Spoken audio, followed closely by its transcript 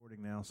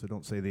now, so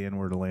don't say the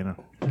N-word, Elena.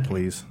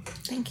 Please.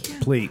 Thank you.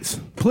 Please.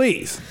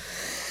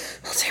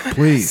 I'll do my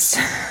Please.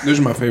 best. Those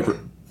are my favorite.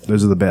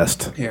 Those are the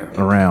best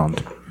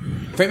around.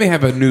 I think they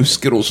have a new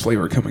Skittles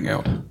flavor coming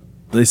out.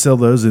 They sell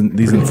those in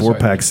these in Pretty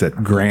 4-packs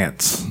at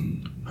Grant's.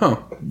 Huh.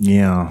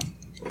 Yeah.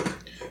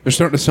 They're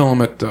starting to sell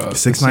them at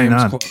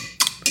 $6.99.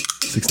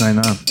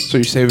 $6.99. So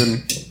you're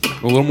saving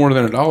a little more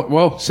than $1.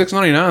 Well,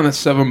 $6.99.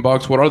 That's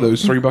 $7. What are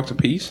those? $3 a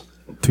piece.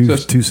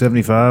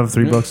 $2.75,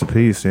 $3 a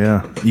piece.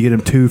 Yeah, you get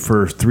them 2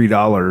 for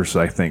 $3.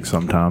 I think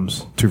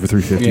sometimes 2 for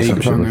 $3.50. Yeah,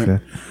 some shit like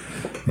that.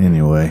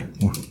 Anyway,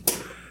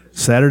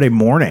 Saturday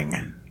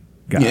morning,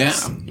 guys. Yeah.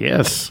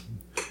 Yes.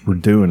 We're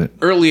doing it.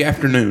 Early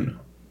afternoon.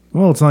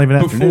 Well, it's not even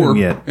afternoon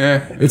yet.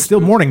 Yeah. It's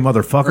still morning,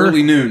 motherfucker.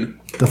 Early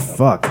noon. The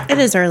fuck? It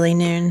is early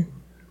noon.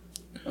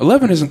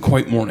 11 isn't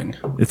quite morning.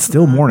 It's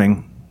still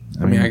morning.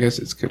 I mean, I guess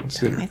it's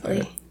considered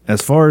that.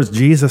 As far as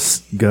Jesus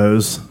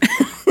goes,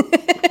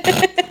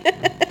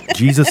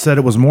 Jesus said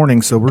it was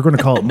morning, so we're going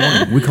to call it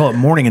morning. We call it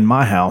morning in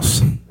my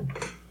house.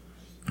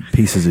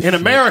 Pieces of In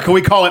shit. America,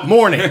 we call it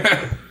morning.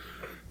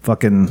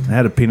 Fucking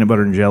had a peanut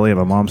butter and jelly at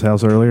my mom's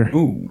house earlier.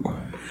 Ooh.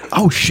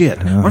 Oh,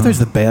 shit. Aren't those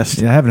the best?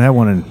 Yeah, I haven't had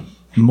one in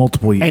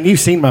multiple years. And you've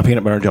seen my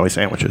peanut butter and jelly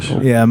sandwiches.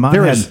 Yeah, mine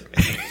There has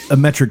is- a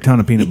metric ton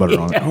of peanut butter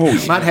on it. Oh,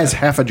 Mine has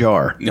half a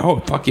jar. oh,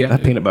 fuck yeah.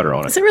 That peanut butter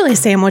on Is it. it really a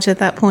sandwich at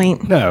that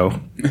point? No.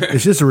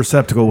 It's just a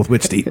receptacle with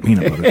which to eat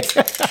peanut butter.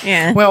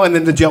 Yeah. Well, and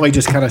then the jelly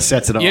just kind of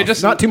sets it off. Yeah,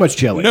 just- not too much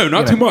jelly. No,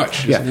 not too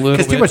much. Yeah, Just a little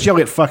because too bit. much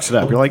jelly, it fucks it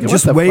up. You're like,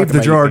 Just what wave fuck the am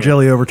I jar of eating?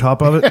 jelly over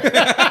top of it.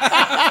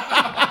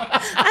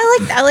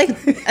 I like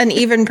an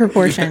even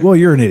proportion. Well,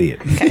 you're an idiot.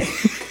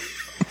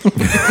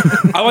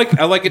 I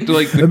like it to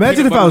like. The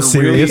Imagine if peanut I was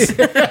butter really- serious.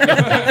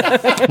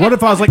 What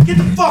if I was like, get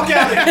the fuck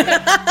out of here?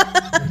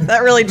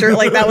 That really drew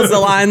like that was the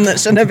line that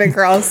shouldn't have been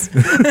crossed.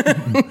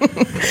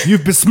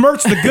 You've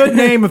besmirched the good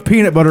name of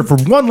peanut butter for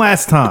one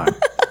last time.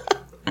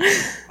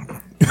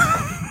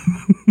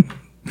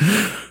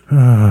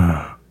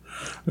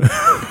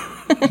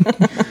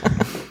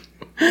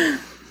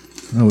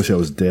 I wish I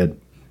was dead.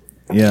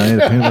 Yeah, I had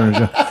a peanut butter and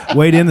jelly.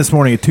 Weighed in this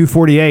morning at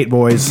 248,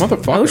 boys.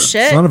 Motherfucker. Oh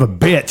shit. Son of a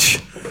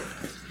bitch.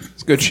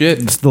 It's good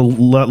shit. It's the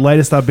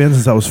latest I've been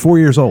since I was 4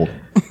 years old.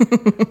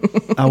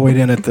 I weighed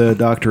in at the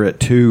doctor at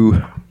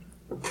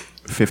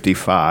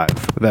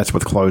 255. That's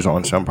with clothes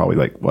on, so I'm probably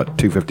like, what,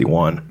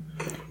 251.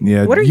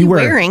 Yeah, What are you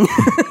wearing?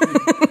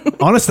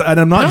 Honestly, and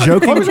I'm not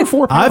joking. Clothes are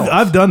 4 pounds.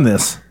 I've done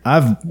this.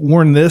 I've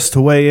worn this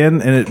to weigh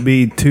in, and it'd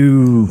be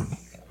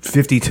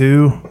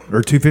 252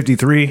 or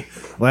 253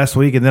 last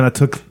week, and then I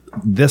took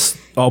this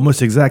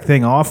almost exact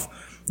thing off,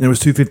 and it was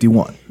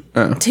 251.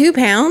 2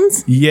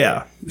 pounds?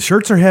 Yeah,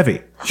 shirts are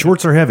heavy.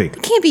 Shorts are heavy.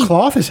 Can't be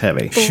Cloth is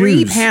heavy.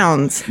 3 shoes.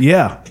 pounds.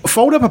 Yeah,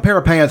 Fold up a pair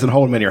of pants and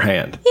hold them in your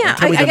hand. Yeah,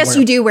 Tell me I you guess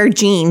didn't you do wear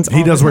jeans. he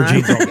all does the wear time.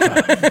 jeans all the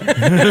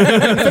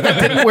time.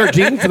 Didn't wear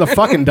jeans to the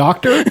fucking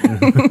doctor.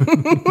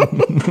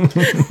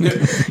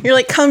 You're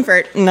like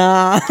comfort.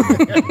 Nah.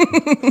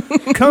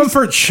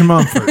 Comfort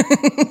schmumfort.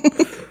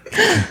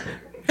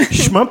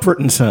 Schmumford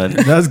and Son.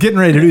 I was getting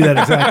ready to do that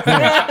exact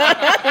thing.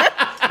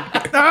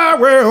 I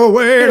will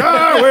wait.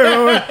 I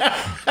will wait.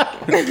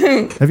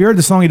 Have you heard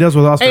the song he does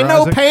with Oscar Ain't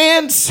no Isaac?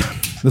 pants.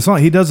 The song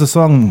he does the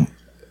song,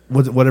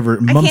 whatever.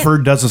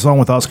 Mumford does the song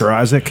with Oscar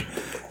Isaac.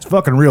 It's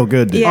fucking real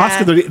good, dude. Yeah.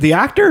 Oscar, the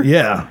actor?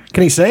 Yeah,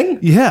 Can he sing?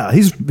 yeah.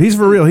 He's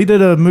for real. He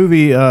did a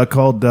movie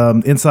called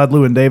Inside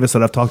Llewyn Davis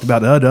that I've talked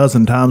about a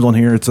dozen times on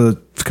here. It's a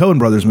Coen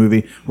Brothers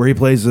movie where he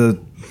plays a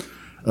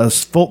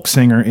folk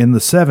singer in the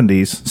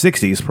 70s,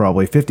 60s,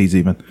 probably 50s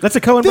even. That's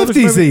a Coen Brothers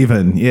 50s movie?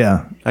 even.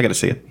 Yeah. I got to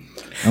see it.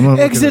 I'm gonna look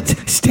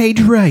Exit stage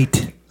right.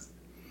 it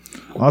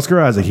up. Oscar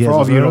Isaac. He For has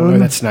all of his you who don't know, own.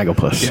 that's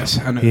Snagglepuss. Yes,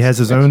 I know. He has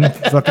his own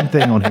fucking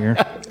thing on here.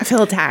 I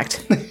feel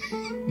attacked.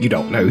 You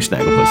don't know who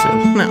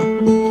Snagglepuss is.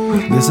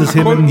 No. This is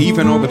him. Quote In,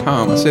 even all the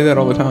time. I say that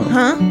all the time.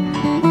 Huh?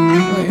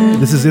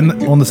 this is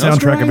on the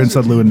soundtrack of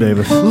Inside Llewyn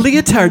Davis.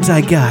 Leotards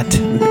I got.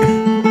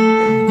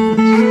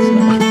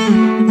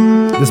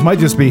 This might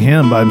just be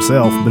him by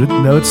himself, but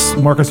no, it's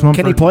Marcus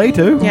Mumford. Can he play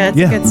too? Yeah, it's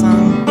Yeah. a good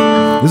song.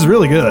 This is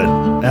really good.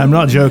 I'm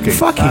not joking.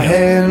 Fuck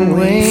him.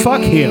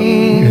 Fuck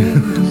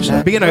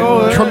him. Being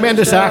a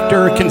tremendous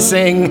actor, can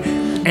sing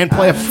and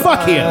play a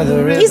fuck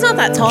him. He's not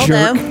that tall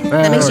Jerk. though.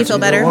 That makes you feel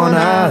better.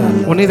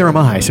 Well, neither am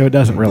I, so it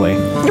doesn't really.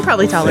 You're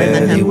probably taller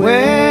than him.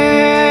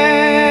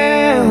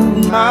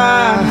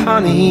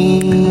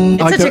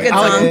 It's such a good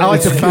song. I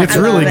like the fact It's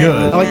really love it.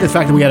 good. I like the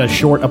fact that we had a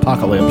short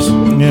apocalypse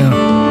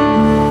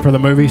Yeah. for the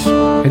movies.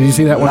 Did you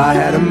see that one?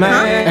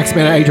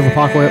 X-Men Age of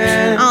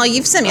Apocalypse. Oh,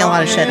 you've sent me a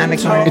lot of shit. I'm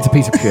ignoring. It's a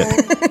piece of shit.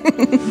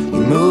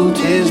 Moved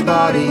his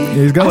body.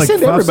 He's got I like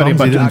send 5 everybody a songs he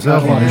bunch did of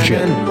himself on shit.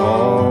 here.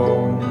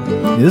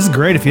 Yeah, this is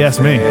great if you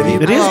ask me.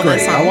 It is love great.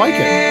 this song. I like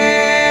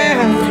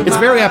it. It's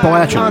very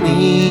Appalachian.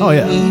 Oh,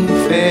 yeah.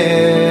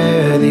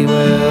 Fairly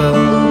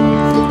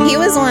well. He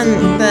was on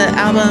the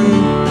album,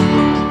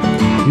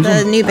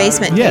 the new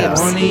Basement yeah.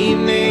 tapes. One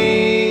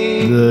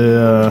evening,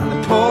 The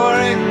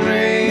pouring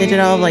rain. They did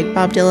all of like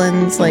Bob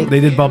Dylan's like. They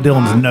did Bob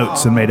Dylan's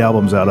notes and made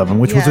albums out of them,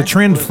 which was Yeah. a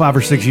trend 5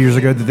 or 6 years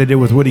ago that they did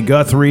with Woody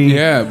Guthrie.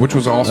 Yeah, which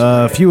was awesome.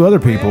 A few other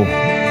people.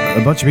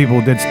 a bunch of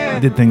people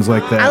did things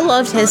like that. I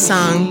loved his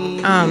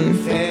song,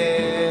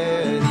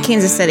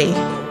 Kansas City.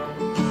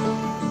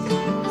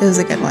 It was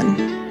a good one.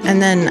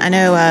 And then I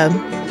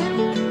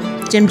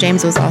know Jim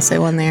James was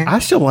also on there. I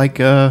still like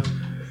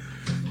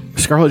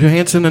Scarlett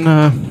Johansson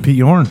and Pete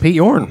Yorn. Pete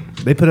Yorn.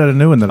 They put out a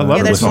new one that I love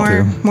Yeah, never there's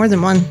listened to. more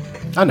than one.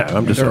 I know.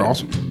 I'm just They're saying.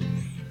 awesome.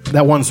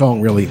 That one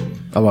song really,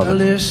 I love it.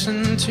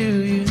 Listen to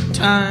you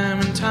time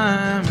and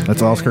time.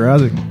 That's Oscar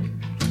Isaac.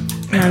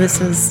 No, this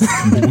is.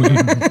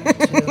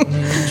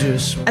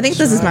 I think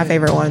this is my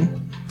favorite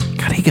one.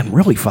 God, he can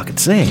really fucking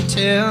sing.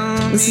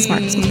 This is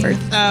Marcus Mumford.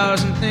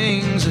 1,000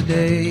 things a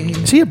day.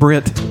 Is he a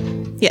Brit?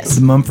 Yes.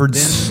 The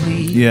Mumfords.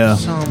 Yeah,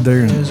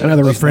 they're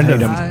Another a reason friend I of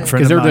hate him.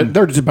 friend Because of mine.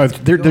 they're just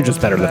both they're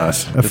just better than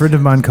us. A friend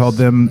of mine called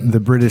them the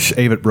British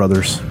Avett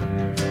Brothers.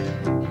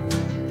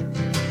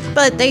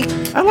 But they.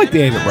 I like the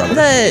Avett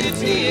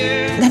Brothers.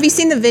 Have you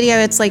seen the video?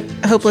 It's like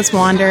Hopeless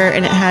Wander,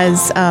 and it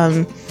has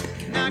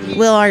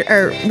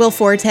Will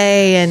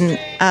Forte and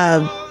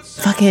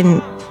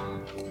fucking.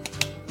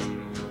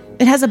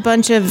 It has a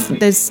bunch of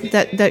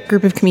that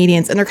group of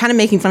comedians, and they're kind of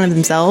making fun of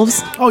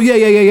themselves. Oh yeah.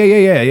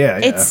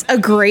 It's a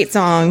great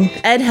song.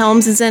 Ed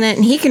Helms is in it,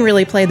 and he can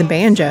really play the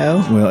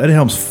banjo. Well, Ed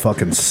Helms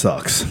fucking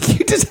sucks.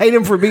 You just hate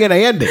him for being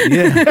Andy.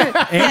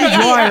 Yeah, Andy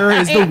Dwyer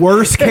is the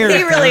worst character.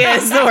 He really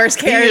is the worst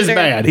he character. is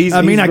bad. He's.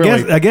 I mean, he's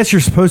really- I guess you're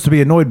supposed to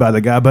be annoyed by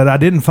the guy, but I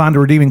didn't find a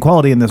redeeming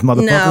quality in this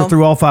motherfucker No.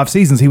 through all 5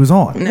 seasons he was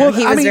on. No, Well,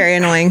 he I was mean- very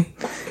annoying.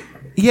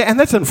 Yeah, and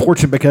that's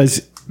unfortunate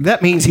because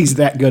that means he's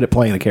that good at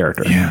playing the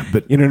character. Yeah,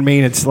 but- you know what I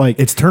mean. It's like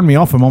It's turned me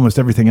off from almost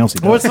everything else he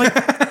does. well,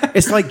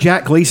 it's like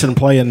Jack Gleason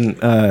playing.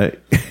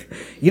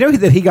 You know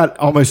that he got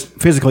almost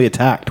physically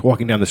attacked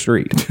walking down the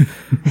street.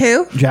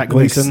 Who? Jack That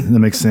makes- Gleason. that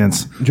makes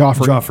sense.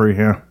 Joffrey.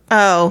 Yeah.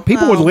 Oh,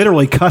 People would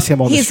literally cuss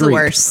him on the He's the street.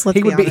 worst, let's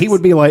he would be be. He honest.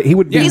 would be like. He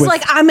would be. He's with-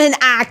 like, I'm an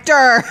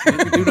actor.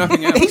 Do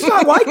nothing else. He's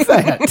not like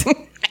that.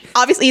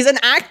 Obviously, he's an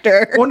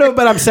actor. Well, no,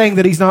 but I'm saying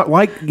that he's not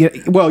like.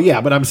 Well,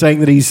 yeah, but I'm saying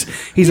that he's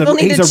People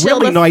need to a chill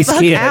really the nice fuck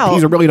kid. out.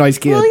 He's a really nice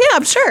kid. Well, yeah,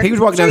 I'm sure. He was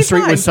walking Sure down the he's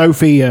street fine. with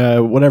Sophie,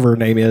 whatever her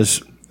name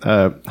is,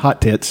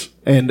 Hot Tits,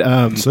 and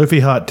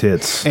Sophie Hot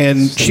Tits.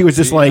 and she was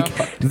just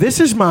like, "This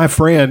is my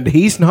friend.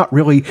 He's not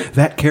really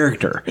that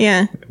character.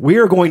 Yeah. We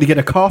are going to get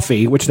a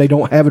coffee, which they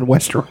don't have in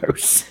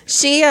Westeros.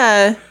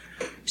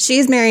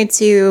 She's married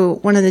to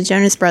one of the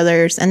Jonas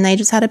Brothers, and they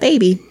just had a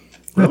baby.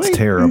 That's Really?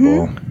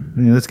 terrible.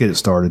 Yeah, let's get it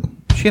started.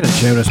 She had a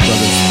Jonas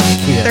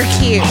Brothers kid. They're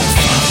cute.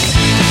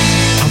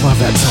 I love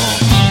that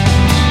song.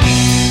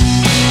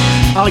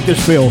 I like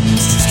this film.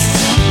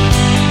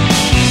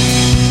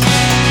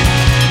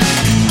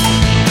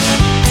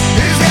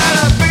 He's got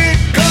a big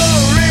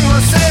gold ring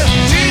that says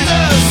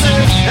Jesus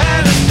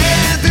and a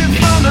dancing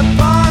from the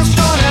barn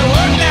store that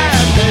worked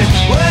that day.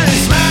 When he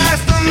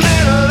smashed the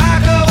middle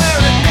like a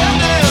very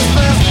goddamn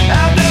fence.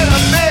 How did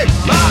I make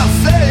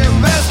myself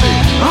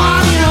bestie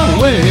on your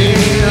way?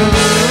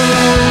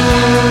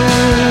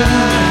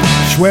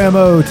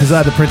 Schwammo,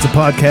 Tazai the Prince of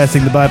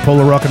Podcasting, the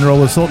bipolar rock and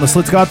roller Sultan, the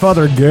Slits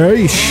Godfather,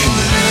 Geish.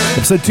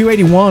 Episode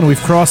 281, we've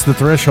crossed the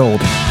threshold.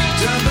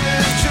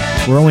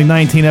 We're only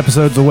 19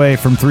 episodes away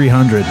from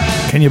 300.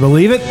 Can you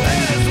believe it?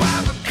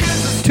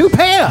 Two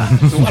pair.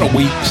 It's a lot of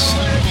weeks.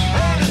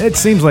 It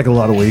seems like a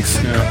lot of weeks.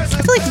 I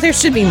feel like there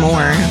should be more.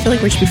 I feel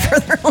like we should be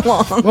further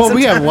along. Well,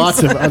 we have sometimes.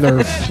 lots of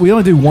other. We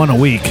only do one a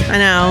week. I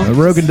know.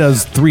 Rogan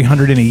does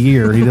 300 in a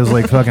year. He does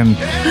like fucking,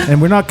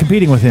 and we're not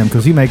competing with him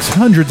because he makes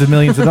hundreds of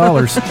millions of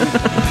dollars.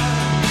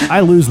 I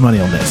lose money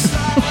on this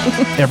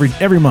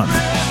every month.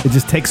 It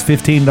just takes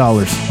 $15.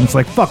 And it's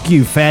like, fuck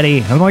you,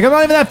 fatty. I'm like, I'm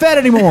not even that fat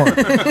anymore.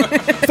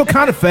 Still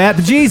kind of fat,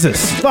 but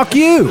Jesus, fuck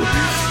you.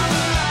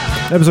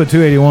 Episode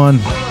 281.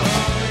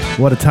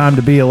 What a time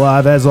to be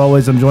alive. As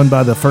always, I'm joined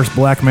by the first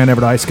black man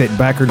ever to ice skate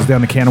backwards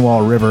down the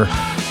Kanawha River,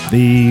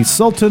 the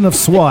Sultan of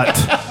SWAT,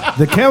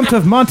 the Count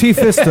of Monte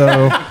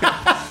Fisto.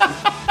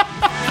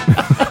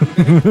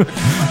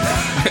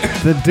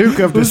 The Duke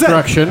of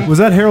Destruction. Was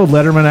that Harold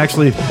Letterman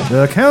actually?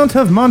 The Count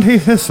of Monte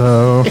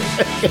Fisto.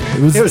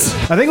 It was.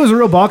 I think it was a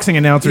real boxing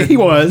announcer. He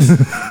was,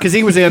 because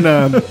he was in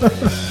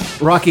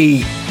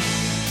Rocky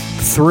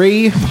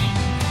 3,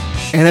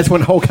 and that's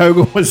when Hulk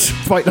Hogan was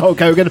fighting Hulk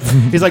Hogan.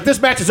 He's like,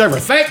 "This match is over.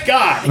 Thank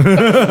God."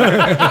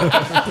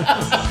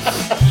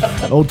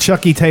 Old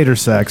Chucky Tater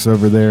Sacks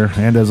over there,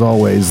 and as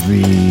always,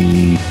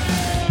 the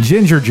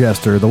Ginger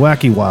Jester, the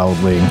Wacky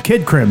Wildling,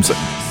 Kid Crimson,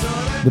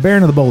 the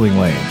Baron of the Bowling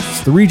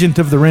Lanes, the Regent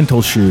of the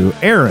Rental Shoe,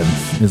 Aaron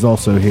is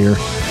also here,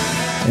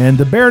 and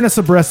the Baroness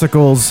of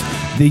Breasticles,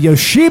 the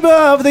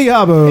Yoshiba of the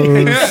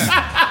Yabos.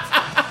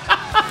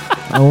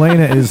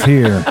 Elena is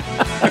here.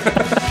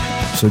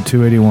 So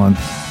 281.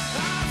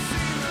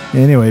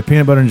 Anyway,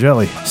 peanut butter and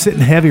jelly. Sitting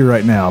heavy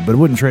right now, but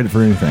wouldn't trade it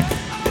for anything.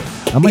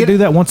 I might do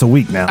that once a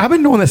week now. I've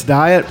been doing this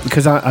diet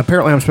because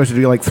apparently I'm supposed to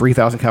do like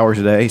 3,000 calories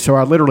a day. So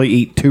I literally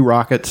eat 2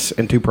 Rockets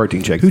and 2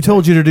 protein shakes. Who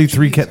told you to do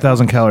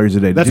 3,000 calories a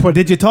day?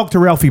 Did you talk to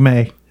Ralphie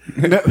May?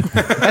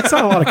 That's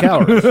not a lot of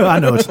calories. I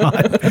know it's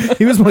not.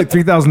 He was like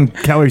 3,000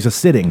 calories a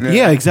sitting.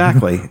 Yeah,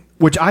 exactly.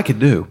 Which I could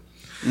do,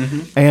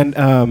 and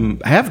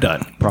have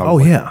done. Oh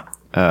Probably.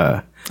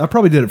 yeah. I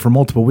probably did it for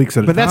multiple weeks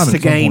at a But time. that's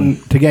at some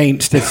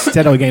point. to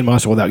steadily gain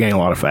muscle without gaining a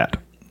lot of fat.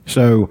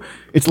 So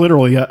it's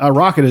literally a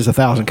rocket is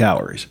 1,000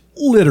 calories.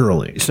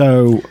 Literally.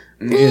 So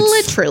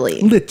it's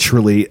Literally.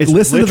 Literally.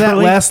 Listen to that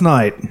literally- last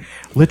night.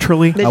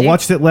 literally. Did I you?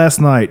 watched it last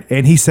night,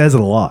 and he says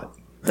it a lot.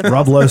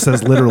 Rob Lowe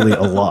says literally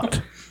a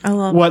lot. I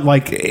love What,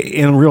 like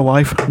in real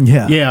life?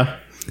 Yeah. Yeah.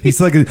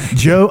 He's like,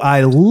 Joe,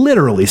 I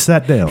literally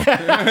sat down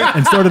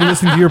and started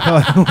listening to your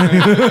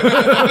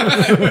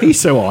podcast. He's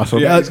so awesome.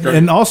 Yeah. That's great.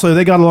 And also,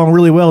 they got along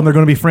really well, and they're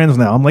going to be friends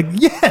now. I'm like,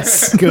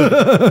 yes.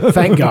 Good.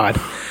 Thank God.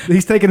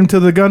 He's taking him to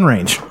the gun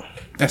range.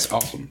 That's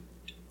awesome.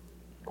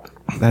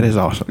 That is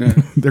awesome.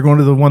 They're going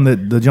to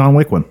the John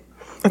Wick one.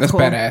 That's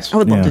cool. badass. I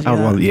would love Yeah. to do I would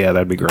that. love, yeah,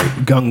 that'd be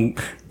great.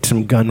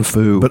 Some gun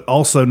foo. But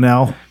also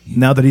now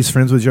that he's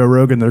friends with Joe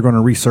Rogan, they're going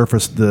to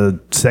resurface the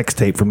sex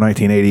tape from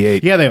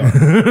 1988. yeah, they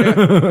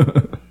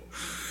are.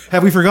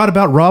 Have we forgot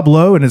about Rob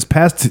Lowe and his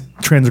past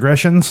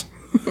transgressions?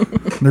 They're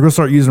going to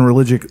start using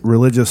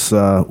religious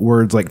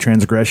words like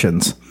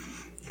transgressions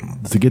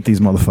to get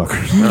these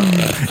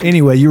motherfuckers.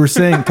 Anyway, you were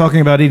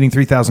talking about eating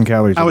 3,000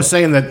 calories. I was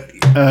saying that,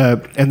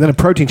 and then a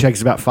protein shake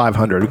is about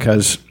 500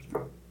 because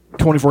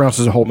 24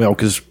 ounces of whole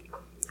milk is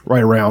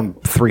right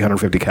around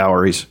 350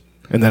 calories,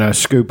 and then a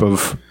scoop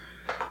of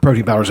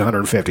protein powder is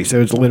 150.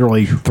 So it's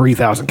literally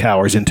 3,000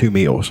 calories in 2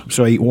 meals.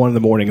 So I eat one in the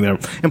morning,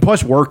 and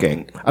plus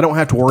working, I don't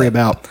have to worry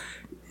about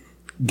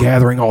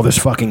gathering all this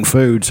fucking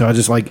food. So I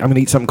just I'm gonna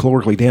eat something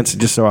calorically dense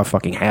just so I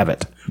fucking have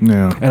it.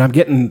 Yeah. And I'm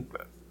getting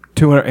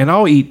 200, and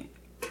I'll eat.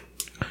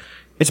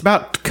 It's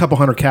about a couple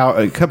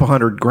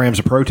hundred grams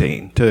of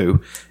protein too,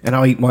 and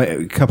I'll eat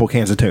a couple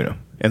cans of tuna,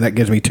 and that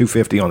gives me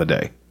 250 on the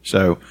day.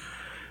 So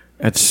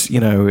it's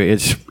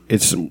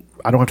it's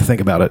I don't have to think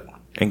about it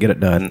and get it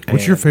done.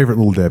 What's your favorite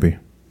Little Debbie?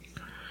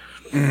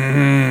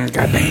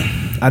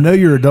 Goddamn. I know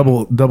you're a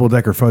double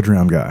decker fudge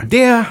round guy.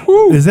 Yeah.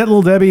 Is that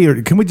Little Debbie,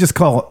 or can we just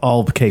call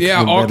all cakes? Yeah,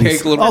 Little all Debbies?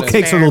 cake Little all Debbie.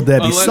 cakes are Little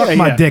Debbie. Unless- Suck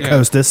my Yeah, dick, yeah.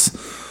 hostess.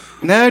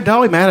 No,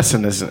 Dolly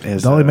Madison is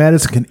Dolly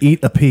Madison can eat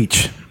a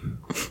peach.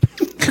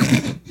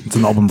 It's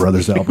an Allman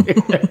Brothers album.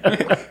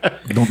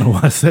 I don't know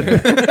why I said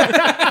that.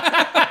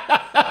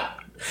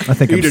 I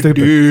think I'm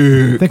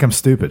stupid. I think I'm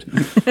stupid.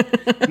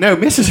 No,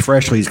 Mrs.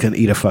 Freshly's can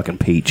eat a fucking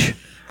peach.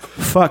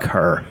 Fuck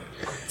her.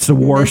 It's the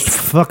worst.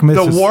 Fuck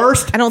Mrs. The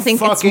worst. I don't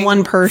think it's fucking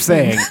one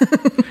person. thing.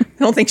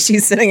 I don't think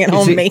she's sitting at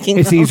home making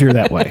It's them. easier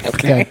that way.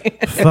 Okay.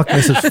 Fuck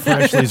Mrs.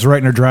 Freshly's right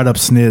in her dried up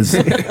sniz.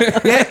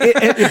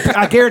 Yeah,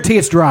 I guarantee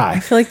it's dry. I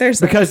feel like there's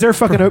because their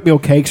fucking oatmeal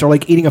cakes are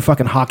like eating a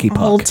fucking hockey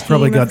whole puck. team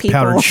Probably of got people.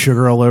 powdered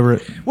sugar all over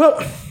it.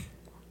 Well,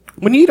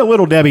 when you eat a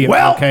Little Debbie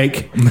oatmeal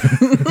cake,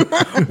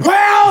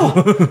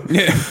 Well,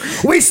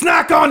 we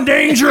snack on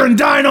danger and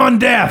dine on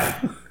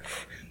death.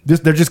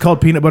 They're just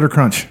called peanut butter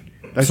crunch.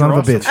 Son are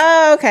of a awesome. bitch.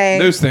 Oh, okay.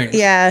 Those things.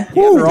 Yeah.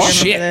 they're I remember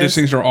awesome. Shit, those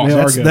things are awesome. They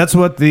are That's, good. that's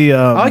what the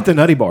I like the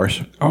Nutty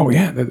Bars. Oh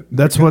yeah.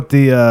 that's what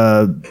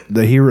the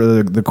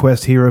hero the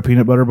Quest Hero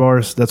peanut butter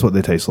bars. That's what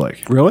they taste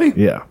like. Really?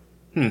 Yeah.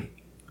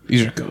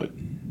 These are good.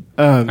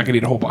 I could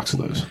eat a whole box of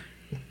those.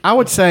 I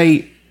would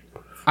say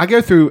I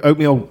go through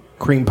oatmeal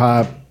cream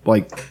pie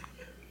like,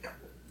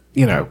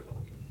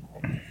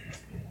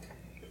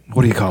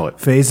 what do you call it?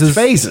 Phases.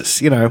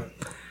 Phases,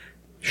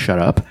 Shut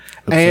up.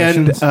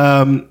 Obsessions?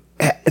 And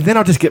then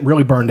I'll just get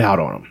really burned out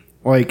on them.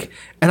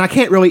 And I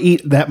can't really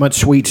eat that much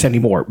sweets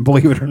anymore,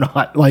 believe it or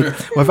not.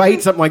 If I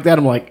eat something like that,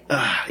 I'm like,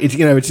 it's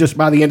it's just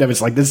by the end of it,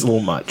 it's like this is a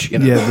little much.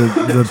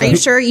 Yeah. Are you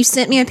sure you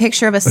sent me a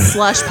picture of a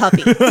slush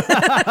puppy? The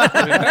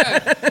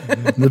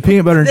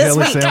peanut butter and This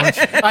jelly week. sandwich.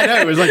 I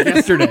know it was like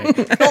yesterday.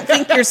 I don't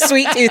think your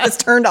sweet tooth is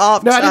turned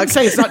off. No, I Chuck. didn't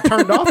say it's not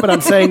turned off, but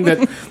I'm saying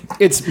that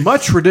it's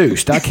much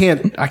reduced. I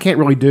can't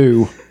really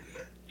do.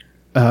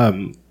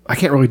 I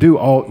can't really do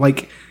all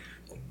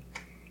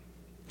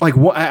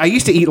what I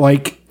used to eat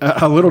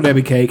a Little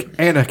Debbie cake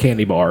and a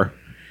candy bar.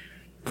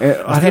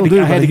 I had still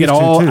do, but I to get used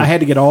to, all. too. I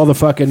had to get all the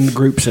fucking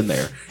groups in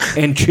there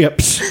and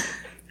chips,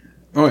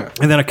 Oh yeah.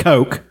 and then a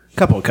Coke, a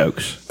couple of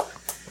Cokes.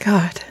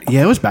 God.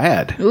 Yeah, it was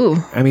bad. Ooh.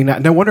 I mean,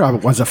 no wonder I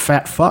was a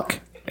fat fuck.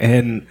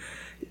 And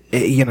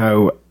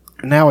now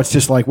it's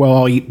just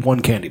I'll eat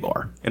one candy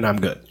bar and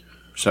I'm good.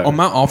 So On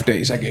my off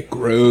days, I get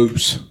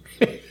gross.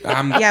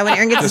 Yeah, when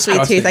Aaron gets a sweet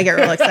Disgusting. tooth, I get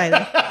real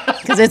excited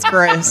because it's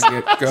gross.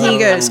 get He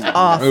goes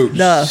off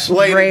gross. the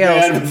Laid in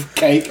bed rails. with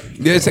cake.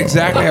 That's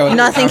exactly how it is.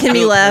 Nothing I can be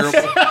feel left.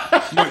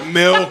 terrible. Like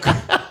milk.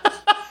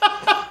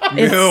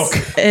 Milk.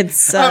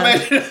 It's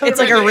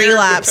like a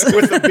relapse.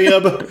 with the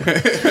bib.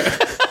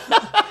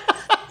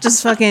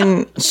 Just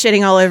fucking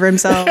shitting all over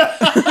himself.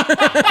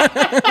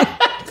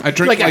 I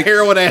drink Like a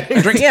heroin addict.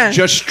 I drink Yeah.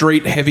 just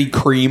straight heavy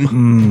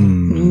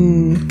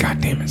cream.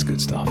 God damn, it's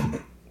good stuff.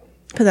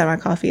 Put that in my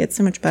coffee. It's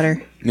so much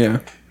better. Yeah.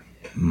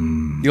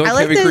 You like, I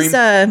like heavy those cream?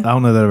 I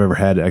don't know that I've ever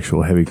had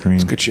actual heavy cream.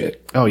 Good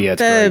shit. Oh yeah,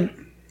 it's the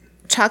great.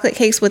 chocolate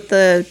cakes with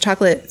the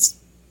chocolate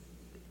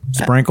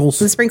Sprinkles.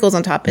 the sprinkles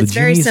on top. It's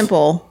very Jenny's?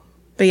 simple,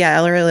 but yeah,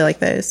 I really like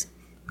those.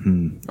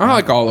 I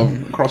like all of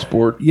them across the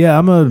board. Yeah,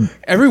 I'm a.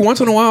 Every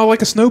once in a while, I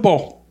like a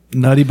snowball.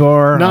 Nutty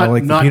Bar. I Not-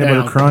 like the not peanut down.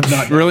 butter crunch.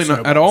 Not- Really,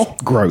 not at all.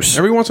 Gross.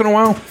 Every once in a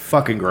while.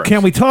 Fucking gross.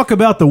 Can we talk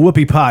about the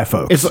whoopie pie,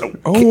 folks? It's,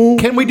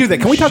 can we do that?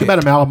 Can we talk about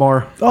a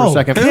Malamar for a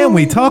second? Can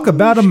we talk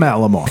about a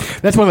Malamar?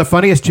 That's one of the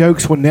funniest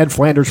jokes when Ned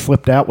Flanders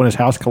flipped out when his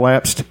house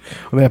collapsed.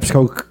 On the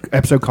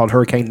episode called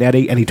Hurricane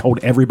Nettie, and he told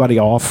everybody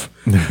off.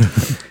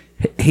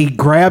 He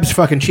grabs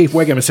fucking Chief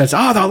Wiggum and says,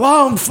 "Oh, the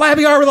long,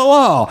 flabby arm of the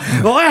law.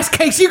 The last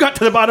case you got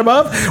to the bottom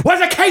of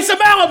was a case of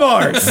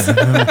Malamars."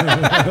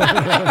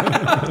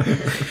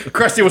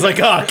 Krusty was like,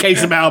 "Oh, a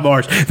case of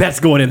Malamars. That's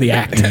going in the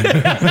act."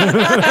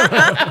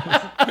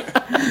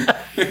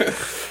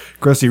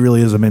 Krusty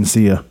really is a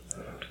Mencia.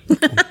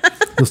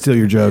 He'll steal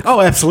your joke.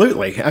 Oh,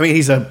 absolutely. I mean,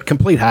 he's a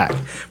complete hack.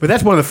 But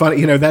that's one of the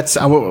funny, that's,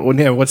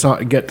 let's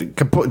not get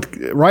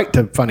right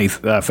to funny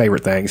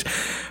favorite things.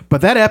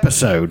 But that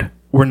episode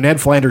where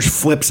Ned Flanders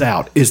flips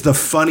out is the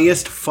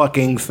funniest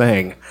fucking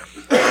thing.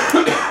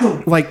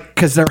 Like,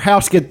 because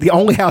the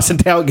only house in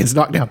town gets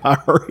knocked down by a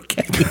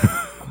hurricane.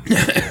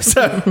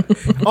 So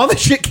all this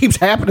shit keeps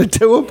happening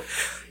to them.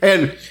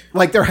 And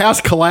like their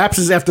house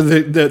collapses after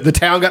the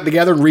town got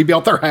together and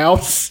rebuilt their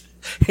house.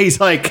 He's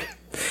like,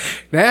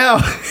 now,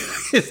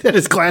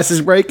 his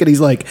glasses break, and he's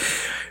like,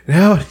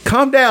 now,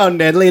 calm down,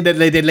 Nedley.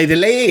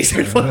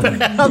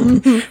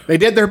 They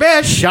did their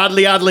best,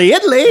 shoddly, oddly,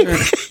 idly.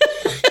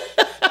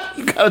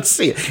 You gotta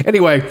see it.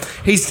 Anyway,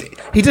 he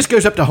just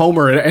goes up to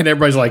Homer, and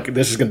everybody's like,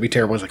 this is gonna be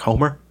terrible. He's like,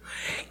 Homer,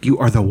 you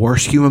are the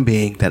worst human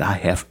being that I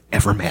have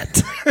ever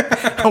met.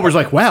 Homer's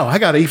like, wow, I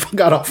got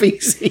off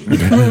easy.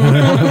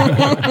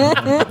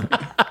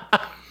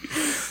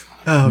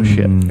 Oh,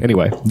 shit.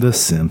 Anyway. The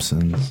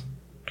Simpsons.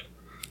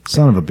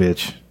 Son of a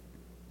bitch.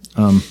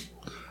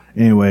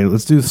 Anyway,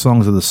 let's do the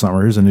songs of the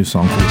summer. Here's a new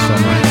song for the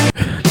summer.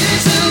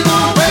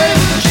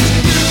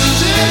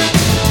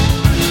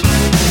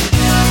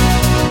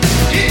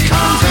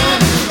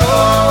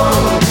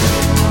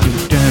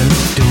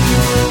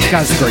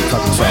 That's a great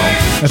fucking song.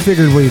 I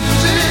figured we'd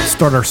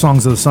start our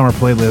songs of the summer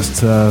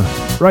playlist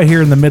right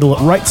here in the middle,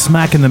 right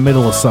smack in the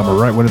middle of summer,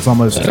 right when it's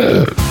almost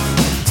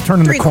it's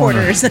turning the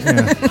corner. 3/4.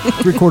 Yeah,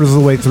 3/4 of the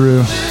way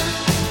through.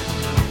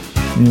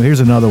 Here's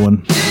another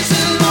one.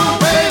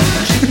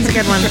 It's a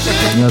good one.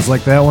 You guys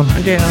like that one?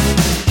 I do.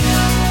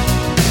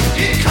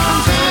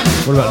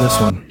 What about this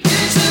one?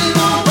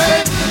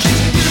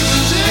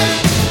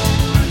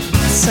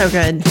 So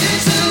good.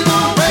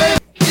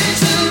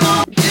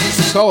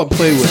 Solid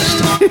playlist.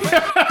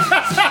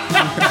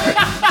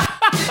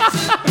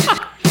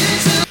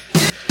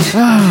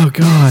 Oh,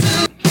 God.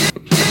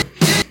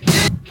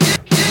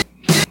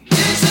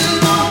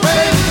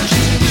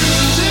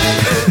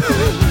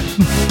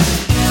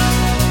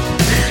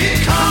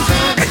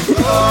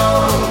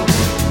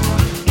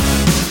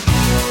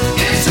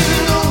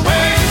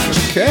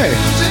 Okay.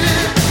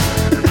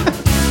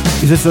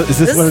 Is this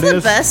This what is it the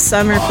is? best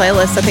summer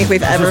playlist I think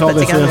we've ever all put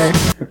this together.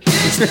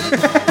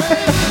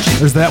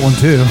 There's that one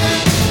too.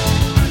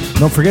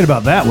 Don't forget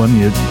about that one,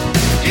 you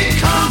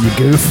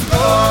goof.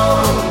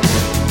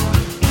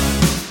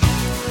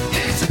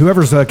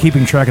 Whoever's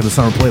keeping track of the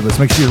summer playlist,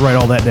 make sure you write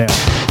all that down.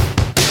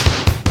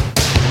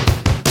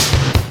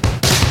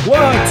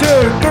 1,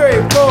 2,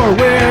 3, 4,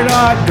 we're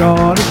not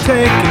gonna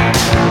take it.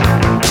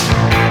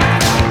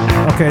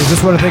 Okay, is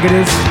this what I think it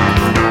is?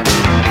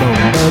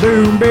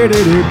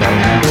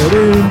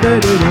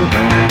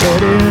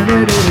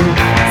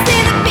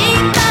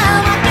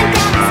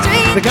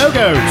 The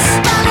Go-Go's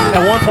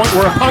at one point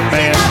were a punk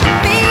band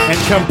and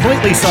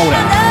completely sold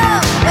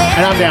out.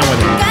 And I'm down with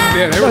it.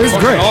 Yeah, they were this is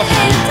fucking great. awesome.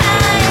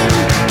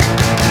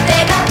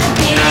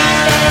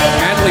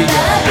 Natalie,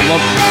 I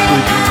love this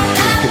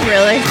group.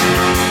 Really?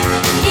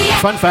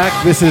 Fun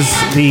fact, this is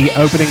the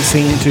opening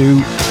scene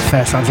to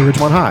Fast Times at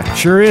Ridgemont High.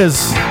 Sure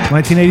is.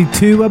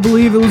 1982, I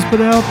believe it was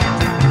put out.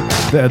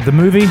 The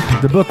movie,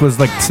 the book was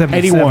like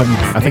 77. 81.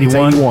 I think it's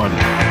 81.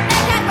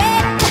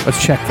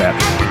 Let's check that.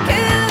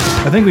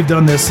 I think we've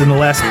done this in the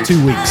last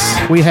 2 weeks.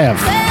 We have.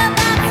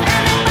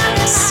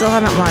 Still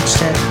haven't watched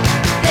it.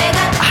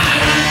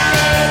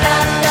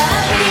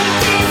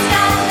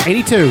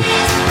 82.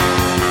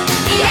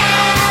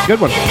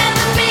 Good one.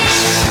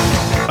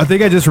 I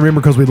think I just remember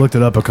because we looked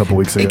it up a couple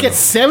weeks ago. It gets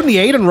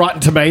 78 on Rotten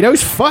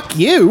Tomatoes. Fuck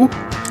you.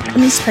 I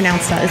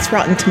mispronounce that. It's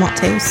Rotten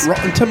Tomatoes.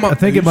 Rotten Tomatoes. I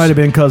think it might have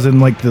been because in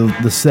like the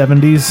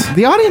 70s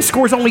The audience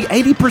score is only or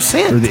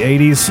 80%. the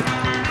 80s.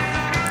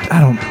 I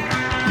don't.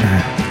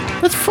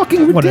 That's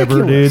fucking ridiculous.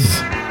 Whatever, dude.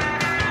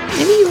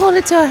 Maybe you hold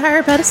it to a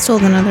higher pedestal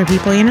than other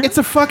people, you know? It's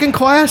a fucking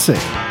classic.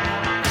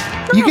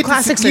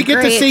 classics you are get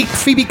to great. see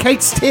Phoebe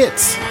Cates'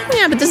 tits.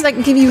 Yeah, but does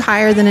that give you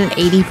higher than an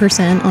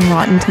 80% on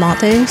Rotten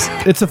Tomatoes?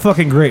 It's a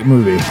fucking great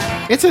movie.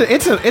 It's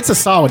a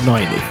solid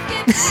 90.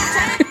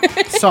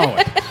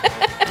 Solid.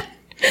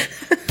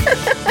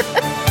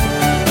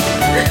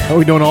 Are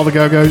we doing all the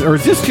Go-Go's, or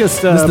is this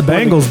just This is the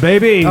Bengals,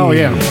 baby. Oh,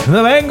 yeah.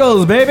 The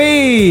Bengals,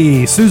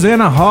 baby.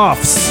 Susanna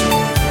Hoffs.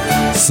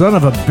 Son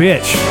of a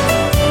bitch.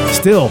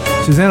 Still,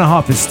 Susanna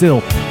Hoff is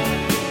still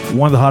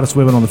one of the hottest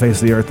women on the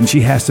face of the earth, and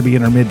she has to be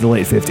in her mid to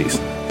late 50s.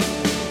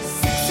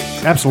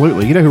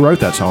 Absolutely. You know who wrote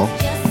that song?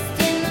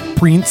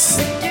 Prince.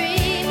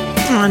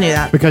 I knew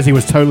that. because he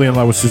was totally in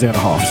love with Susanna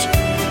Hoffs.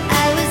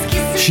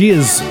 She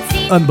is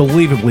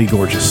unbelievably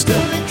gorgeous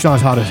still. She's not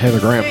as hot as Heather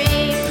Graham.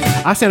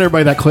 I sent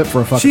everybody that clip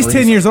for a fucking She's 10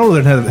 reason. years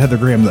older than Heather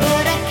Graham, though.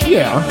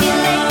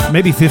 Yeah.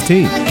 Maybe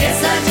 15.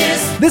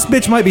 This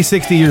bitch might be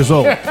 60 years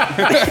old.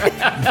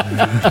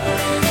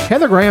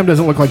 Heather Graham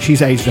doesn't look like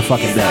she's aged a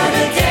fucking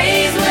day.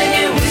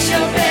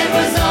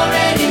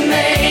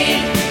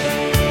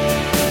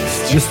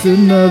 Just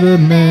another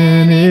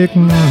manic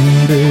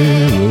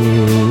Monday.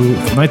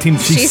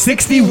 She's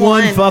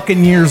 61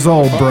 fucking years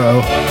old,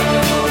 bro.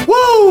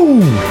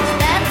 Woo!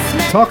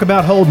 Talk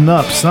about holding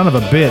up, son of a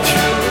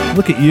bitch.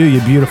 Look at you,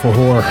 you beautiful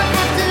whore.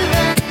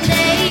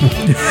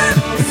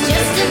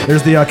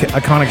 There's the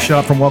iconic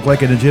shot from Walk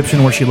Like an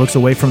Egyptian where she looks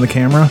away from the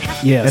camera.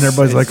 Yes. And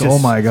everybody's like, oh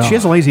my God. She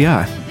has a lazy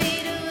eye.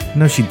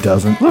 No, she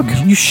doesn't. Look,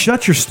 you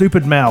shut your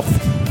stupid mouth.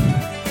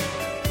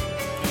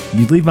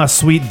 You leave my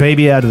sweet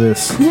baby out of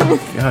this.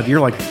 God,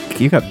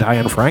 you got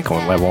Diane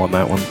Franklin level on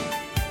that one.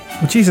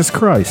 Well, Jesus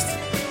Christ.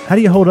 How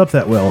do you hold up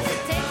that well?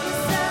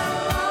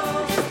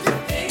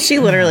 She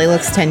literally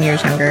looks 10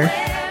 years younger.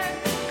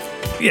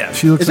 Yeah,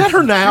 she looks. Is that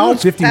her now?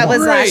 51. That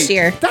was last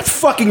year. That's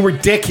fucking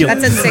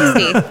ridiculous. That's at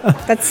 60.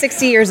 That's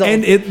 60 years old.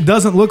 And it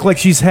doesn't look like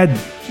she's had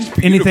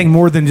anything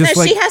more than just No,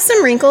 like she has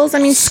some wrinkles. I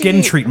mean,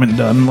 skin treatment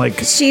done. Like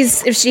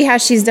She's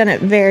done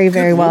it very,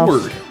 very well.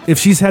 Lord. if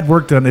she's had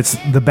work done, it's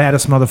the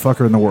baddest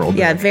motherfucker in the world.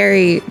 Yeah,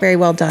 very, very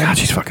well done. God,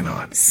 she's fucking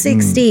hot.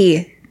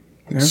 60.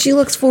 She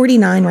looks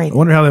 49 right I now.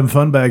 wonder how them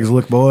fun bags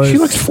look, boys. She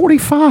looks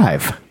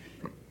 45.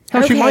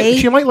 Hell, Okay.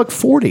 She might look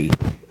 40.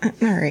 All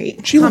right.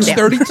 She Calm looks down.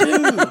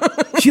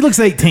 32. She looks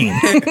 18.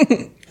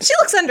 She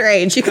looks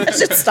underage. You guys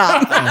should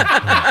stop.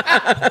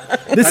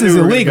 This I is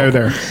knew we were gonna illegal. Go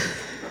there.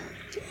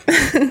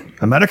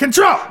 I'm out of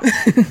control.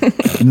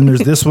 And then there's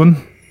this one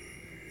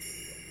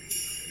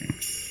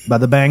by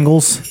the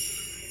Bangles.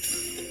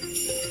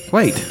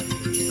 Wait.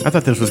 I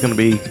thought this was going to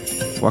be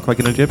Walk Like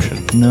an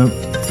Egyptian. Nope.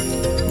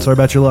 Sorry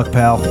about your luck,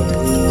 pal.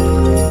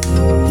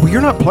 Well,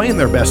 you're not playing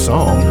their best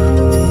song.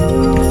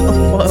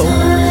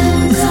 Whoa.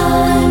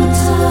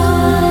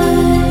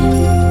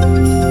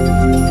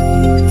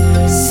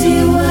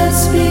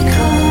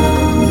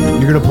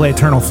 You're gonna play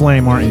Eternal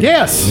Flame, aren't you?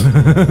 Yes.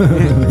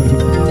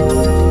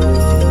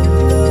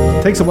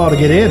 Takes a while to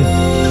get in.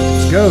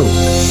 Let's go.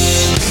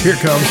 Here it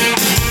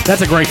comes.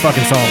 That's a great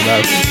fucking song,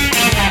 though.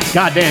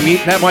 God damn,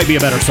 that might be a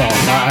better song.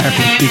 I have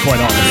to be quite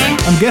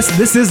honest. I'm guessing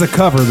this is a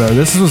cover, though.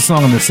 This was a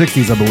song in the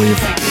 60s, I believe.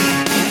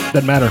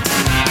 Doesn't matter.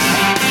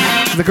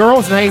 The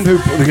girl's name, who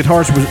the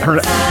guitarist was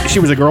her, she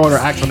was a girl, and her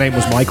actual name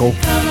was Michael.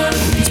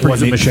 It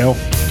wasn't neat. Michelle.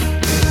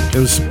 It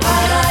was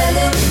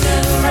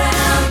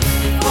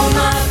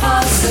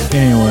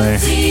Anyway.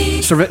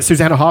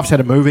 Susanna Hoffs had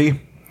a movie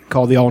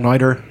called The All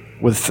Nighter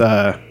with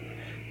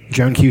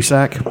Joan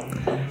Cusack.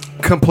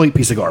 Complete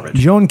piece of garbage.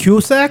 Joan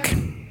Cusack?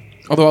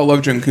 Although I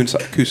love Joan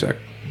Cusack.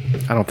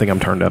 I don't think I'm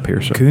turned up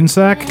here, so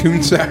Cusack?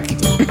 Cusack.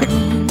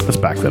 let's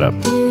back that up.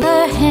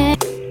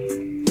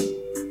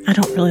 I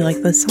don't really like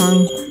this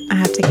song. I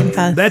have to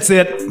confess. That's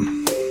it.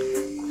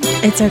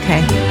 It's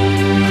okay.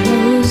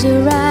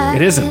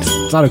 It isn't.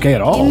 It's not okay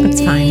at all. It's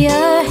fine.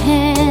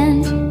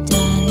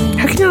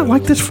 How can you not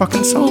like this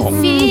fucking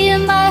song?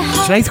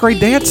 It's an 8th grade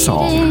dance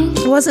song.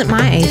 It wasn't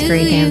my 8th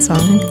grade dance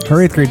song. Her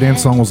 8th grade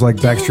dance song was like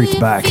Backstreet's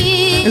Back.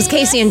 It was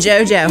Casey and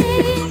JoJo.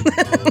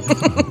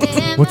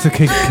 What's the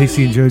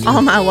Casey and JoJo?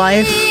 All my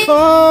life.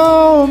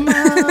 Oh, my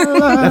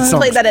life. That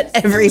Played that at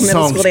every middle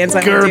song's school dance I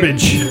went to.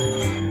 garbage.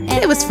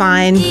 It was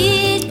fine.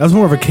 I was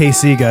more of a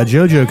KC guy.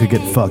 JoJo could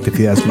get fucked if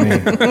you ask me.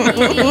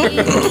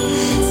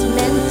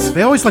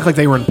 They always look like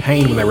they were in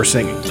pain when they were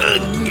singing.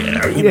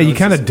 Yeah, you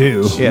kind of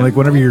do. Yeah. Like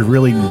whenever you're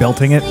really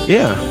belting it.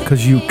 Yeah.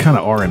 Because you kind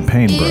of are in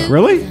pain, bro.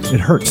 Really? It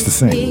hurts to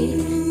sing.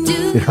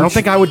 It hurts. I don't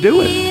think I would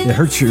do it. It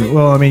hurts you.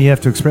 Well, I mean, you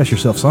have to express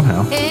yourself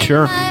somehow.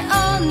 Sure.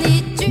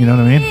 You know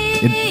what I mean?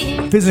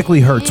 It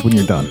physically hurts when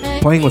you're done.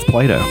 Playing with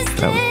Play-Doh,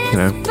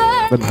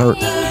 doesn't hurt.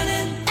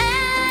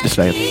 Just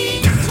saying.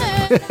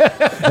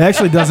 It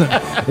actually doesn't.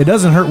 It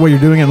doesn't hurt while you're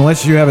doing it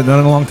unless you haven't done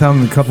it in a long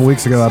time. A couple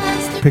weeks ago,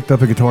 I picked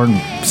up a guitar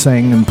and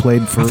sang and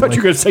played for. I thought you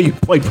were going to say you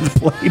played with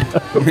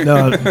Play-Doh.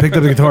 No, picked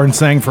up the guitar and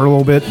sang for a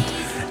little bit,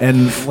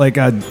 and like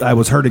I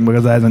was hurting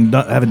because I haven't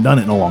done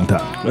it in a long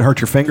time. It hurt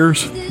your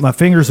fingers? My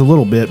fingers a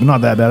little bit, but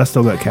not that bad. I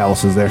still got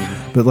calluses there,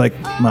 but like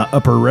my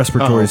upper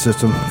respiratory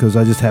system because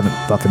I just haven't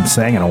fucking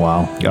sang in a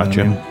while. You know what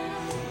Gotcha. I mean?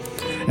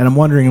 And I'm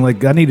wondering,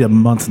 like, I need a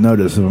month's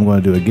notice if I'm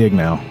going to do a gig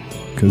now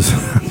because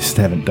I just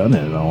haven't done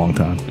it in a long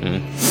time.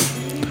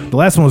 The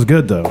last one was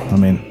good though. I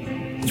mean,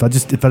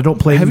 if I don't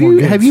play Have any more you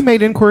gigs, have you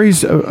made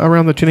inquiries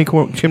around the Chimney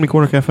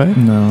Corner Cafe?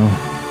 No,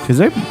 Because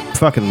they're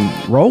fucking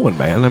rolling,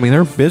 man. I mean,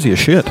 they're busy as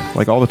shit,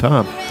 like all the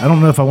time. I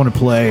don't know if I want to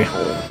play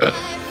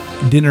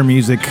dinner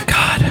music.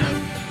 God,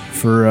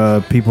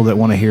 for people that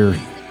want to hear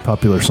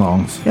popular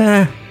songs.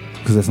 Yeah.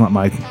 Because that's not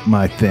my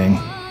thing.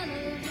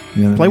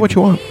 You know Play what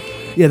you want.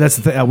 Yeah, that's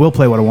the thing. I will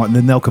play what I want, and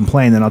then they'll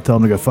complain. Then I'll tell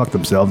them to go fuck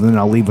themselves, and then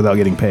I'll leave without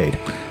getting paid.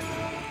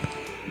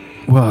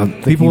 Well,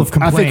 People have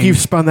complained. I think you've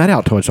spun that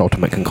out to its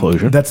ultimate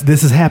conclusion.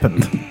 This has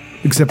happened.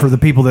 Except for the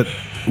people that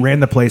ran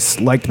the place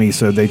liked me,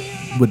 so they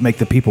would make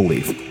the people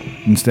leave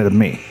instead of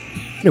me.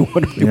 No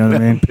wonder You know what I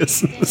mean?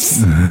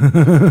 business.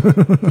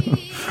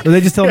 Or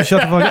they just tell him to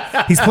shut the fuck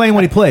up. He's playing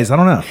what he plays. I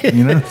don't know.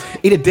 You know?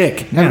 Eat a dick.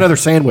 Have another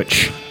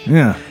sandwich.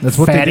 Yeah, that's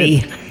what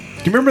Fatty. they did.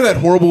 Do you remember that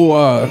horrible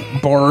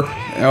bar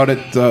out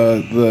at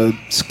the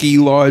ski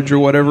lodge or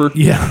whatever?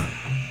 Yeah,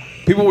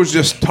 People was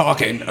just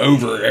talking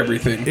over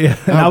everything. yeah.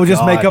 And I would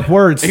just make God. up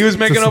words. He was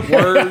making up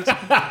words,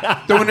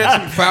 throwing in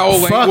some foul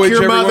Fuck language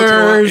your every once in a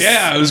while. mothers.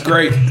 Yeah, it was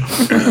great.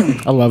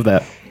 I love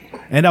that.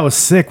 And I was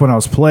sick when I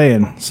was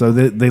playing, so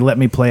they let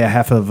me play a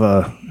half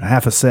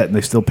a set, and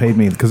they still paid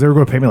me because they were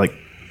going to pay me like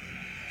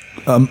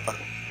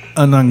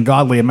an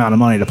ungodly amount of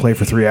money to play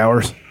for 3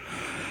 hours.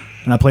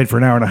 And I played for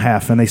an hour and a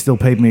half, and they still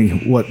paid me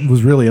what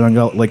was really an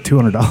ungodly, like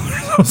 $200.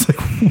 I was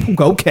like,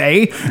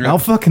 okay, I'll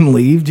fucking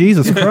leave.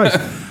 Jesus Christ,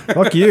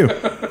 fuck you.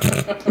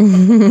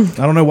 I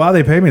don't know why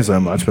they paid me so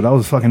much, but I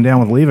was fucking down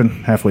with leaving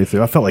halfway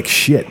through. I felt like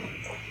shit.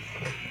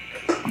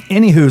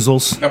 Any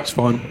hoozles. That was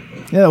fun.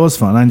 Yeah, it was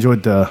fun. I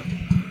enjoyed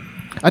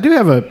I do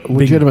have a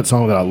legitimate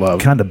song that I love.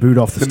 kind of boot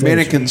off the The stage.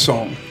 mannequin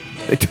song.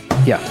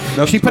 Yeah.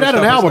 Nothing's She put gonna out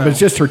an stop us album, now. it's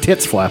just her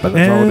tits flapping.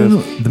 That's all it is.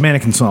 And the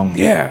mannequin song.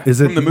 Yeah,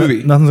 Is it from the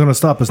movie. Nothing's gonna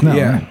stop us now.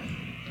 Yeah. Right?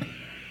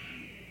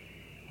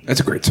 That's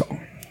a great song.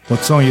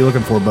 What song are you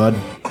looking for, bud?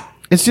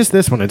 It's just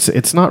this one.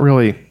 It's not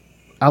really.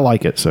 I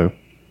like it, so.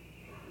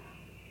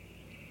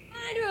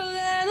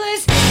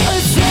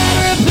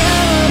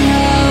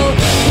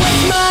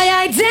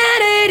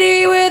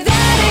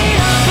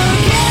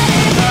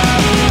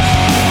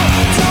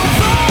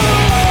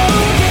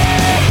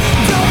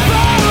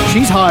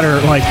 She's hotter.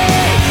 Like,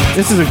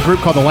 this is a group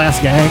called The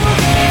Last Gang.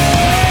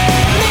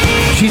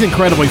 She's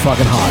incredibly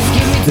fucking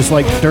hot. Just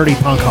like dirty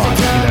punk hot,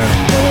 you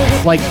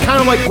know. Like,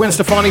 kind of like Gwen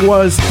Stefani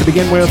was to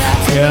begin with.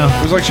 Yeah.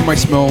 It was like she might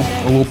smell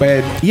a little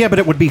bad. Yeah, but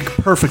it would be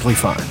perfectly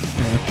fine.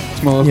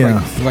 Smell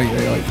Yeah. like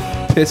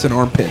piss and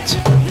armpits.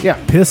 Yeah.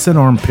 Piss and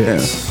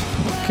armpits.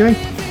 Okay.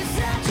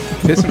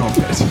 Piss and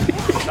armpits.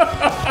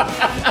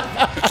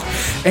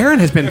 Aaron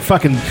has been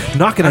fucking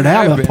knocking it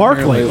out of the park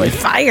lately.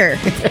 Fire.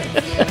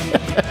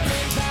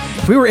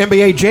 If we were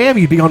NBA Jam,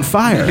 you'd be on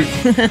fire.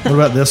 What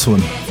about this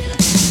one?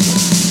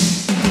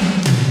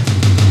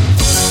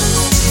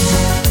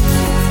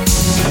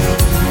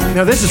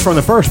 Now, this is from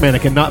the first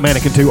Mannequin, not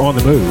Mannequin 2 on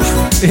the Move.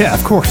 Yeah,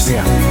 of course.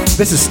 Yeah.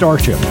 This is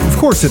Starship. Of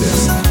course it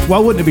is. Why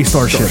wouldn't it be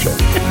Starship?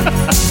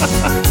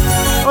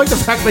 I like the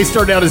fact they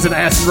started out as an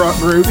acid rock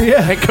group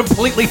and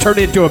completely turned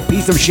it into a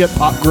piece of shit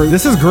pop group.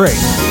 This is great.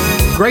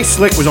 Grace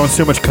Slick was on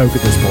so much coke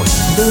at this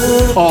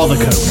point. All the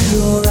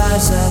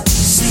coke.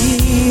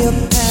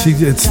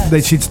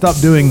 She'd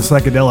stopped doing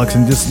psychedelics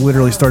and just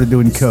literally started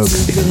doing coke.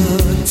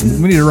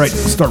 We need to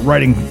start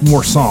writing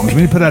more songs.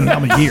 We need to put out an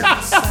album a year.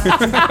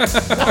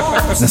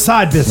 It's a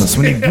side business.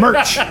 We need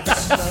merch.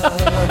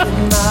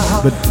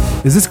 But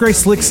is this Grace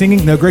Slick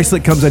singing? No, Grace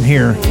Slick comes in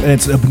here and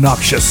it's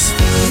obnoxious.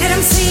 Let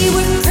 'em say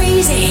we're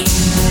crazy.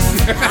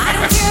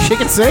 She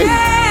can sing.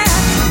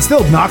 It's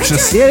still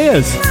obnoxious. Yeah, it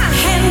is.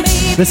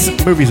 This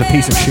movie's a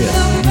piece of shit.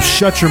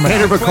 Shut your mouth.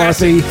 Andrew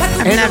McCarthy.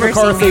 Andrew never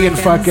McCarthy seen and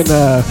fucking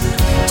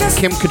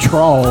Kim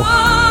Cattrall.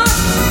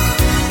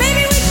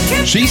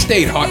 She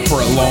stayed hot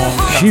for a long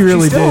time. She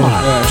really Still did.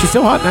 hot. She's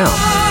still hot now.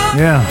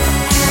 Yeah.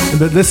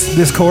 But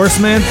this chorus,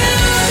 man.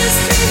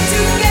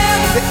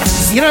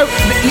 You know,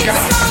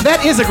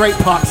 that is a great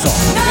pop song.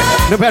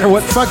 No matter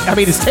what, I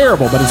mean, it's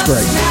terrible, but it's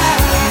great.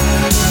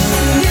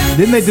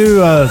 Didn't they do?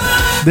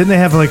 Didn't they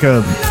have like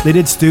they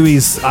did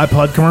Stewie's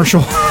iPod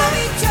commercial?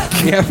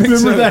 Yeah, I think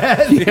Remember so.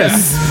 that?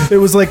 Yes. It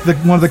was like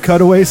one of the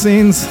cutaway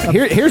scenes.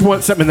 Here's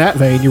something in that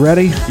vein. You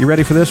ready? You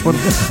ready for this one?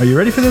 Are you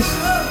ready for this?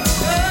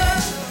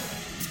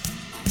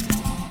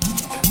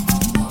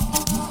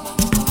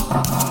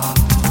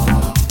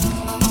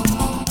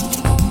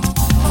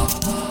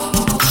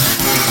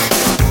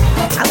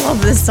 I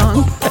love this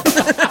song.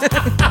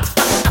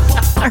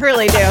 I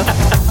really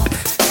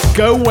do.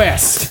 Go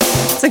West.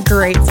 It's a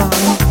great song.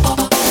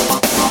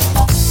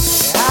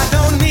 I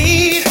don't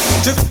need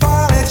to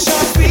fall at your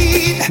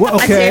feet. Well,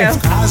 okay. I do.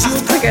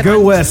 It's a good Go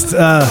one. West.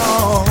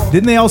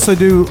 Didn't they also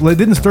do?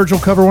 Didn't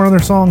Sturgill cover one of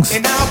their songs?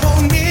 And I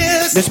won't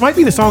miss. This might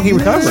be the song he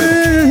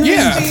recovered.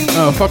 Yeah.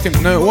 Oh,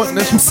 fucking no. It wasn't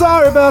this one.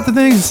 Sorry about the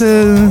things you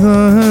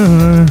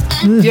said.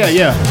 Yeah,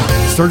 yeah.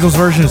 Sturgill's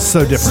version is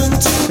so different.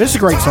 This is a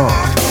great song.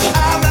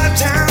 Out of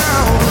town.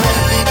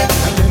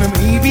 Then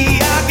maybe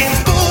I can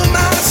fool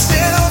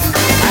myself.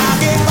 I'll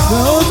get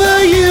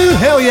Over you.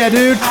 Hell yeah,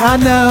 dude. I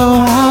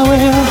know I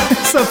will.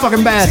 It's so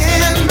fucking bad.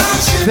 in my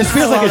shit. This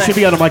feels like it should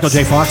be on a Michael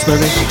J. Fox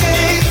movie.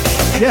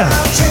 Yeah.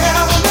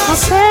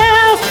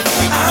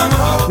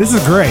 This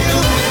is great.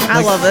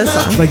 I love this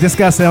song. Like this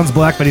guy sounds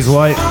black, but he's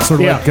white. Sort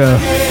of Yeah. like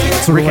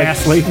sort Rick of like,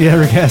 Astley. Yeah,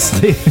 Rick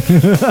Astley.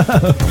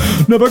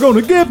 Never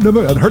gonna give.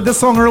 Never. I heard this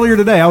song earlier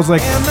today. I was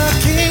like,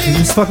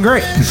 it's fucking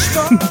great.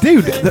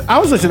 Dude, I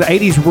was listening to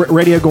 80s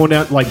radio going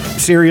down, like,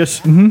 Sirius,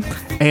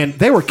 and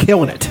they were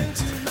killing it.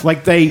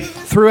 Like, they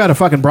threw out a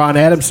fucking Bryan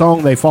Adams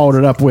song. They followed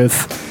it up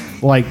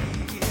with, like,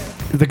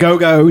 the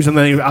Go-Go's, and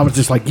then I was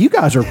just like, you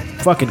guys are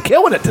fucking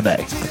killing it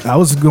today. I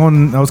was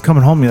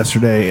coming home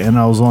yesterday, and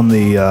I was on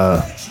the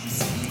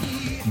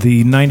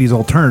 90s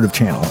alternative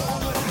channel.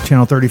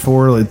 Channel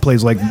 34, it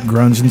plays like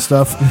grunge and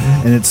stuff.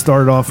 And it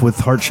started off with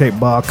Heart Shaped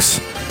Box.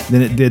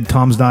 Then it did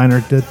Tom's Diner.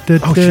 Oh,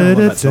 shit, I love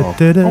that song.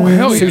 Oh,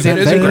 hell yeah, Suzanne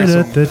it is a great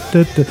Baker.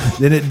 song.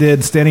 Then it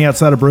did Standing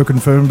Outside a Broken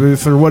Phone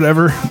Booth or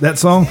whatever. That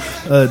song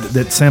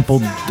that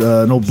sampled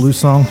an old blues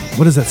song.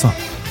 What is that song?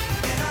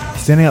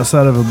 Standing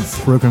Outside of a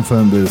Broken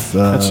Phone Booth.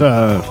 That's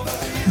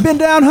Been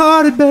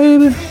downhearted,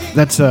 baby.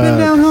 that's Been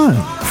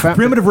downhearted.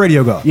 Primitive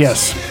Radio Gods.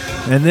 Yes,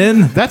 And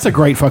then that's a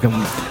great fucking.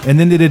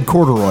 they did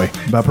Corduroy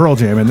by Pearl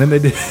Jam. And then they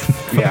did.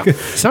 Yeah.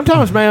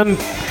 Sometimes, man,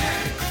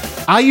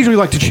 I usually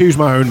like to choose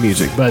my own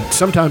music, but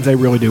sometimes they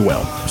really do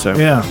well. So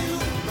Yeah.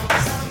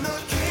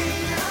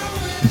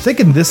 I'm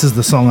thinking this is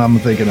the song I'm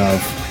thinking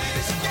of.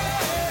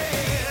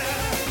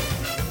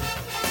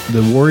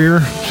 The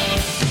Warrior.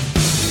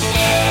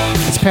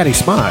 it's Patty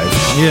Smythe.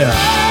 Yeah.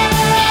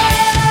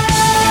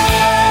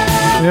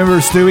 Remember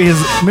Stewie?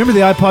 Remember the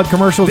iPod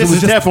commercials? This It was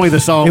is just- definitely the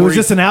song. It where was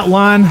just an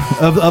outline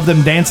of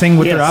them dancing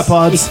with their Yes.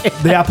 iPods.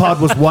 The iPod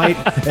was white,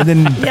 and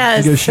then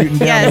Yes. you go shooting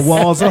down Yes. the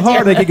walls of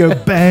heartache. You go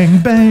bang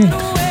bang.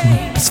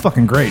 It's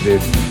fucking great,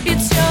 dude.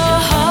 It's your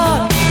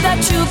heart that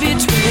you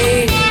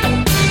betray.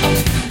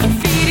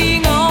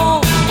 Feeding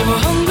on your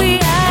hungry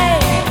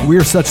eyes. We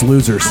are such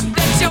losers.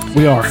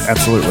 we are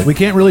absolutely We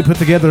can't really put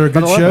together a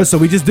good I love show, it. so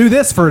we just do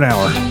this for an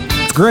hour.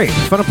 It's great.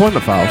 Fun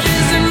Employment Files.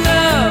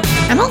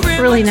 I don't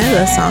really know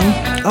this song.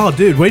 Oh,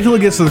 dude, wait till it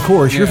gets to the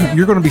chorus. You're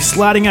going to be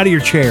sliding out of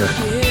your chair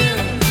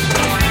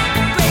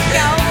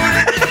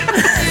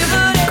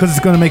because it's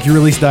going to make you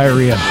release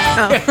diarrhea.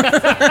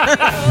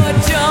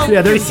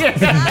 Yeah, there's. Here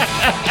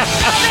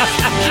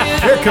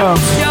it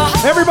comes.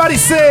 Everybody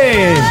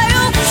sing.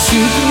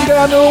 Shooting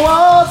down the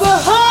walls of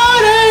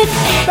heartache.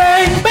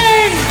 Bang,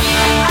 bang.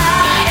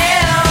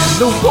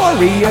 The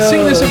Warrior. I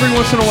sing this every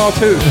once in a while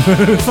too.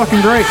 It's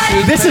fucking great.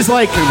 This is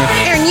like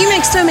Aaron, you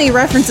make so many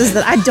references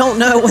that I don't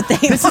know what they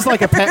this are. is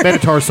like a Pat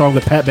Benatar song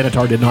that Pat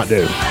Benatar did not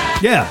do.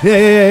 Yeah.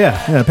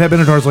 Pat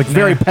Benatar's like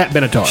Very nah. Pat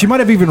Benatar. She might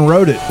have even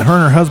wrote it. Her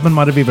and her husband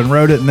might have even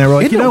wrote it, and they were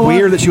like, Isn't you know it what?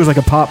 weird that she was like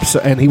a pop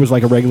and he was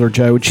like a regular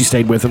Joe and she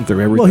stayed with him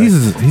through everything? Well,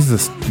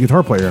 he's a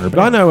guitar player in her But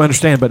I band. know, I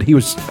understand, but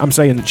I'm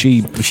saying that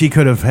she. She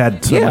could have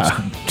had so Yeah.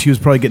 much. She was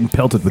probably getting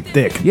pelted with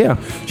dick. Yeah.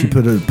 She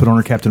put on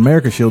her Captain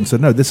America shield and said,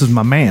 "No, this is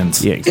my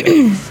man's." Yeah, exactly.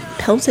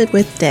 Pelted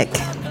with dick.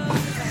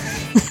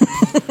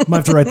 Might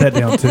have to write that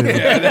down too.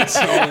 Yeah, that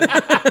song.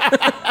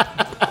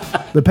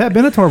 But Pat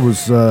Benatar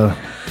was.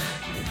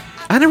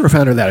 I never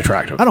found her that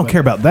attractive. I don't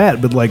care about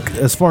that, but like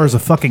as far as a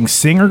fucking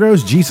singer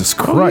goes, Jesus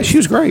Oh, yeah, Christ, she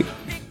was great.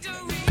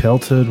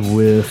 pelted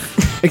with.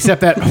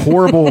 Except that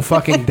horrible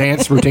fucking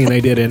dance routine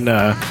they did in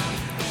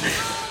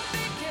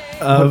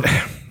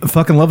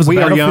Fucking Love Is a We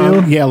Are Battlefield.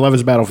 Young. Yeah, Love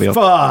is a Battlefield.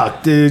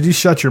 Fuck, dude, you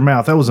shut your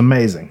mouth. That was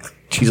amazing.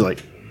 She's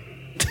like,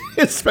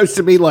 it's supposed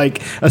to be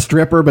like a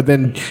stripper, but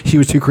then she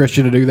was too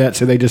Christian to do that,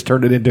 so they just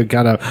turned it into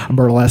kind of a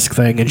burlesque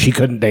thing, and she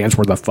couldn't dance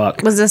worth the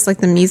fuck. Was this like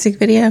the music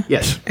video?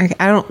 Yes. Okay,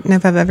 I don't know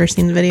if I've ever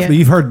seen the video. But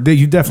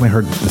you definitely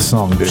heard the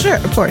song, dude. Sure,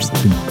 of course.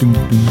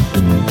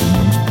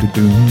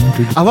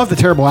 I love the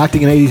terrible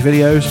acting in 80s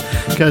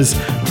videos, because,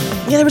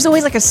 Yeah, there was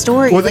always like a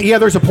story. well, yeah,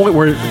 there's a point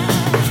where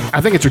I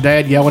think it's her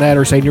dad yelling at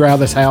her saying, "You're out of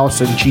this house,"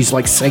 and she's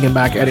like singing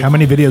back at him. How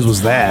many videos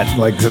was that?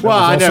 Like, that Well,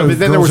 was I know, also but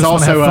then there Girls was Just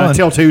Wanna also Have Fun.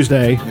 Till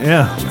Tuesday.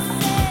 Yeah.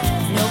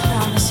 No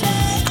promises.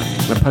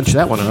 I'm gonna punch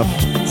that one up.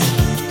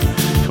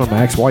 It's one of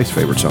my ex-wife's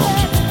favorite songs.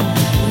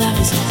 Love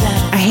is a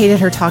battle. I hated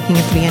her talking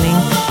at the beginning.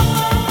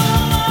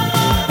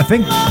 I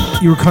think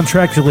you were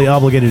contractually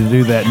obligated to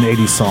do that in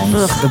 80s songs.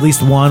 Ugh. At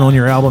least one on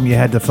your album, you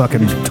had to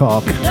fucking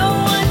talk. No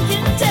one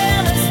can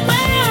tell us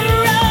where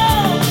we're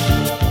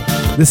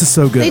wrong. This is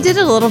so good. They did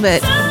it a little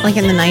bit like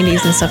in the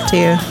 90s and stuff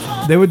too.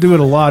 They would do it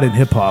a lot in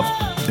hip hop.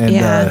 And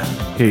Yeah.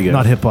 Here you go.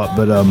 not hip hop,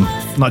 but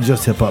not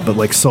just hip hop, but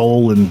like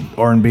soul and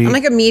R&B. I'm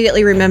like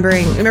immediately remember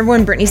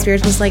when Britney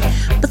Spears was like,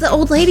 but the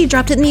old lady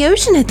dropped it in the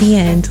ocean at the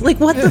end. Like,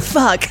 what the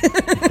fuck?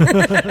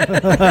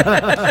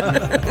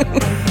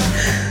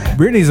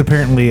 Britney's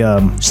apparently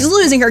She's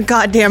losing her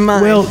goddamn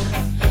mind. well,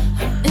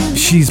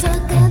 she's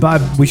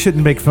we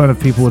shouldn't make fun of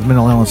people with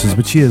mental illnesses,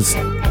 but she is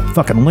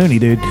fucking loony,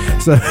 dude.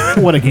 So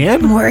What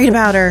again? I'm worried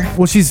about her.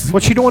 well, she's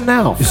What's she doing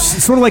now?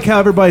 sort of like how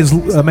everybody's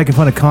making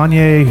fun of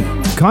Kanye.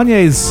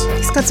 Kanye's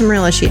He's got some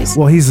real issues.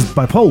 well, he's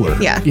bipolar.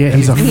 Yeah. Yeah,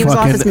 he's a And he was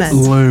off his fucking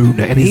meds. loon,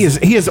 and he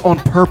is on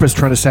purpose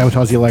trying to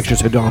sabotage the election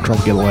so Donald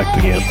Trump can get elected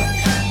again.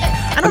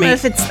 I don't know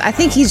if it's. I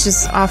think he's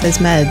just off his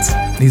meds.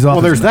 He's off.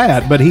 Well, his there's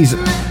that, but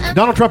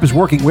Donald Trump is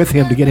working with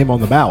him to get him on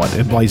the ballot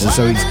in places.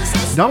 So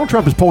Donald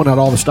Trump is pulling out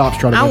all the stops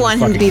trying to. I win the want him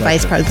to fucking be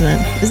vice election.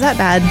 president. Is that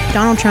bad?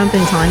 Donald Trump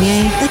and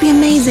Kanye? That'd be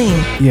amazing.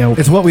 Yeah,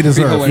 it's what we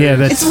deserve. hilarious. Yeah,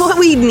 that's It's what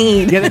we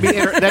need. yeah,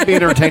 that'd be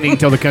entertaining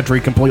until the country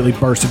completely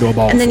bursts into a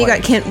ball. And then of you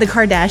flame. got the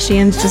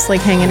Kardashians just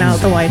like hanging out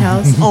at the White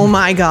House. Oh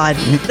my God.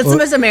 That's the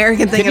most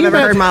American thing Can I've you ever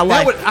heard in my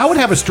imagine- life. I would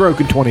have a stroke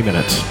in 20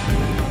 minutes.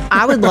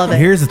 I would love it.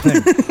 Here's the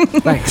thing.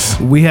 Thanks.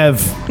 We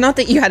have Not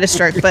that you had a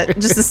stroke, but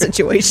just the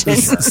situation.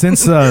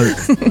 since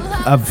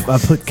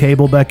I've put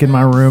cable back in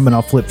my room and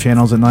I'll flip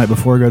channels at night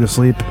before I go to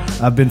sleep.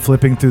 I've been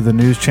flipping through the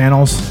news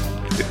channels.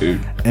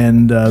 Dude.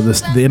 And the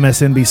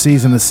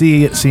MSNBCs and the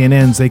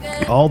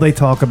CNNs, they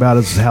talk about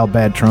is how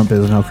bad Trump is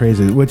and how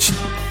crazy, which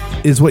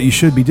is what you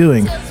should be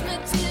doing.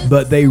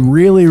 But they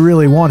really,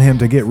 really want him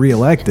to get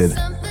reelected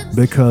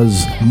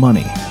because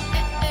money.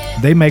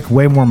 They make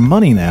way more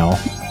money now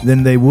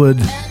than they would.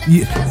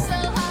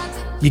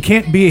 You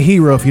can't be a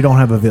hero if you don't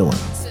have a villain.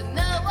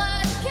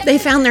 They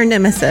found their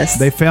nemesis.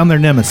 They found their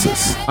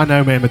nemesis. I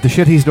know, man, but the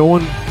shit he's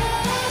doing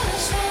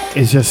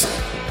is just.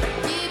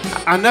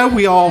 I know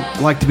we all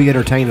like to be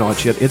entertained on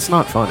shit. It's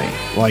not funny.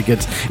 Like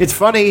it's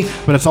funny,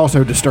 but it's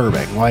also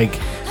disturbing. Like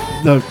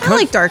I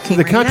like dark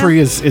humor, The country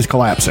is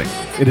collapsing.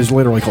 It is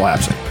literally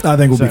collapsing. I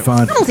think we'll be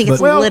fine. I don't think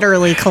it's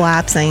literally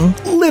collapsing.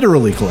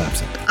 Literally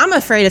collapsing. I'm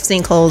afraid of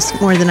sinkholes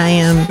more than I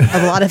am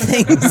of a lot of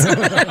things.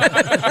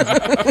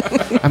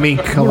 I mean,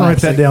 I'll write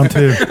that collapsing. down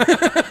too.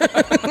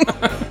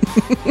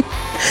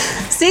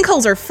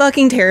 Sinkholes are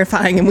fucking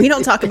terrifying, and we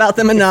don't talk about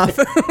them enough.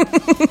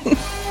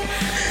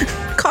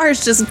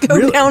 Cars just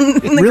go down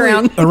in the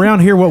ground. Around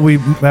here, what we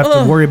have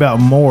to worry about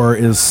more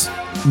is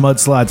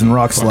mudslides and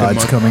rock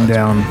slides coming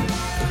down.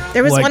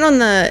 There was like- one on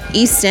the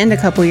East End a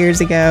couple years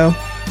ago.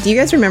 Do you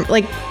guys remember?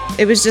 Like,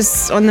 it was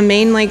just on the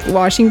main, like,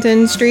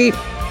 Washington Street.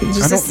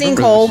 Just a don't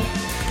remember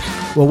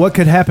sinkhole. Well, what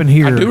could happen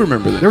here? I do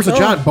remember this. There was a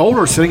giant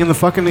boulder sitting in the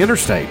fucking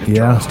interstate. In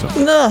Yeah.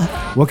 Charleston.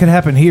 Ugh. What could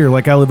happen here?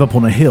 Like I live up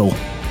on a hill.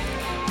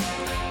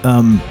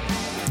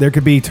 There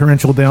could be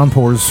torrential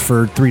downpours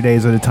for 3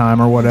 days at a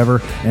time or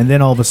whatever, and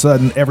then all of a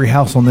sudden, every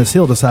house on this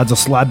hill decides to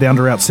slide down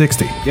to Route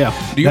 60. Yeah.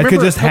 Do you that remember could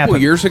just a couple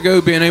happen. years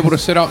ago being able to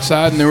sit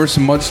outside and there were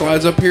some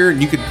mudslides up here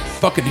and you could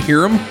fucking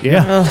hear them?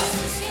 Yeah.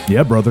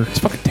 Yeah, brother. It's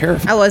fucking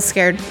terrifying. I was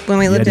scared when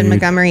we lived in dude.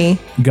 Montgomery.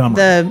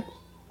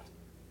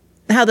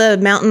 How the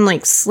mountain,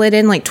 like, slid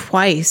in, like,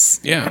 twice.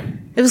 Yeah.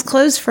 It was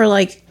closed for,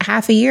 like,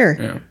 half a year.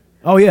 Yeah.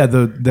 Oh yeah,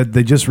 that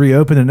they just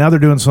reopened and now they're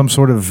doing some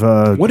sort of.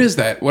 What is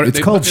that? What It's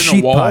they called put in a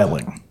sheet wall?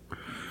 piling.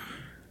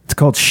 It's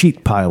called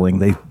sheet piling.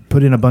 They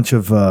put in a bunch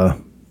of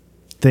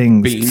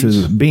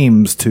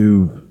beams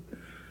to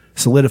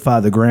solidify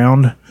the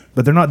ground,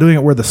 but they're not doing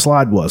it where the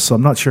slide was. So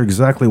I'm not sure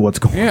exactly what's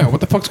going on. Yeah, what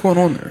the fuck's going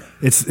on there?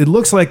 It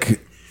looks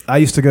like I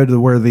used to go to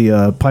where the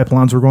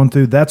pipelines were going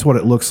through. That's what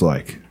it looks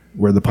like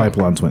where the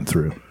pipelines went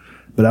through.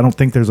 But I don't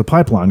think there's a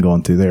pipeline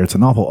going through there. It's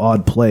an awful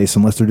odd place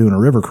unless they're doing a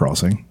river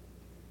crossing,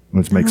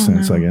 which makes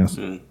sense, I guess.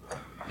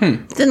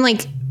 Then,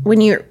 like,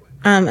 when you're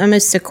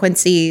almost to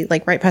Quincy,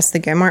 like, right past the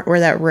Go-Mart, where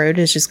that road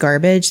is just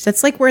garbage,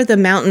 that's, like, where the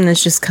mountain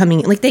is just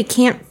coming. Like, they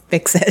can't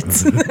fix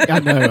it. I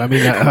know. I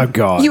mean, oh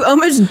god. You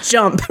almost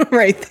jump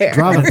right there.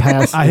 driving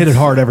past. I hit it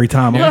hard every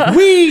time. I'm like,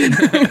 Wee!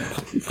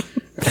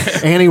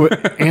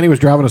 Annie was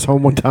driving us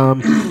home one time.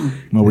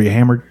 well, were you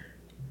hammered?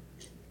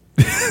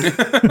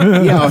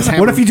 Yeah, I was hammered.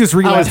 What if you just I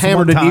was relapsed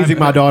hammered one and time? using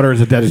my daughter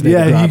as a designated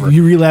Yeah, driver.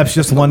 you relapse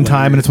just one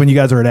time, and it's when you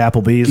guys are at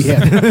Applebee's.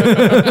 Yeah.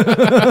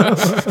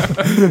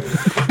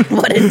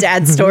 What a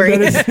dad story.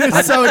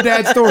 It's so a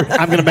dad story.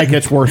 I'm going to make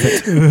it worth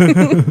it.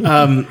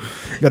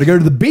 Got to go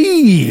to the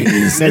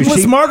bees. No,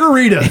 Endless she-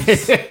 margarita.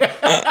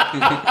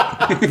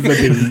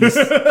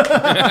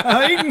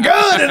 Eating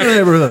good in the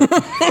neighborhood.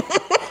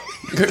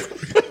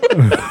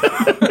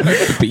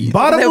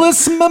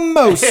 Bottomless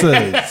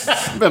mimosas.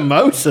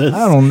 Mimosas.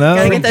 I don't know.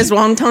 Gotta get those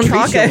wonton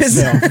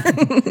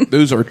tacos.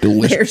 Those are They're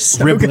delicious.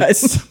 so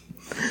Riblets.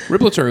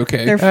 Riblets are okay.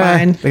 good. They're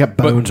fine. They got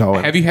bones all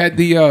in. Have you had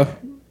the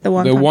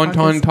wonton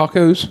wonton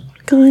tacos?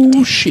 Good.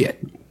 Oh shit!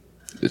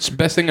 It's the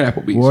best thing at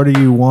Applebee's. What are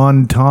you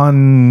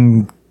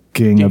wontonking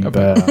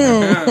about?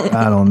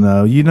 I don't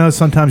know. You know,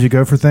 sometimes you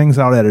go for things.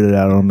 I'll edit it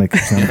out. It'll make it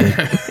sound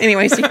good.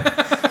 Anyways,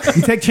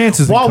 You take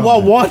chances. in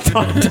comedy. what?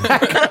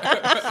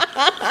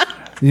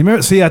 You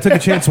remember? See, I took a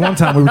chance one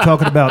time. We were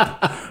talking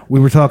about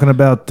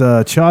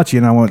Chachi,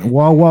 and I went,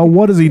 "Wow,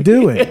 what is he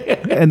doing?"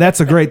 And that's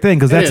a great thing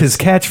because that's his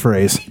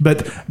catchphrase.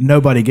 But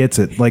nobody gets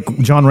it. Like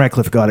John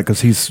Ratcliffe got it because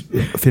he's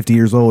 50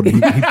 years old. He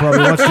probably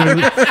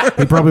watched.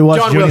 He probably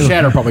watched. John Will Jimmy-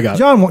 Shatter probably got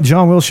it.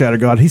 John Will Shatter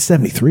got it. He's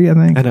 73, I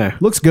think. I know.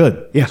 Looks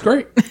good. Yeah. It's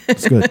great.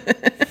 It's good.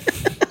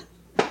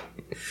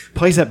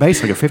 Plays that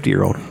bass like a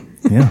 50-year-old.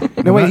 Yeah.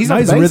 No, wait, he's not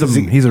he's the a bass, rhythm. is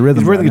he? He's a rhythm.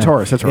 He's a rhythm right now.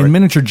 guitarist, that's right. In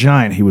Miniature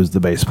Giant, he was the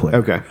bass player.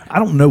 Okay. I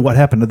don't know what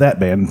happened to that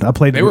band. I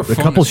played They were a fun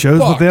couple as shows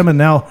fuck. with them, and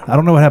now I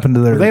don't know what happened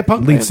to their they a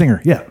punk lead band?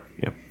 singer. Yeah.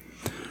 Yeah.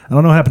 I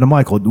don't know what happened to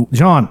Michael.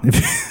 John,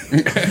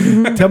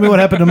 tell me what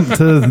happened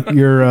to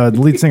your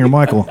lead singer,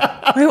 Michael.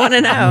 we want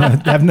to know.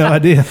 I have no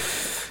idea.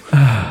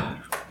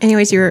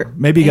 Anyways, you were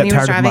Maybe you got Annie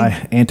was tired of driving?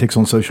 my antics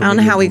on social I don't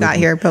know media. how we got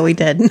here, but we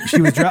did. She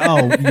was you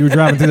were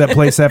driving through that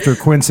place after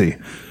Quincy,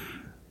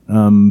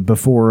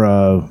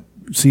 before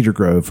Cedar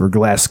Grove or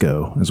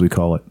Glasgow, as we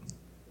call it,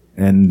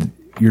 and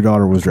your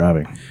daughter was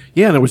driving.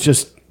 Yeah, and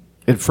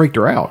it freaked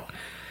her out.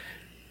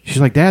 She's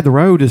like, Dad, the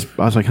road is.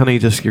 I was like, honey,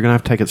 just you're gonna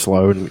have to take it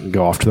slow and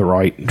go off to the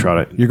right and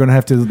try to. You're going to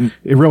have to.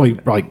 It really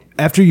like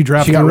After you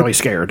drive she got through really it,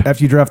 scared.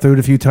 After you drive through it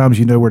a few times,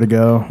 you know where to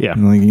go. Yeah.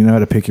 And, like, you know how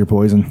to pick your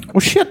poison. Well,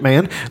 shit,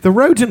 man. The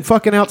roads in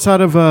fucking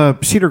outside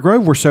of Cedar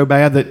Grove were so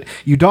bad that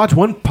you dodged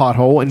one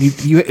pothole and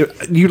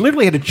you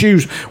literally had to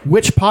choose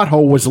which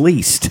pothole was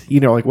least. You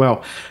know, like,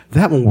 well,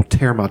 that one will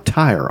tear my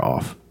tire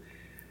off,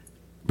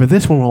 but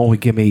this one will only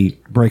give me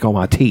break all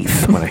my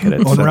teeth when I hit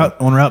it. On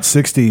So- Route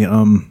 60,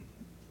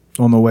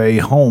 on the way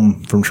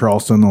home from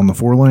Charleston on the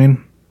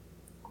 4-lane,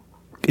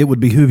 it would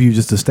behoove you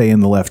just to stay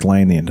in the left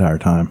lane the entire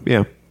time.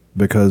 Yeah.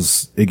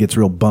 Because it gets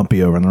real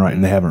bumpy over on the right,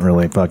 and they haven't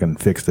really fucking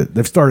fixed it.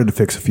 They've started to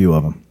fix a few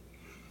of them.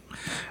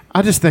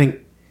 I just think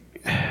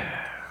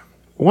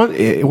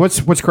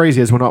what's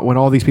crazy is when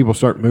all these people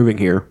start moving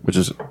here, which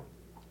is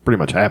pretty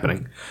much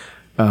happening,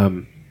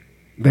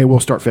 they will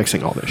start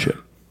fixing all this shit.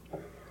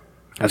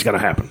 That's gonna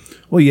happen.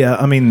 Well, yeah,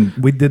 I mean,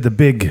 we did the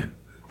big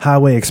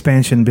highway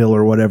expansion bill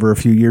or whatever a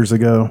few years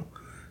ago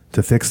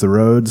to fix the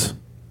roads,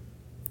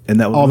 and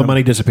that was All the when-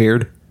 money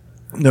disappeared.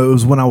 No, it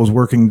was when I was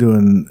working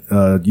doing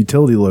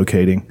utility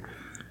locating,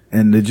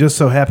 and it just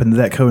so happened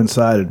that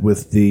coincided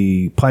with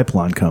the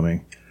pipeline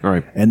coming. All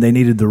right. And they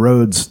needed the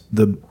roads,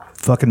 the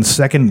fucking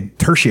second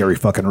tertiary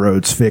fucking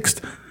roads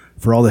fixed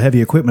for all the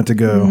heavy equipment to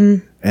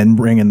go and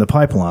bring in the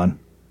pipeline.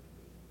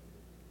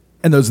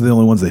 And those are the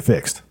only ones they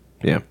fixed.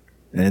 Yeah.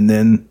 And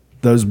then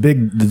those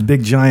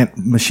big giant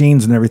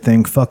machines and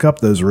everything fuck up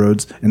those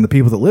roads, and the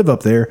people that live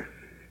up there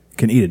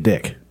can eat a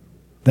dick.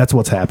 That's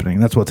what's happening.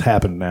 That's what's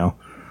happened now.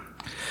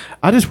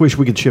 I just wish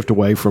we could shift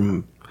away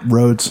from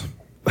Roads.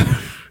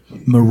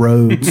 My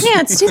roads.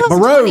 Yeah, it's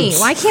 2020. roads.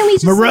 Why can't we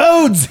just? My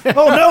roads.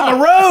 Oh no,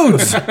 my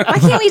roads. Why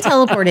can't we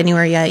teleport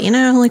anywhere yet? You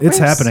know, like It's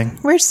where's- happening.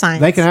 Where's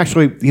science? they can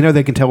actually,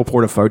 they can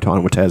teleport a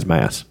photon which has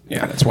mass,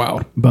 Yeah, that's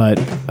wild. but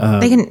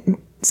They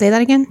can say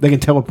that again. they can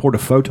teleport a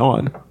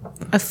photon.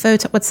 A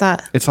photo. What's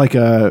that? It's like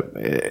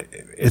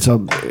it's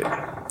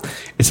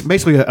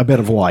basically a bit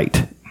of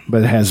light,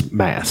 but it has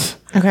mass.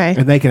 Okay.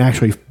 And they can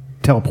actually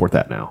teleport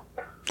that now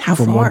How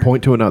from far? one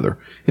point to another.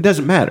 It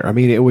doesn't matter. I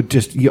mean, it would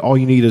just all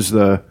you need is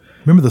the.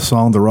 Remember the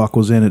song The Rock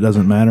was in? It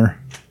doesn't matter.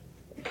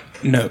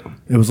 No.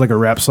 It was like a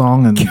rap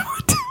song, and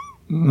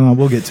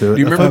we'll get to it.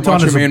 Do you A remember photon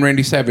Macho is a- Man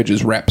Randy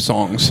Savage's rap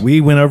songs? We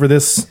went over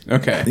this.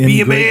 Okay.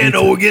 in great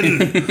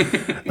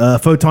detail.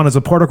 Photon is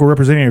a particle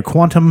representing a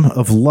quantum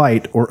of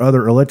light or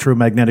other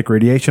electromagnetic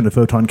radiation. A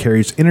photon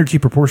carries energy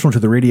proportional to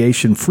the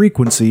radiation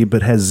frequency,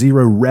 but has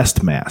zero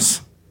rest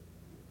mass.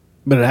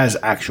 But it has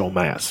actual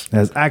mass. It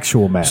has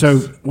actual mass. So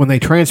when they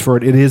transfer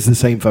it, it is the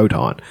same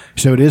photon.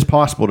 So it is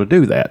possible to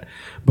do that.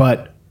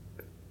 But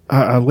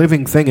a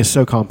living thing is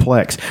so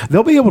complex.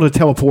 They'll be able to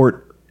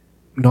teleport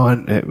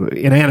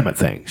inanimate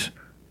things.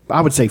 I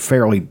would say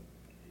fairly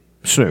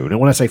soon. And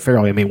when I say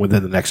fairly, I mean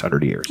within the next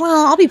 100 years.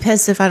 Well, I'll be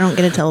pissed if I don't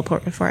get a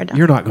teleport before I die.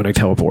 You're not going to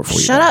teleport for you.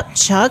 Shut up,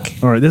 Chuck.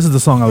 all right, this is the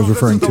song I was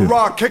referring This is The to.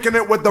 Rock kicking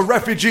it with the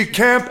refugee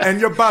camp,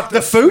 and you're about to The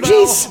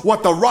Fugees? smell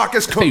what The Rock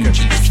is cooking.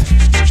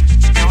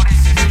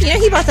 You know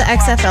he bought the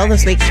XFL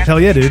this week. Hell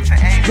yeah, dude.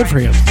 Good for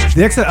him.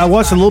 The X. I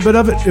watched a little bit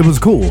of it. It was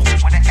cool.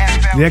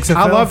 The XFL.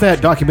 I love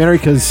that documentary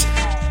because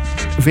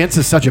Vince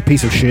is such a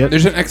piece of shit.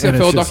 There's an And it's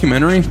XFL just-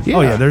 documentary. Yeah,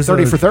 Oh yeah, there's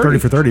 30 for 30. 30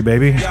 for 30,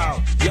 baby.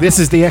 This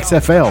is the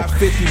XFL.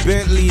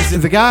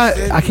 The guy,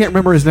 I can't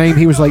remember his name.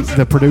 He was like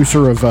the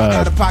producer of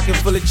SNL.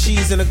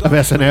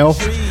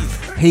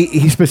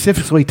 He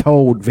specifically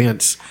told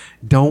Vince,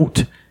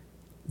 "Don't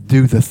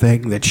do the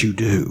thing that you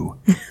do."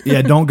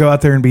 Yeah, don't go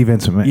out there and be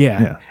Vince McMahon.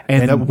 Yeah.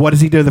 And what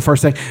does he do the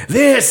first thing?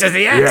 This is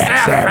the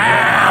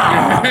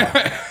XFL.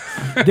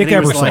 Dick he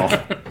was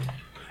Ebersol.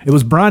 It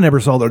was Brian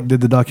Ebersol that did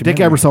the documentary.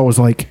 Dick Ebersol was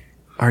like,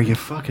 "Are you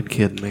fucking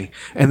kidding me?"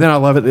 And then I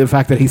love it the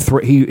fact that he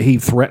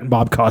threatened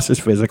Bob Costas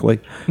physically.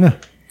 Yeah.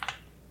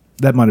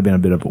 That might have been a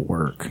bit of a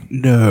work.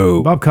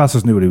 No. Bob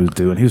Costas knew what he was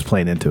doing. He was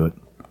playing into it.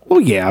 Well,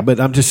 yeah, but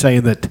I'm just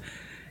saying that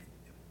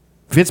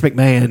Vince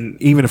McMahon,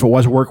 even if it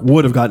was work,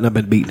 would have gotten up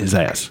and beaten his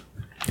ass.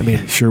 I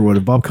mean, Sure would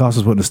have. Bob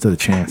Costas wouldn't have stood a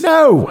chance.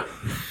 no.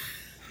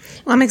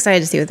 Well, I'm excited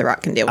to see what The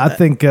Rock can do with I it.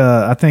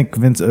 think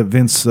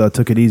Vince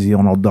took it easy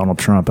on old Donald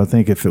Trump. I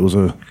think if it was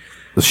a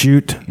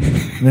shoot,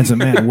 Vince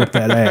McMahon whooped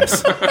that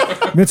ass.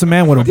 Vince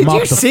McMahon would have Did you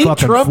mopped the see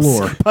fucking Trump's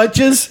floor.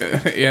 punches?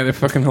 Yeah, they're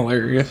fucking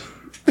hilarious.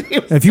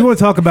 If you want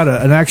to talk about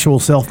an actual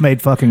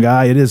self-made fucking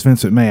guy, it is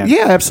Vince McMahon.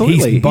 Yeah,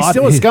 absolutely. He's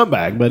still a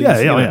scumbag, but yeah,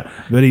 he's, yeah, you know. yeah.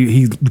 But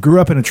he grew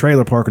up in a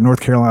trailer park in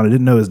North Carolina.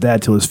 Didn't know his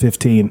dad till he was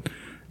 15.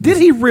 Did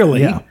he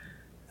really? Yeah.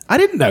 I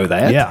didn't know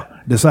that. Yeah.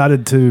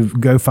 Decided to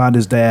go find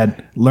his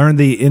dad, learn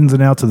the ins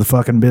and outs of the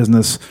fucking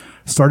business,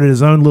 started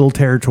his own little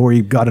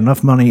territory, got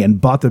enough money and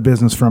bought the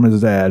business from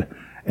his dad,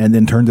 and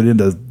then turned it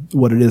into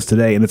what it is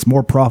today. And it's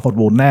more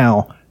profitable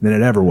now than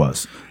it ever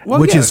was,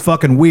 which yeah. is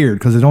fucking weird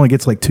because it only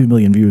gets like 2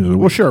 million views a week.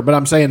 Well, sure, but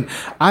I'm saying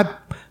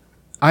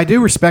I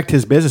do respect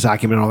his business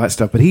acumen and all that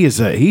stuff, but he is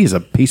a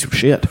piece of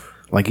shit.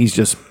 Like he's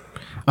just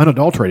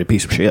unadulterated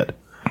piece of shit.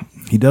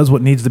 He does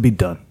what needs to be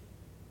done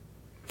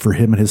for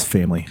him and his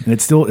family, and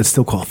it still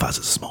qualifies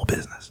as a small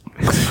business.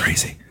 It's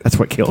crazy. That's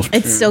what kills me.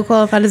 It's still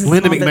qualified as a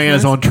Linda small McMahon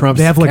business. is on Trump's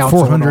They have like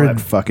council and all 400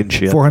 that fucking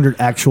shit. 400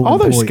 actual All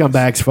those employees.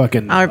 scumbags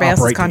fucking Everybody else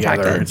is operate together.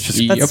 contracted. It's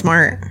just That's Yep.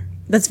 smart.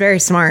 That's very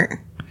smart.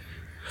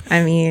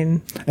 I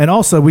mean, And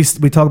also, we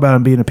talk about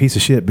him being a piece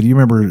of shit, but do you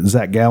remember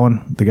Zach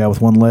Gowen, the guy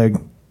with one leg?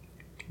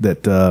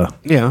 That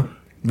yeah.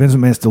 Vince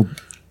McMahon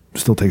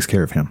still takes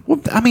care of him. Well,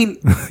 I mean,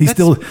 He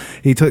that's-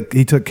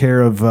 he took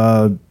care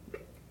of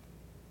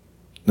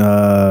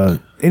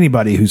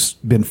anybody who's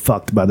been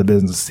fucked by the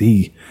business.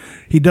 He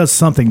does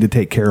something to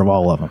take care of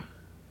all of them,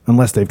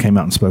 unless they've came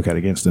out and spoke out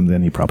against him.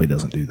 Then he probably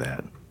doesn't do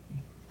that.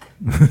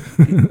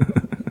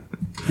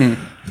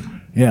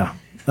 Yeah,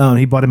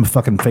 he bought him a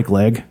fucking fake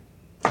leg.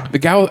 The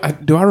guy.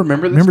 Do I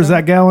remember this? Remember guy?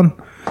 Zach Gowen?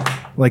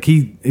 Like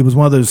it was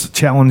one of those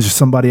challenge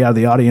somebody out of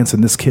the audience,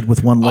 and this kid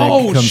with one leg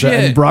Oh, comes out,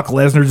 shit. and Brock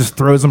Lesnar just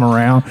throws him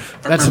around.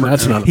 that's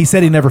not. He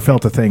said he never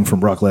felt a thing from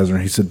Brock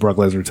Lesnar. He said Brock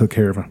Lesnar took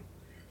care of him.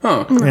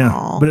 Huh.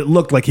 Yeah, but it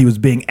looked like he was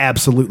being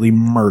absolutely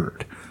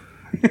murdered.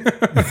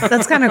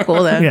 that's kind of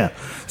cool though. Yeah,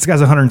 this guy's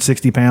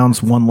 160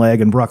 pounds, one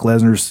leg, and Brock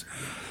Lesnar's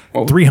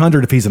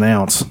 300 if he's an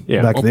ounce.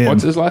 Yeah. back then.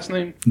 What's his last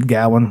name?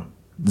 Gowen,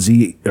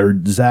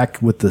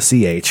 Zach with the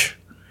CH.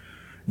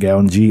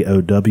 Gowen,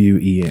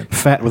 Gowen.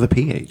 Fat with a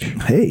PH.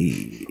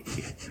 Hey,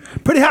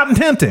 pretty hot and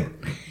tempting.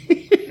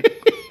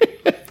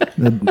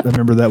 I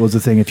remember that was the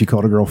thing. If you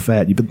called a girl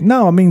fat, but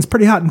no, it means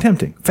pretty hot and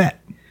tempting. Fat,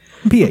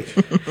 PH.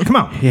 Come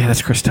on. Yeah,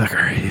 that's Chris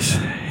Tucker.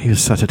 He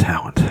was such a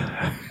talent.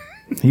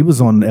 He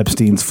was on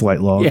Epstein's flight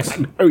logs. Yeah,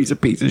 I know he's a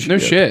piece of shit. No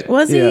shit.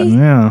 Was he?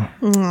 Yeah.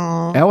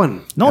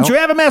 Ellen. Don't you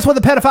ever mess with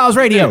the pedophiles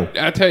radio.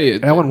 I tell you,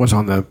 Ellen was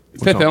on the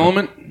Fifth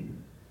Element.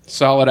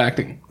 Solid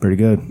acting. Pretty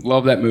good.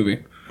 Love that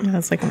movie.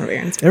 That's like one of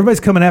Aaron's. Everybody's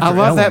coming after I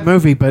love Ellen. that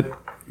movie, but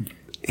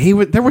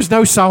there was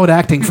no solid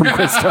acting from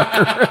Chris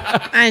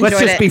Tucker. I enjoyed Let's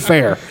just it. be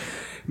fair.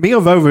 Mia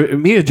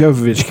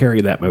Jovovich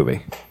carried that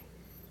movie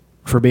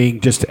for being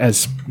just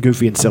as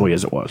goofy and silly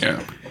as it was.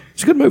 Yeah.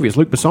 It's a good movie. It's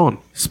Luc Besson.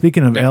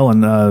 Speaking of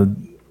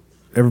Ellen,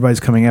 everybody's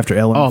coming after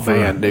Ellen. Oh,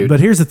 man, dude. But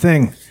here's the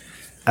thing.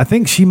 I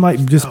think she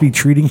might just be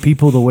treating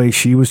people the way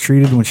she was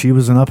treated when she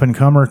was an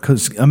up-and-comer.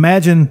 Because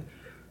imagine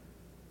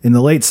in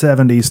the late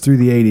 70s through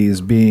the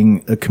 80s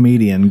being a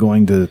comedian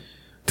going to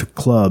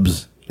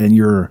clubs and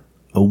you're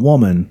a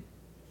woman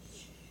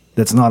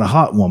that's not a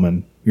hot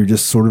woman. You're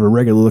just sort of a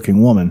regular-looking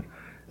woman.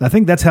 I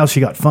think that's how she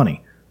got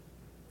funny.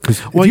 Because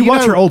if you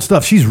watch her old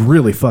stuff, she's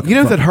really fucking You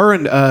know funny. that her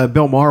and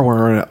Bill Maher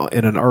were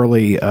in an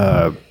early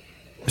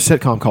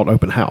sitcom called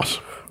Open House.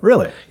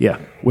 Really? Yeah,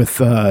 with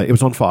it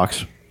was on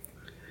Fox.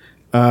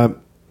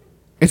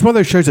 It's one of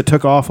those shows that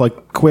took off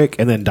like quick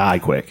and then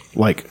died quick,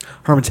 like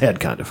Herman's Head,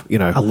 kind of. You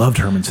know, I loved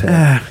Herman's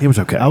Head. it was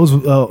okay. I was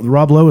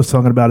Rob Lowe was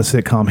talking about a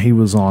sitcom he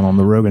was on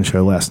the Rogan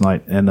show last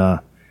night, and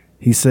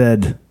he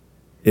said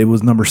it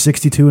was number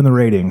 62 in the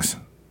ratings,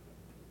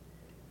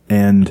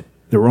 and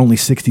there were only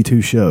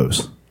 62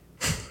 shows,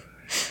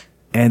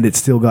 and it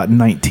still got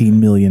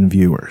 19 million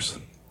viewers.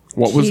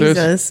 What was this?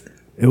 Jesus.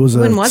 It was a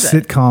When was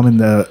it? sitcom in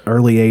the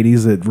early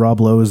 80s that Rob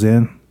Lowe was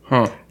in.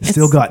 Huh. It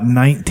still got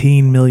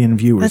 19 million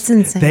viewers. That's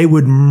insane. They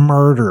would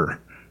murder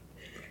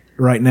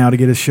right now to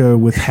get a show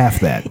with half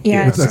that.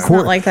 Yeah, it's just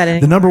not like that The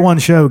anymore. number one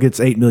show gets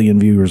 8 million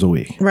viewers a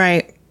week.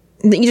 Right.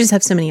 You just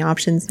have so many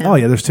options now. Oh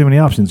yeah, there's too many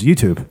options.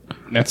 YouTube.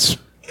 That's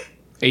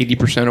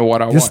 80% of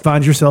what I Just want.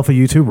 find yourself a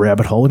YouTube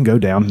rabbit hole and go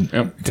down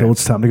until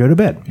it's time to go to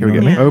bed. Here we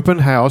go. Yeah. Open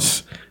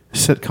House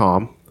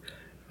sitcom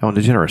on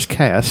DeGeneres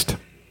cast.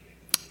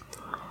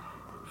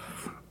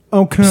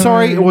 Okay.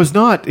 Sorry, it was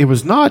not. It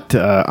was not.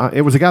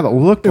 It was a guy that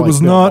looked. Like was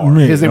Bill not Maher.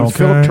 me, His name was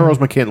okay. Philip Charles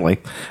McKinley.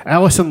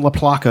 Alison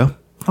LaPlaca.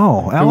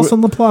 Oh,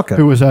 Alison LaPlaca.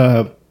 Who was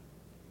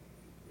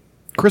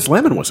Chris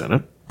Lemmon was in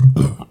it.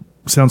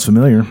 Sounds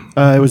familiar.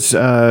 It was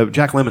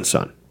Jack Lemmon's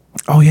son.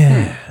 Oh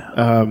yeah.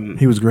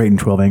 He was great in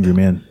 12 Angry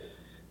Men.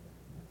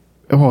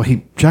 Well,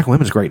 Jack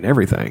Lemmon's great in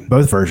everything.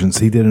 Both versions.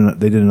 They did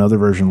another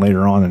version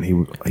later on, and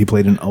he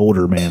played an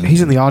older man.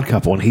 He's in The Odd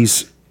Couple, and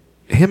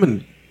him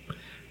and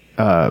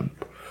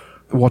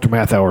Walter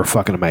Matthau are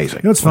fucking amazing.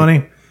 You know what's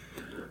funny?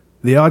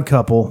 The Odd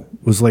Couple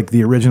was like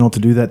the original to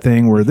do that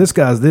thing where this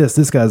guy's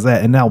this guy's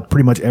that, and now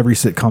pretty much every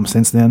sitcom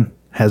since then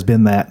has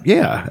been that.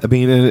 Yeah, I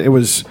mean, that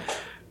was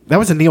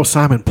a Neil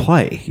Simon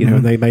play, you know,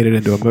 and they made it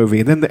into a movie,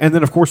 and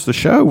then of course the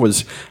show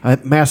was a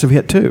massive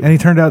hit too.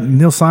 And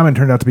Neil Simon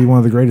turned out to be one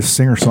of the greatest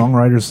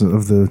singer-songwriters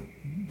of the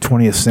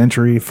 20th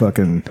century.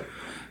 Fucking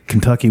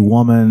Kentucky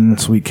Woman,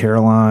 Sweet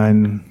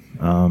Caroline.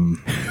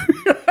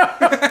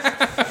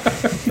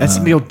 That's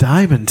Neil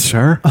Diamond,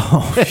 sir.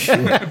 Oh,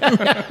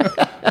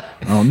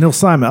 Neil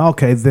Simon.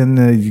 Okay,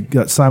 then you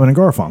got Simon and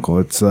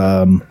Garfunkel. It's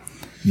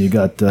you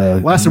got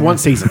Lasted one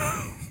season.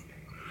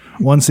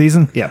 one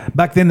season. Yeah.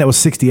 Back then that was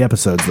 60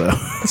 episodes though.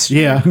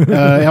 Yeah,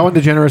 Ellen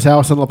DeGeneres,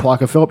 Alison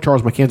LaPlaca, Philip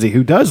Charles McKenzie,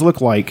 who does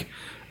look like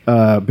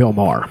Bill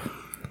Maher.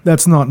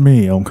 That's not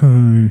me.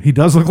 Okay, he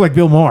does look like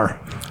Bill Maher.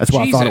 That's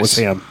why I thought it was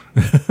Jesus. him.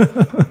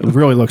 It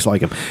really looks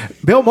like him.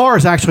 Bill Maher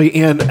is actually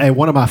in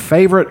one of my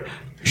favorite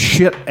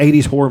shit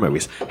 80s horror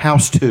movies,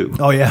 House 2.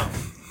 Oh yeah.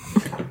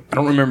 I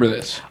don't remember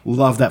this.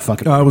 Love that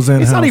fucking I was in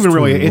It's not House even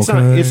really 2, it's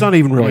okay. not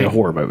even really a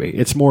horror movie.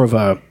 It's more of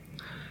a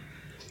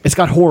it's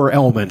got horror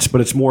elements,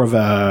 but it's more of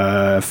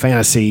a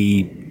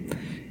fantasy.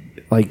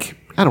 Like,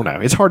 I don't know.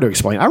 It's hard to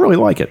explain. I really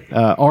like it.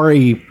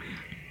 Ari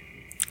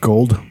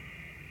Gold,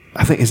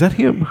 I think, is that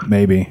him?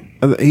 maybe.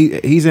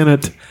 He's in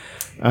it.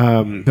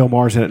 Bill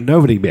Maher's in it.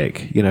 Nobody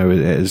big,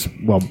 as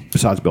well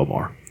besides Bill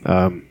Maher.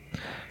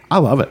 I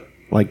love it.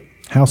 Like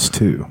House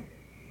 2.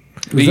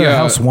 Was The, there a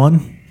House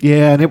 1?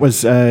 yeah, and it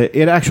was.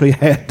 It actually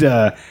had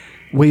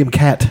William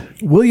Catt.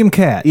 William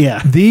Catt.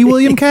 Yeah. The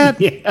William Catt?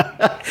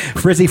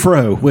 Frizzy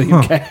Fro,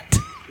 William Catt.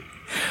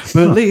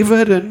 Believe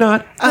it or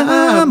not,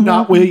 I'm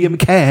not William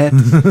Catt.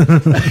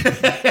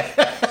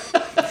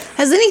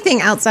 Has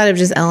anything outside of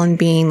just Ellen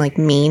being like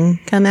mean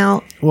come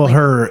out? Well,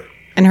 her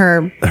And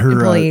her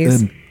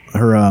employees.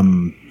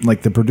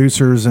 like the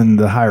producers and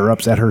the higher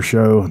ups at her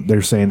show,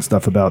 they're saying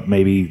stuff about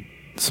maybe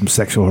some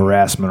sexual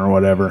harassment or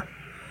whatever.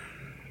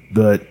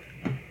 But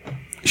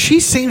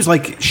She seems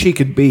like she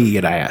could be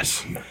an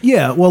ass.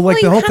 yeah, well, like Well,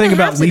 the you whole kinda thing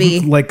about have to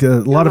leaving, be. like a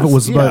lot of it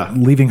was about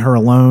leaving her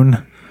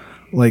alone,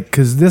 like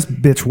because this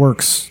bitch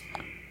works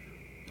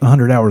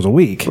 100 hours a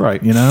week,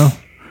 Right.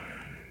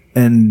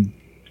 And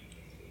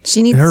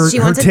she needs. her she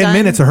wants it 10 done.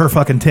 minutes are her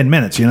fucking 10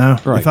 minutes,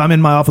 Right. If I'm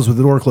in my office with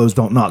the door closed,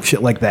 don't knock,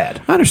 shit like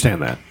that. I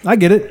understand that. I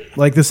get it.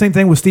 Like the same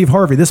thing with Steve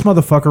Harvey. This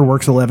motherfucker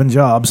works 11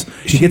 jobs.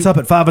 He gets up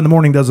at 5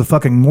 a.m, does a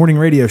fucking morning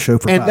radio show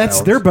for And 5 that's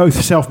hours. they're both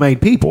self-made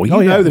people. You Oh,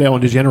 yeah. know that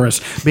Ellen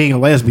DeGeneres, being a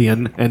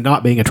lesbian and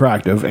not being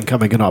attractive and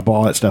coming up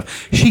all that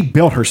stuff, she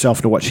built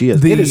herself to what she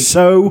is. It is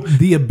so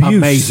the abuse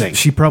amazing.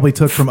 she probably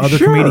took from other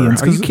Sure.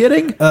 comedians. Are you 'Cause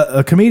kidding?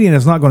 A comedian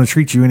is not going to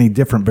treat you any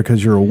different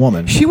because you're a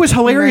woman. She was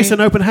hilarious Right.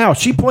 in Open House.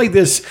 She played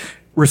this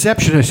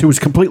receptionist who was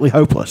completely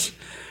hopeless.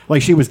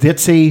 Like she was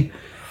ditzy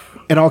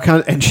and all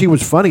kinds, and she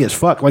was funny as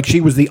fuck. Like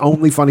she was the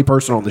only funny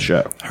person on the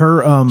show.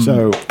 Her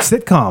So-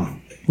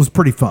 sitcom was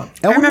pretty fun.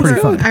 I remember.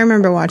 pretty fun. I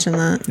remember watching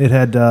that. It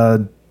had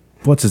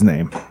what's his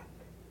name?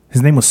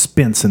 His name was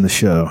Spence in the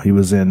show. He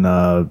was in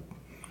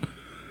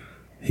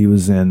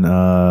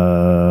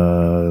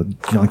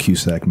John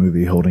Cusack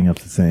movie, Holding Up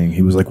the Thing.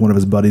 He was like one of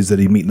his buddies that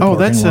he meet in the Oh,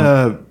 parking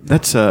lot.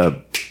 that's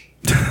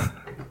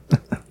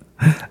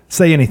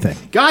Say anything.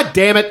 God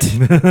damn it.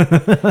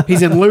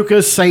 He's in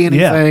Lucas, Say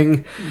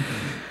Anything.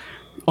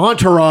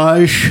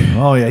 Entourage.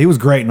 Oh yeah, he was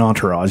great in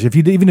Entourage.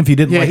 Even if you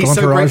didn't Yeah, like he's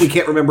so great Entourage, we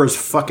can't remember his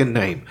fucking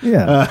name.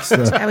 yeah.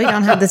 so- Yeah, we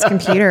don't have this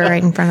computer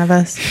right in front of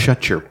us.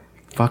 Shut your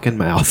fucking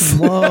mouth.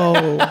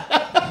 Whoa.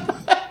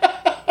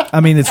 I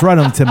mean, it's right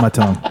on the tip of my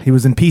tongue. He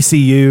was in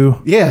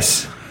PCU.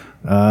 Yes.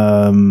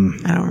 I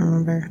don't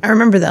remember. I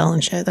remember the Ellen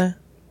Show though,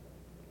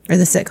 or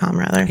the sitcom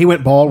rather. He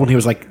went bald when he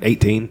was like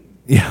 18.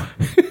 Yeah.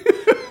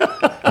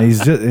 and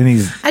he's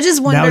I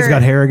just wonder. now he's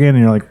got hair again, and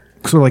you're like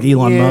sort of like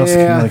Elon Musk.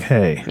 Yeah. You're like,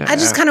 hey, I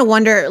just kind of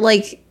wonder,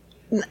 like,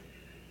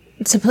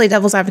 to play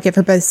devil's advocate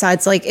for both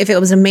sides. Like, if it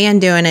was a man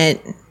doing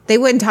it, they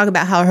wouldn't talk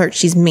about how hurt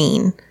she's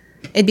mean.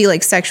 It'd be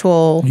like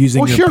sexual,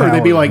 using Well, your sure. power.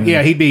 They'd be like,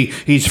 yeah,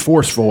 he's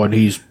forceful and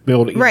he's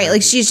building. right?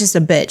 Like she's just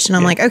a bitch, and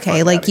I'm like,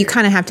 okay, like you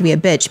kind of have to be a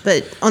bitch.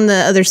 But on the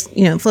other,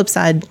 flip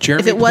side,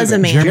 Jeremy if it was a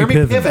Piven. man, Jeremy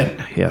Piven.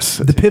 Piven. Yes.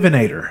 the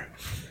Pivenator.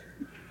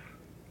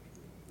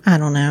 I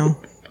don't know.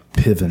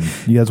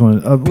 Piven. You guys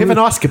want to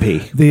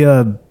Pivenoscopy.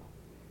 the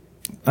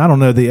I don't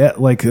know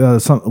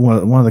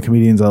one of the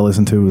comedians I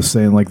listened to was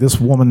saying like this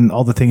woman,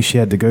 all the things she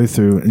had to go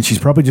through, and she's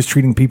probably just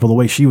treating people the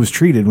way she was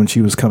treated when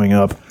she was coming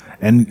up.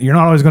 And you're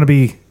not always going to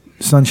be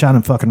sunshine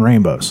and fucking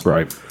rainbows,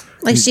 Right.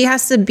 Like she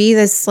has to be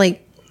this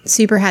like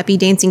super happy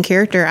dancing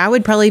character. I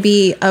would probably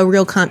be a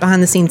real cunt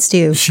behind the scenes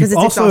too, She because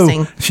it's also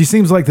exhausting. she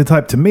seems like the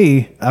type to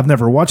me. I've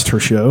never watched her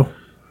show.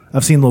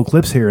 I've seen little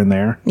clips here and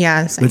there.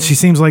 Yeah, same. But she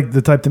seems like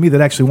the type to me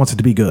that actually wants it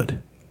to be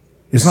good.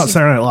 It's not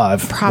Saturday Night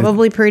Live.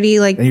 Probably pretty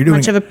like And you're doing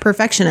much of a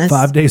perfectionist.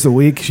 5 days a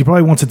week. She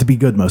probably wants it to be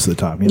good most of the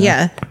time. You know?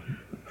 Yeah.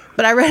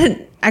 But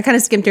I kind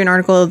of skimmed through an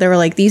article. They were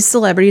like, these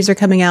celebrities are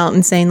coming out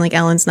and saying like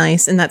Ellen's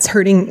nice, and that's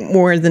hurting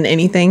more than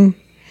anything.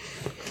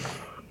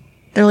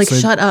 They're like,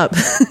 shut up.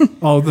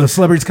 Oh, the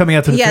celebrities coming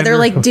out to Yeah, defend they're her?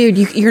 like, dude,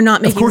 you're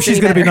not making Of course this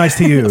she's any going to be better. nice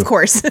to you. Of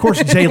course. Of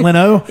course, Jay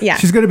Leno. Yeah.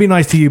 She's going to be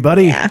nice to you,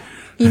 buddy. Yeah.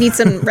 You need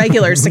some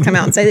regulars to come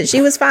out and say that she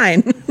was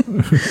fine.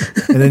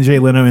 And then Jay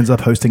Leno ends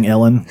up hosting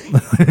Ellen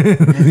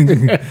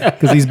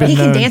because he's been He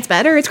can known. dance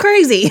better. It's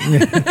crazy.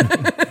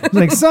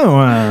 Like,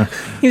 so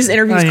He just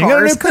interviews you got a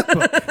cars. new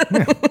cookbook.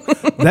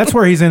 Yeah. That's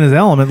where he's in his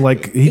element.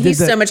 Like he He's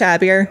did that. so much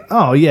happier.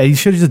 Oh yeah, he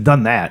should have just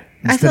done that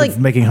instead feel of like-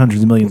 making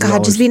hundreds of millions of God,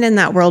 dollars. just being in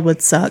that world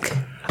would suck.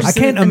 I Just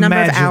can't the imagine.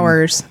 number of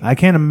hours. I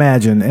can't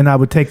imagine, and I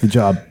would take the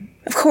job.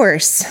 Of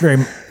course.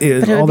 Very,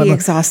 it would be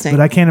exhausting.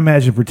 But I can't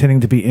imagine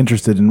pretending to be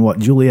interested in what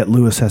Juliette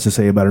Lewis has to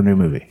say about her new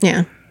movie.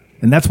 Yeah.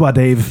 And that's why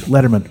Dave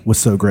Letterman was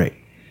so great.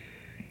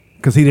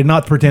 Because he did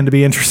not pretend to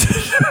be interested.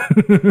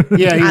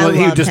 Yeah, he I would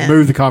love just him.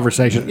 move the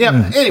conversation.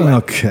 Yeah. Anyway.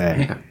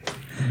 Okay.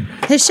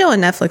 His show on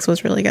Netflix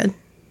was really good.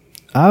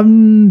 I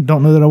don't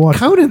know that I watched.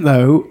 Conan,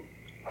 though,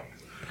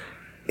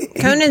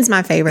 Conan's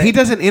my favorite. he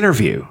doesn't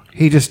interview.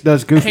 He just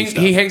does goofy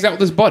stuff. He hangs out with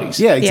his buddies.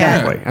 Yeah,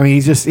 exactly. I mean,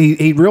 he's just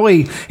he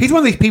really he's one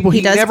of these people.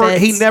 He does never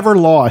bits. he never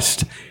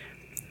lost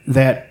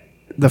that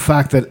the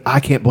fact that I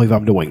can't believe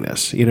I'm doing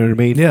this. You know what I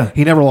mean? Yeah.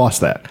 He never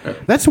lost that.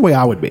 That's the way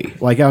I would be.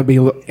 Like I would be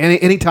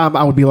anytime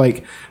I would be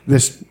like,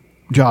 this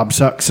job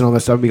sucks and all that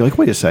stuff. I'd be like,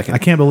 wait a second. I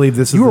can't believe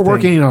this is You were the thing.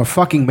 working in a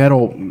fucking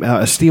metal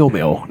steel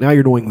mill. Now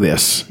you're doing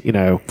this,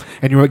 and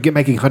you're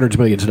making hundreds of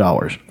millions of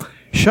dollars.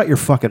 Shut your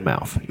fucking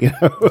mouth.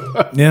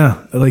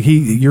 Yeah, like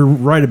you're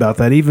right about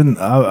that. Even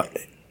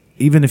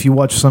if you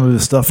watch some of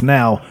his stuff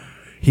now,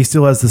 he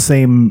still has the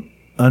same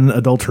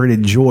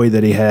unadulterated joy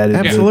that he had in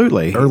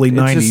Absolutely. the early It's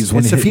 90s just-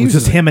 when it it was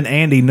suffuses just him and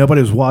Andy.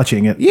 Nobody was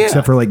watching it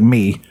except for like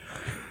me.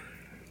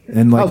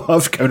 And I like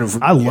love Conan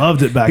from I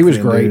loved it back He was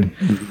then, great.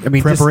 dude. I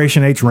mean,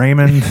 Preparation H.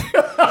 Raymond.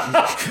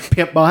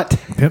 Pimp Bot.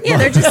 Yeah,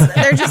 they're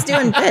just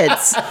doing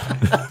bits,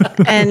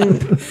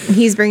 and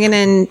he's bringing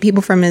in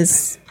people from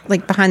his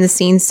like behind the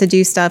scenes to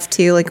do stuff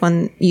too, like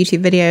on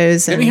YouTube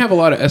videos. Didn't And he have a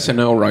lot of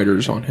SNL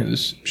writers on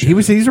his show?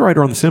 He's a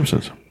writer on The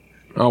Simpsons.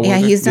 Oh, was yeah,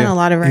 he? he's done a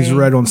lot of writing. He's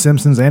right on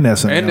Simpsons and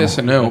SNL. And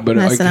SNL, but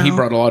like, he SNL.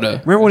 brought a lot of.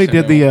 Remember when he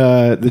did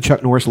SNL. the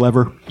Chuck Norris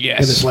lever? Yes.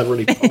 And this lever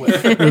and he pulled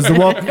it. It was the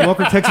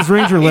Walker Texas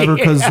Ranger lever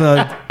because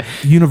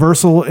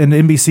Universal and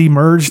NBC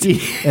merged,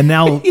 and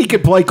now He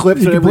could play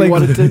clips He whenever could he play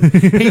wanted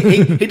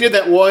to. He did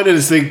that one, and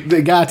it's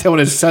the guy telling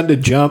his son to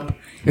jump,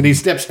 and he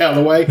steps out of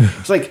the way.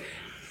 It's like,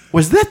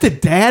 was that the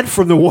dad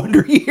from the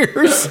Wonder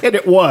Years? And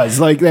it was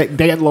like that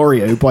Dan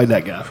Lauria who played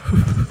that guy.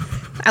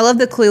 I love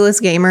the Clueless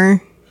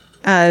Gamer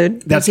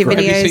That's YouTube great.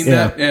 videos. Have you seen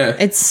that? Yeah.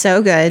 It's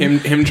so good.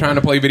 Him trying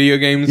to play video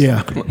games.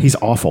 Yeah, he's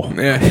awful.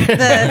 Yeah.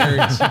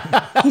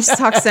 He just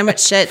talks so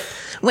much shit.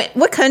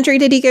 What country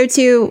did he go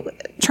to?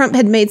 Trump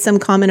had made some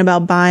comment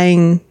about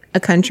buying a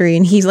country,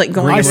 and he's like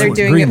going over there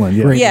doing Greenland,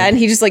 it. yeah. And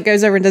he just like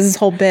goes over and does this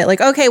whole bit, like,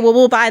 okay, well,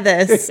 we'll buy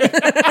this.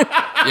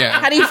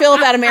 Yeah. How do you feel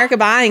about America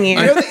buying you?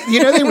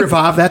 They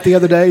revived that the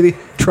other day.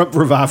 Trump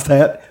revived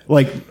that.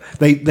 Like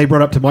they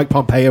brought up to Mike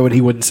Pompeo, and he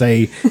wouldn't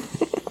say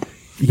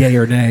yay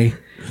or nay.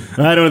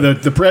 I don't know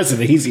the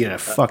president. He's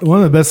fuck. one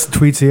of the best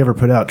tweets he ever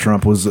put out,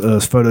 Trump, was a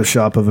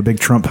Photoshop of a big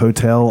Trump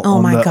hotel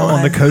Oh my on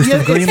God. the coast Yeah,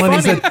 of it's Greenland.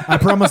 He funny. said, "I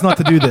promise not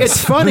to do this."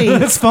 It's funny.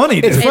 It's funny.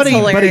 It's dude. funny,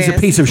 but he's a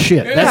hilarious. piece of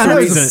shit. That's I the know,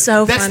 reason. it's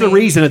so that's funny. the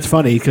reason it's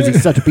funny because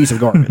he's such a piece of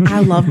garbage. I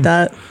love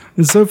that.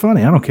 It's so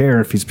funny. I don't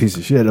care if he's a piece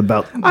of shit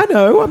about. I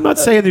know. I'm not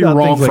saying that you're About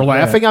wrong things for like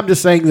laughing. that. I'm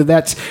just saying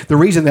that's the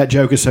reason that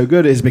joke is so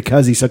good is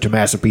because he's such a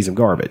massive piece of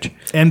garbage.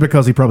 And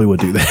because he probably would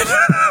do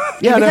that.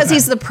 Yeah, Because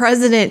he's the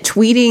president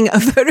tweeting a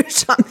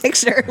Photoshop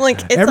picture.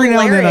 Like, it's Every now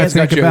and then I hilarious.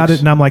 think Got about jokes. it,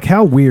 and I'm like,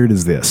 "How weird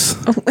is this?"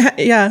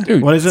 Yeah.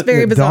 what is it? It's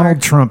very bizarre.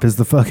 Donald Trump is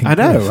the fucking. I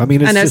know. I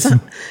mean, it's I know. just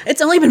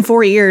It's only been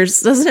 4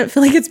 years. Doesn't it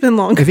feel like it's been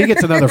longer? if he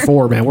gets another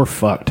 4, man, we're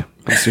fucked.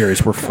 I'm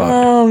serious. We're fucked.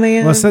 Oh,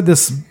 man. Well, I said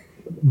this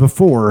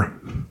before,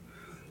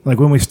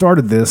 like when we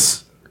started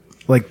this,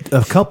 like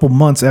a couple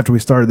months after we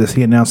started this,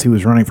 he announced he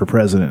was running for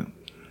president,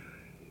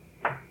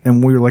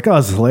 and we were like, "Oh,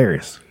 this is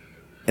hilarious,"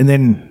 and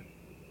then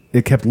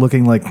it kept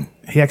looking like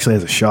he actually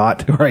has a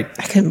shot. Right.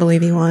 I couldn't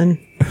believe he won.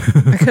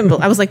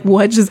 I was like,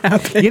 what just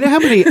happened? You know how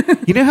many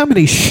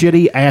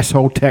shitty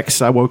asshole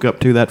texts I woke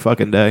up to that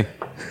fucking day?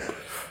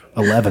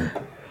 11.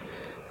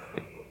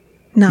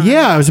 No.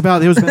 Yeah, it was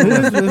about 11.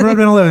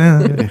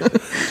 Yeah.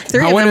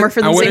 3 of them were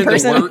for the same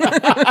person. Work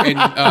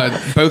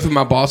and both of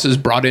my bosses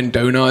brought in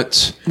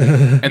donuts,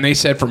 and they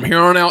said, "From here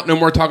on out, no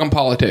more talking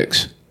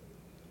politics."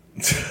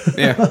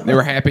 Yeah, they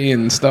were happy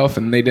and stuff,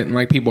 and they didn't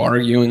like people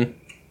arguing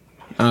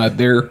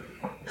their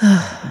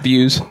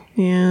views.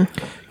 Yeah.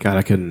 God,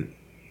 I couldn't.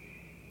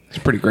 It's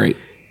pretty great.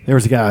 There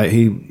was a guy.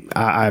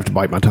 I have to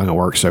bite my tongue at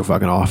work so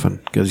fucking often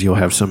because you'll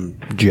have some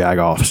jag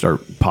off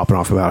start popping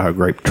off about how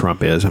great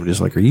Trump is. I'm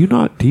just like, do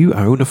you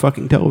own a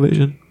fucking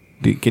television?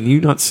 Can you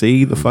not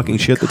see the fucking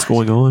shit that's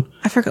going on?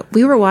 I forgot.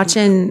 We were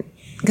watching,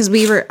 because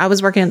I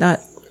was working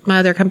at my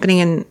other company,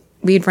 and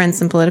we'd run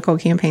some political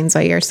campaigns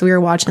that year. So we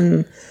were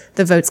watching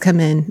the votes come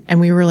in,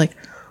 and we were like,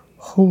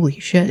 holy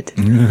shit.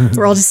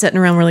 We're all just sitting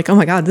around. We're like, oh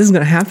my God, this is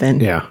going to happen.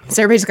 Yeah.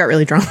 So everybody just got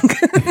really drunk.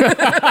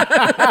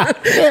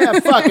 Yeah,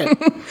 fuck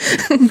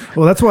it.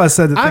 Well, that's why I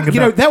said the thing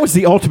about. That was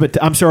the ultimate.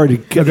 I'm sorry to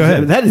go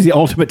ahead. That is the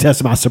ultimate test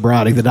of my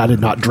sobriety that I did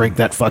not drink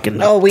that fucking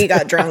night. Oh, we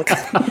got drunk.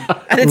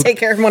 I had to take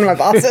care of one of my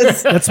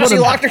bosses. She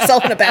locked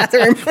herself in a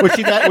bathroom.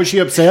 Was she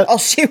upset? Oh,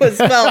 she's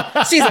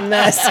a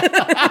mess.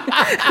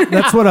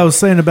 That's what I was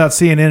saying about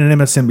CNN and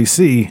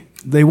MSNBC.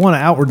 They want to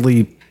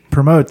outwardly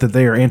promote that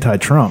they are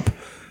anti-Trump.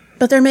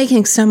 But they're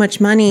making so much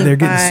money. They're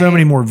getting so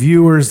many more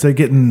viewers. They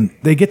get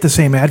the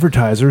same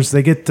advertisers.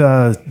 They get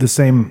the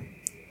same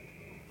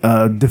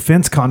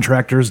defense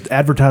contractors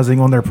advertising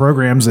on their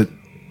programs that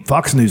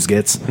Fox News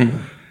gets.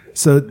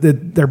 So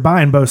they're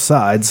buying both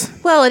sides.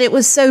 Well, and it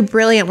was so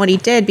brilliant what he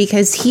did,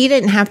 because he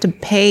didn't have to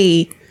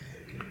pay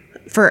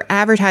for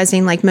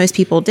advertising like most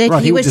people did.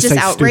 Right, he was just say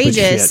stupid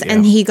outrageous, shit, yeah.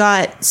 and he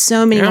got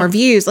so many more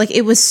views. Like,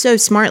 it was so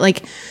smart.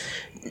 Like,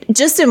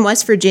 just in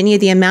West Virginia,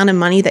 the amount of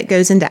money that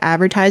goes into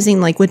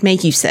advertising would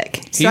make you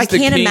sick. So I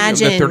can't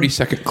imagine. the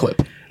 30-second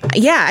clip.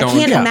 Yeah, I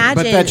can't Yeah,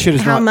 but that imagine shit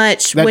is how not-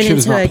 much that went shit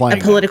is into not a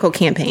playing political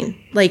campaign.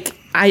 Like,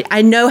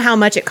 I know how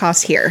much it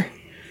costs here.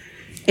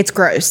 It's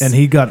gross. And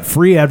he got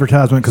free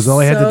advertisement because all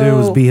he had to do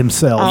was be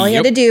himself. All he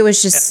had to do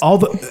was just. All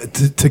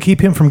to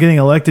keep him from getting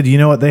elected, you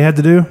know what they had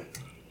to do?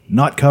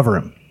 Not cover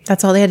him.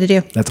 That's all they had to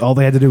do. That's all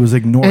they had to do was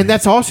ignore him. And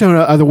that's also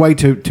another way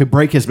to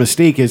break his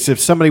mystique is if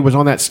somebody was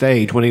on that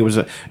stage when he was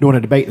doing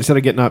a debate, instead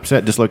of getting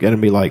upset, just look at him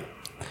and be like,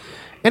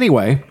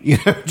 anyway,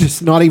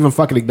 just not even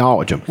fucking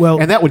acknowledge him. Well-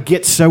 and that would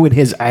get so in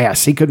his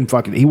ass he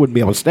wouldn't be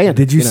able to stand it.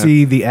 Did you know?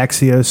 see the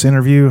Axios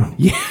interview?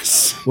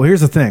 Yes. Well,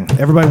 here's the thing.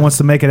 Everybody wants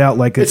to make it out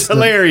like It's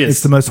hilarious.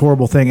 It's the most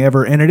horrible thing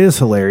ever, and it is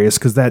hilarious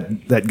because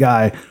that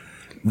guy,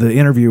 the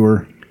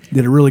interviewer,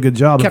 did a really good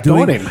job Kept of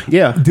doing on him.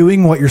 Yeah.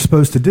 doing what you're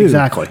supposed to do.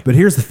 Exactly. But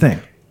here's the thing.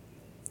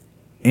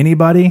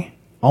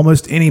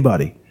 Almost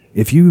anybody,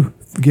 if you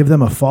give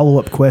them a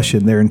follow-up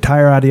question, their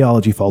entire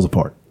ideology falls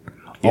apart.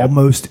 Yep.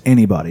 Almost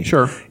anybody.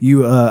 Sure.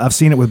 I've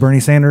seen it with Bernie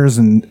Sanders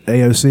and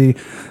AOC.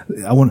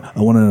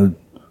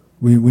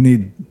 We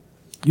need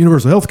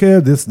universal health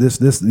care, this.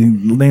 He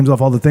names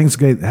off all the things.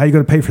 Okay, how are you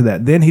going to pay for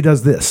that? Then he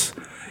does this.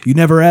 You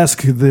never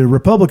ask the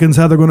Republicans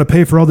how they're going to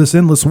pay for all this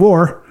endless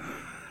war.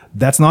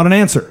 That's not an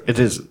answer. It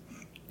is.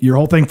 Your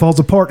whole thing falls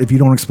apart if you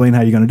don't explain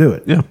how you're going to do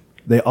it. Yeah.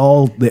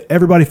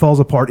 Everybody falls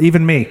apart.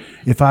 Even me.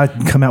 If I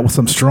come out with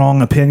some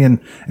strong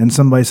opinion and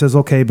somebody says,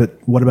 okay, but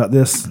what about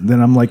this? Then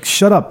I'm like,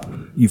 shut up,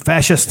 you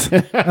fascist. I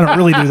don't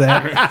really do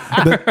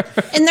that.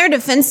 But In their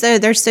defense, though,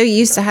 they're so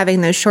used to having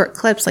those short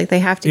clips. Like they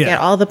have to Yeah. get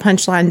all the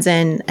punchlines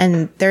in,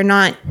 and they're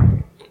not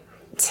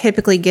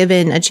typically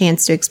given a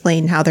chance to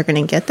explain how they're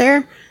going to get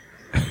there.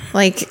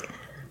 Like,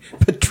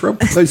 But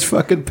Trump with those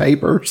fucking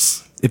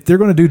papers. if they're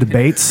going to do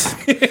debates,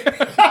 if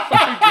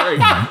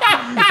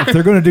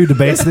they're going to do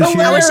debates this I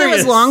year, wish it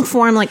was long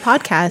form like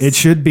podcasts. it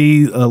should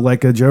be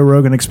like a Joe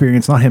Rogan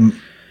experience, not him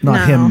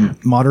No.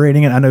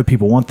 moderating it. I know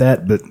people want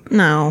that, but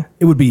No.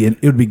 it would be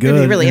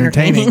good, really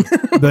entertaining.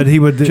 But he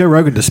would. Joe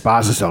Rogan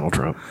despises Donald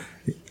Trump.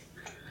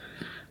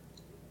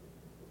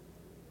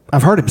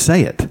 I've heard him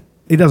say it.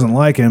 He doesn't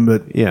like him,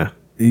 but Yeah.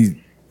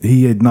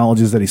 he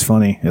acknowledges that he's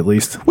funny at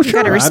least. Well, You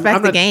got to sure, respect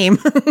I'm the not- game.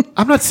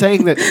 I'm not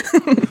saying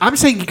that. I'm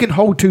saying you can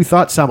hold two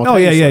thoughts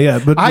simultaneously. Oh, yeah.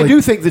 But I like-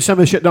 do think that some of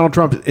the shit Donald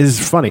Trump is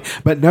funny,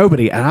 but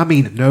nobody, and I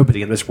mean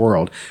nobody in this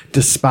world,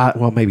 despise.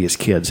 Well, maybe his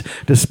kids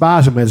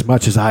despise him as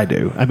much as I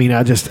do. I mean,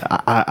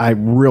 I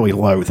really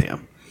loathe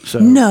him. So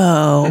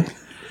No.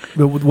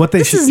 But what they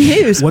This should, is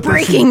news. what they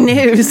Breaking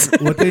news.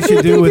 What they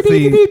should do with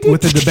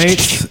the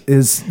debates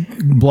is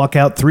block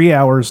out 3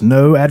 hours,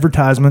 no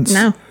advertisements,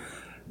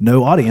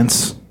 no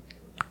audience,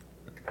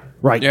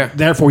 right, Yeah.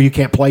 Therefore, you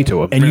can't play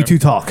to him. and you two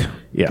talk.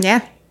 Yeah,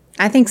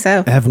 I think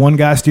so. Have one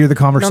guy steer the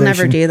conversation.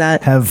 never do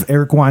that. Have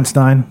Eric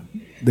Weinstein,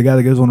 the guy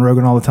that goes on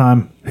Rogan all the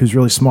time, who's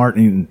really smart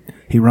and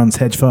he runs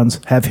hedge funds.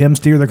 Have him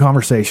steer the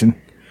conversation.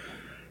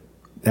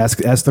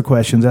 Ask the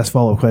questions, ask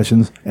follow-up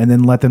questions, and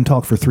then let them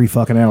talk for 3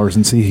 fucking hours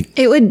and see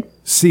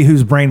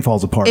whose brain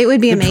falls apart. It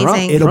would be Trump-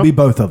 amazing. It'll be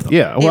both of them.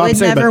 Yeah, It well, I'm would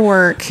saying, never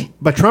work.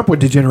 but Trump would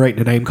degenerate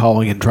into name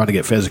calling and trying to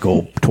get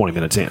physical 20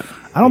 minutes in.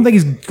 I don't think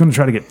he's going to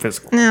try to get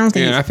physical. No, I don't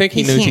think Yeah, I think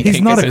he knows can't. he He's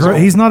can't not get a physical.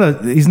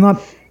 he's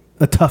not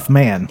a tough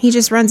man. He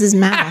just runs his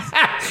mouth.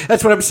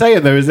 That's what I'm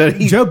saying, though, is that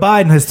Joe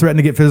Biden has threatened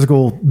to get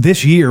physical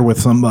this year with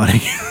somebody.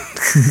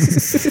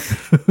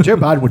 Joe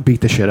Biden would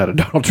beat the shit out of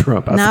Donald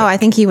Trump. No, I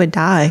think he would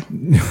die.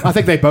 I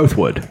think they both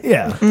would.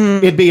 Yeah.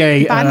 It'd be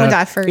a Biden would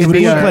die first. It would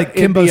be look a- like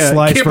it'd Kimbo be a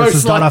Slice Kimbo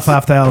versus Donna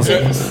Slice.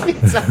 5000.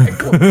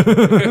 Exactly.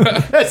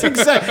 That's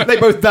exactly. They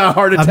both die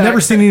heart attack. I've never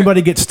seen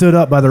anybody get stood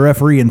up by the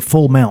referee in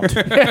full mount.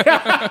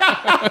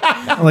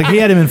 Like he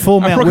had him in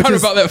full mount, which forgot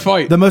is about that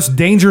fight. the most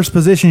dangerous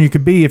position you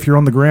could be if you're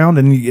on the ground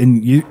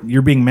and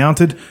you're being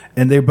mounted,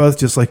 and they're both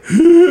just like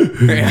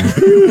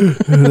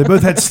they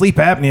both had sleep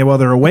apnea while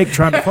they're awake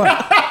trying to fight.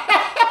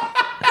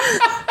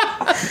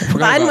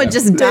 Biden would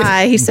just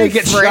die. He's so They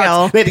get frail.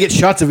 shots. They had to get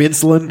shots of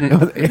insulin.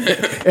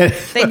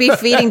 They'd be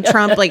feeding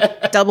Trump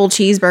like double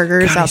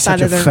cheeseburgers He's outside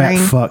such a of the fat ring.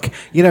 fuck.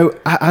 You know,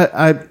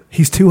 I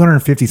He's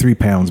 253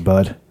 pounds,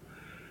 bud.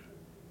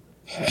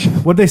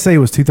 What'd they say it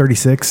was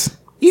 236?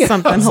 yeah,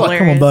 Something I was like, hilarious.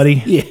 Come on,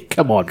 buddy. Yeah,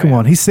 come on, Come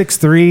on. He's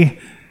 6'3".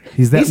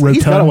 He's that He's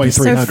rotund. gotta weigh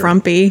So 300.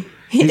 frumpy.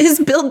 His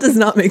build does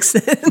not make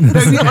sense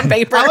on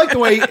paper. I like the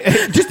way,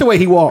 just the way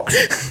he walks.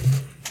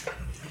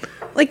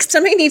 Like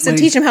somebody needs to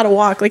teach him how to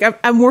walk. Like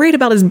I'm worried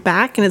about his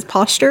back and his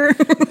posture.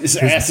 His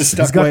ass is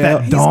stuck He's got way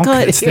that out. donk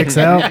got- that sticks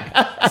out.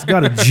 He's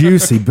got a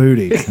juicy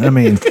booty. I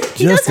mean,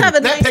 He does just have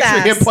a That nice picture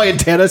of him ass. playing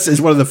tennis is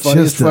one of the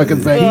funniest fucking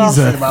things.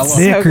 He's a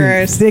So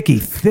gross.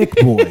 thick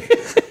boy.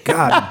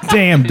 God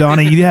damn,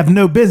 Donnie, you have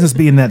no business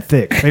being that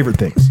thick. Favorite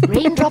things.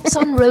 Raindrops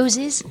on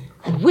roses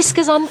and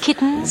whiskers on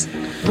kittens,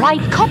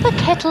 bright copper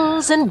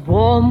kettles and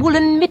warm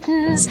woolen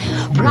mittens,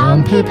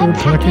 brown paper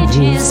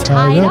packages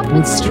tied up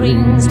with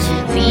strings.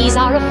 These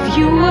are a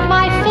few of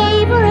my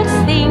favorite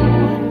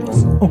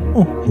things.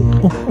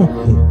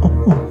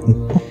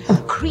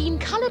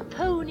 Cream-colored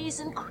ponies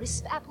and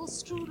crisp apple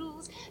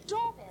strudels,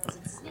 doorbells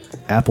and snakes.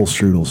 Apple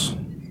strudels.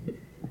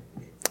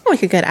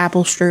 like a good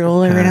apple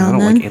strudel every I now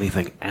don't and then. like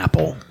anything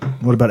apple.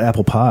 What about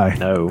apple pie?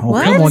 No. Oh,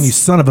 What? come on, you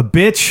son of a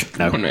bitch.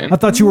 No. man. I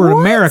thought you were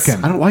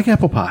American. I don't like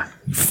apple pie.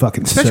 You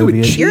fucking Especially with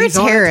Soviet. cheese. You're a on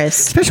it.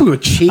 terrorist. Especially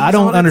with cheese. I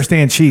don't on it.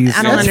 understand cheese.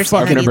 I don't That's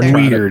understand fucking that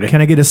either. weird.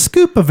 Can I get a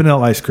scoop of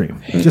vanilla ice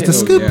cream? Just a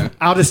scoop. Yeah.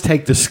 I'll just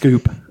take the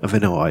scoop of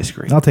vanilla ice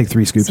cream. I'll take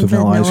 3 scoops Some of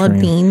vanilla ice cream.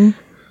 bean.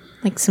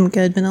 Like some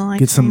good vanilla ice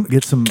Get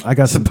some. I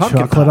got some pumpkin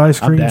chocolate pie.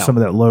 ice I'm cream. down. Some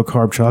of that low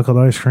carb chocolate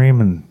ice cream,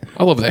 and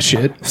I love that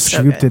shit.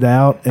 scooped it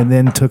out, and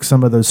then took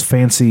some of those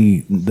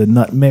fancy the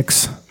nut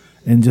mix,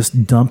 and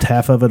just dumped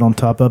half of it on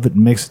top of it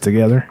and mixed it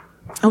together.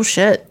 Oh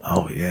shit.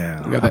 Oh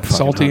yeah, Got that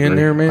salty in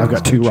there, man. I've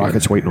got 2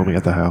 rockets waiting on me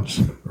at the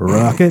house.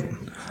 rocket.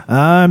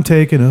 I'm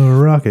taking a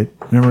rocket.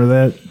 Remember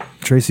that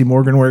Tracy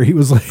Morgan, where he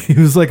was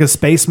like a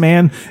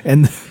spaceman,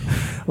 and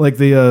like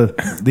the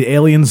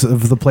aliens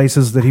of the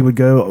places that he would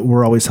go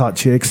were always hot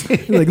chicks.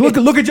 Like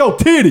look at your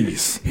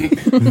titties.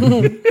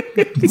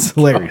 It's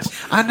hilarious.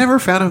 I never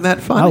found him that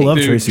I funny. love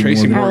Dude, Tracy,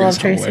 Tracy Morgan. Morgan's I love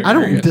Tracy. hilarious. I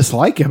don't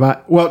dislike him.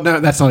 Well, no,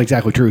 that's not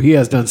exactly true. He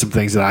has done some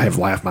things that I have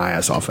laughed my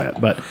ass off at,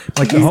 but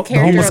Like the Character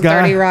homeless on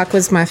guy. 30 Rock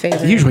was my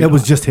favorite. usually It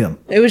was just him.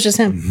 It was just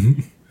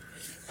him.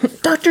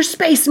 Dr.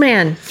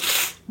 Spaceman.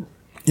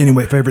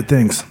 Anyway, favorite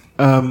things.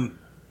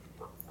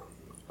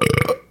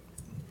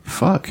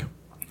 fuck.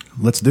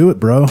 Let's do it,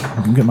 bro.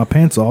 I can get my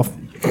pants off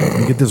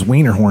and get this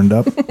wiener horned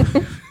up.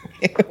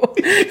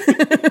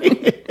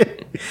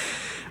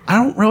 I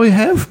don't really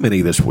have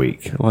many this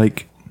week.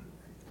 Like,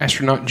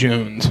 Astronaut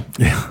Jones.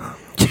 Yeah,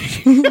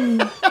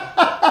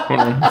 Hold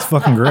on. it's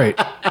fucking great.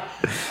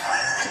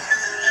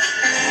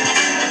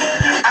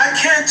 I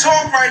can't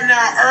talk right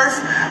now, Earth.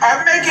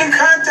 I'm making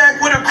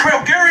contact with a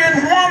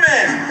Krilgarian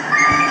woman.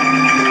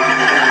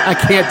 I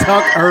can't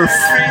talk Earth.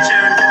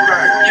 Creature,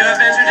 you have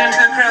entered into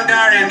the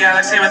Krilgarian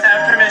galaxy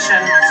without permission.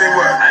 Say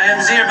what? I am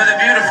Zirba the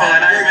Beautiful,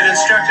 and I have been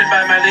instructed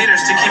by my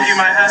leaders to keep you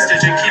my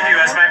hostage and keep you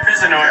as my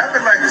prisoner. I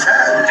feel like it's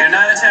hot. Do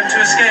not attempt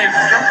to escape.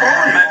 Jump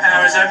on. My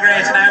powers are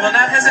great, and I will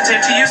not hesitate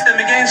to use them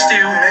against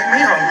you. Make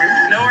me hungry.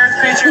 No Earth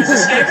creature has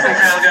escaped from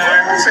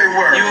Krelgar. Say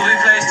word. You will be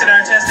placed in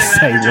our testing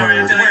Say laboratory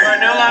word. until you are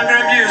no longer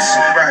of use.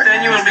 Right.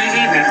 Then you will be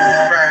eaten.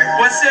 Right.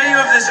 What say you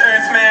of this,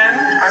 Earth man?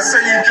 I say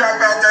you drop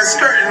out that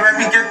skirt and let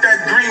me get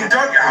that green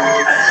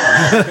dugout.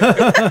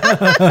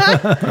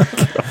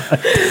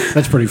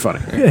 That's pretty funny.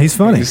 Yeah, he's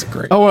funny. He's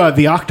great. Oh,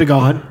 the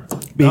Octagon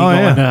being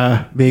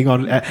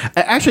on.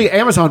 Actually,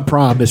 Amazon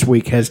Prime this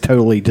week has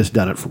totally just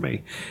done it for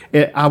me.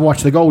 I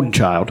watched The Golden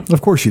Child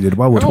Of course you did.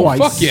 Why would Oh, you? twice.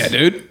 fuck yeah,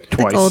 dude.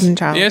 twice. Golden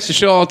Child. Yeah, it's a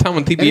show all the time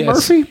on Eddie TBS.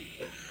 Murphy.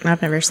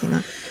 I've never seen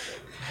that.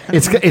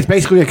 It's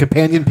basically a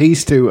companion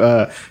piece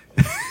to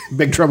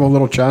Big Trouble in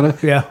Little China.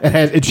 Yeah.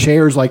 It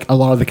shares like a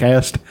lot of the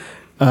cast.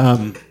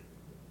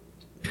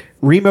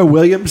 Remo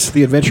Williams,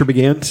 The Adventure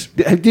Begins.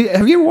 Have you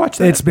ever watched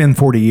that? It's been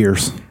 40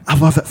 years. I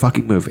love that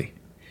fucking movie.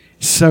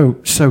 So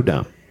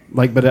dumb.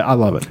 But I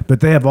love it. But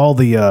they have all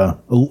the,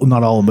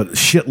 not all of them, but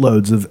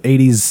shitloads of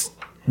 80s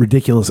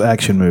ridiculous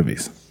action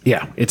movies.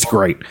 Yeah, it's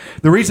great.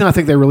 The reason I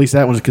think they released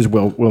that one is because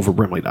Wilford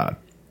Brimley died.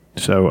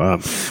 So,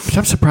 which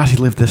I'm surprised he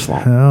lived this long.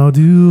 How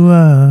do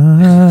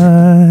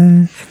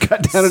I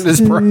Cut down in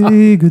his prime.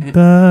 say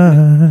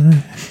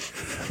goodbye?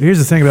 Here's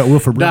the thing about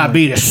Wilford Brimley.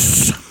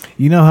 Diabetes.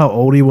 You know how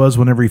old he was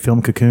whenever he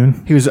filmed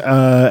Cocoon? He was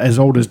as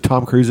old as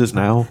Tom Cruise is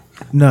now.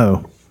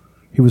 No.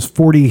 He was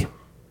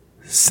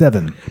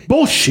 47.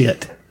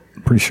 Bullshit.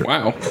 Pretty sure.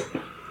 Wow.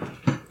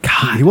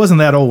 God, He wasn't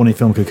that old when he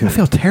filmed Cocoon. I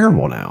feel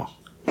terrible now.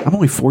 I'm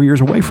only 4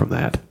 years away from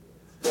that.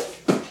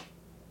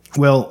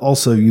 Well,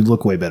 also, you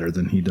look way better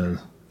than he does.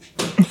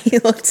 He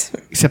looked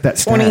Except that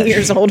stash. 20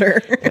 years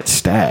older. That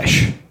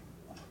stash.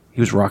 He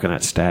was rocking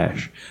that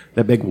stash.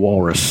 That big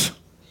walrus.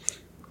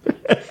 Let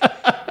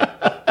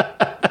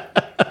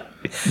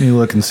me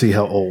look and see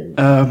how old.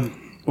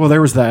 Well,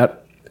 there was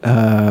that.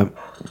 And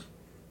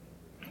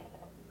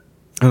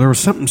there was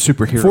something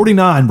superhero.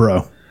 49,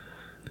 bro.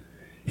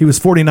 He was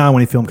 49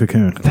 when he filmed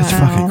Cocoon. That's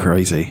Wow. fucking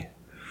crazy.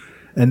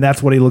 And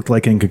that's what he looked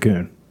like in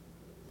Cocoon.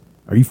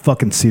 Are you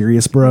fucking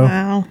serious, bro?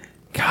 Wow.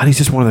 God, he's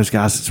just one of those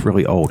guys that's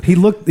really old.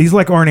 He's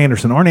like Arn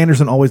Anderson. Arn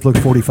Anderson always looked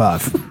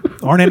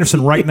 45. Arn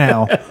Anderson right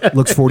now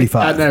looks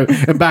 45. I know.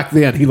 And back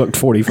then, he looked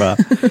 45.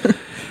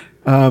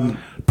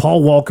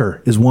 Paul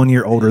Walker is 1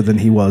 year older than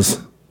he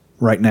was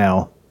right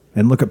now.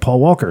 And look at Paul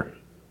Walker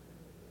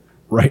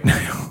right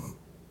now.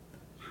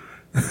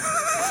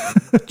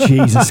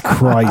 Jesus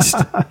Christ.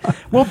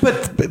 Well,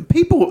 but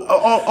people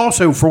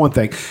also, for one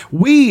thing,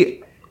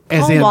 we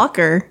as Paul in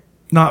Walker.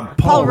 Not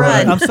Paul, Paul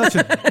Rudd. I'm such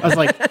a I was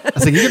like,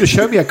 you're going to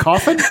show me a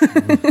coffin? I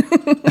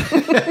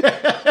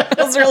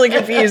was really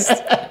confused.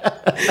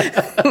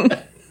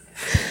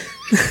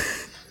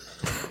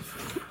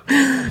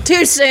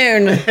 Too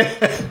soon.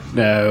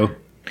 No.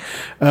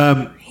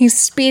 He's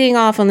speeding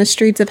off on the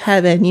streets of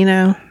heaven, you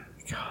know?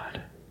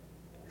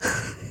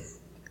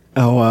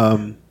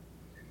 Oh,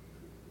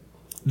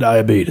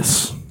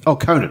 diabetes.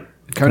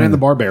 Conan the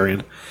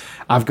Barbarian.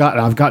 I've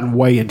gotten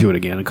way into it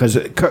again because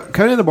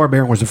Conan the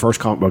Barbarian was the first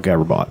comic book I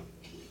ever bought.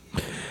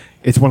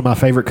 It's one of my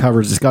favorite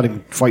covers. It's got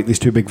him fight these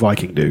two big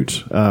Viking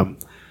dudes.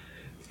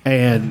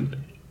 And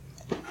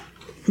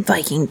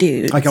Viking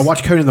dudes. Like I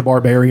watched Conan the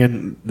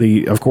Barbarian,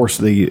 of course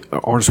the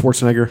Arnold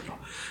Schwarzenegger.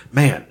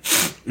 Man,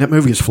 that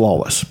movie is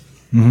flawless.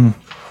 Mm-hmm.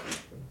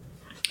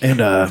 And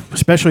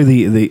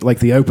especially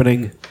the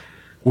opening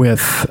with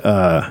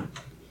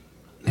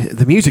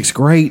the music's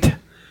great,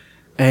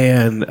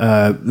 and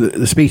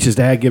the speech his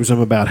dad gives him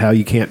about how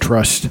you can't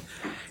trust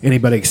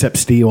anybody except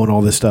steel and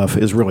all this stuff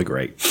is really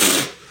great.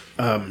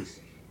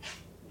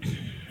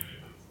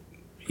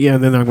 Yeah,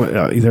 and then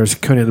there's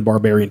Conan the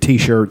Barbarian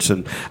T-shirts,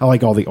 and I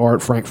like all the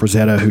art. Frank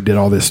Frazetta, who did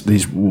all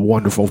these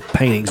wonderful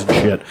paintings and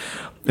shit.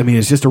 I mean,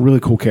 it's just a really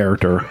cool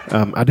character.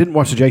 I didn't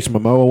watch the Jason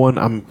Momoa one.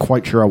 I'm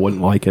quite sure I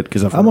wouldn't like it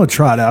because I'm gonna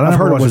try it out. I've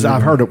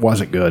heard it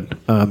wasn't good.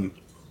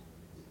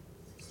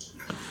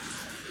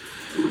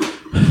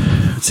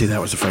 Let's see,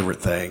 that was a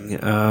favorite thing.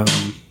 God,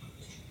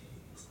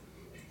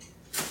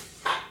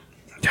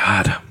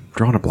 I'm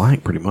drawing a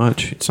blank pretty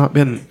much. It's not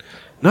been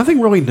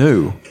nothing really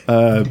new.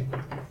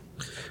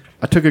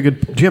 I took a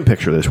good gym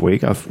picture this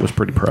week. I was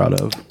pretty proud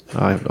of.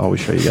 I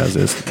always show you guys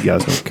this. You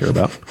guys don't care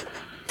about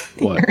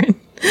what.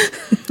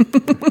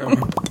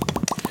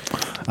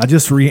 I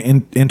just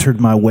re-entered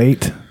my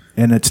weight,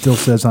 and it still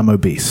says I'm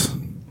obese.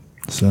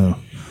 So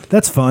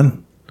that's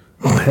fun.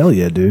 Oh hell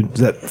yeah, dude! Is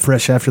that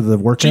fresh after the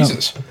workout?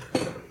 Jesus.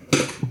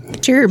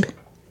 Gerb.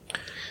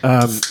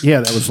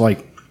 Yeah, that was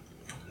like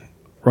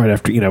right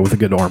after, with a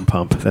good arm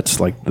pump. That's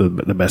like the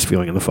best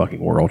feeling in the fucking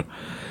world.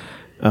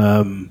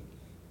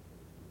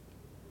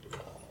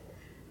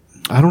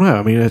 I don't know.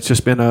 I mean, it's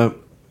just been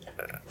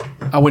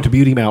I went to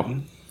Beauty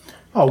Mountain.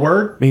 Oh,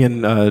 word! Me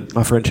and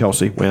my friend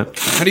Chelsea went.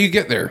 How do you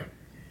get there?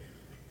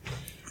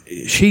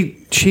 She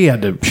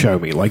had to show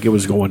me, like it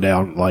was going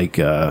down like.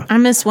 I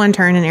missed one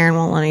turn and Aaron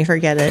won't let me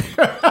forget it.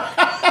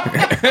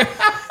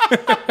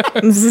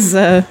 This is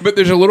But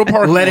there's a little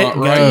parking Let it lot,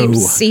 right? go.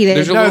 seated.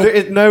 There's a No,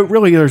 little-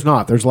 really, there's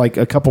not. There's like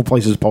a couple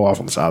places to pull off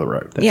on the side of the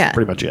road. That's Yeah.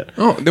 pretty much it.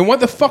 Oh, then what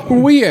the fuck were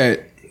we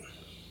at?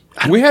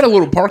 We had a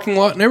little parking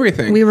lot and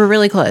everything. We were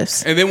really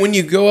close. And then when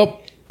you go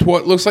up to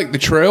what looks like the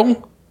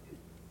trail,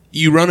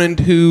 you run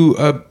into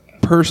a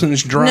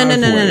person's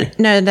driveway.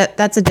 No.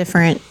 That's a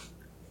different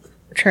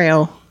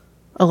trail,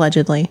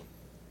 allegedly.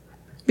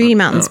 Beauty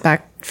Mountain's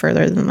back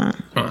further than that.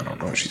 I don't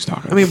know what she's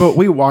talking I mean, but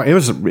we walked. It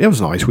was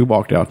nice. We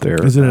walked out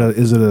there. Is it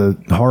a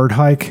hard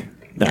hike?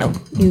 No,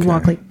 you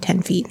walk like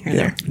 10 feet near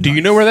there. about. Do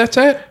you know where that's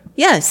at?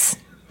 Yes.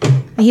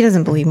 He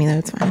doesn't believe me, though.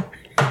 It's fine.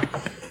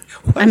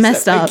 I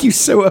messed up. Make you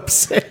so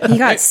upset. He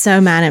got so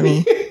mad at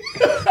me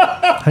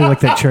How do you like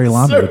that cherry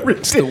lime?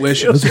 It's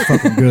delicious. Those are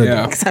fucking good.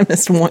 Yeah. because I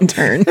missed one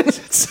turn.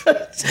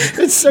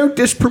 It's so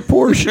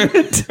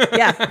disproportionate.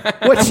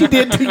 Yeah. What she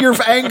did to your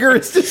anger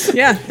is just,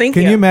 Yeah. Thank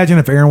Can you imagine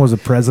if Aaron was a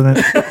president,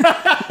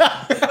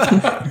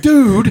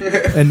 dude.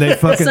 and they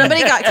fucking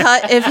Somebody got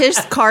cut. If his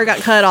car got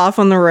cut off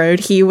on the road,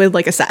 he would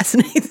like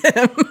assassinate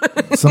them.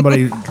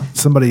 somebody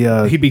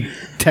He'd be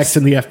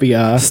texting the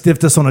FBI.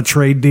 stiffed us on a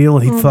trade deal,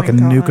 and he'd fucking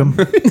nuke him.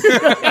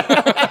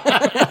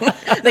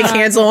 They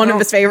cancel one of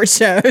his favorite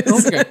shows. I don't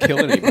think I'd kill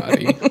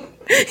anybody.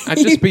 I'd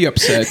just be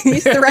upset.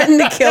 He's threatened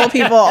to kill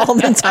people all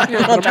the time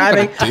while I'm not gonna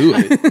driving. do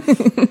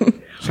it.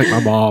 It's like my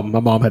mom. My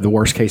mom had the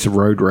worst case of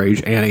road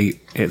rage. Annie,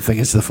 I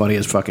think it's the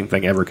funniest fucking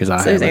thing ever because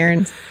I So is have it.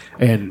 Aaron's.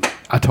 And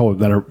I told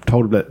her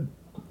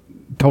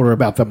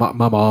about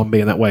my mom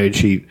being that way, and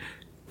she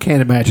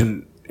can't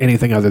imagine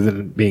anything other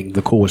than being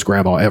the coolest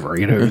grandma ever.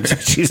 I'm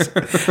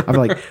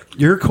like,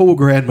 your cool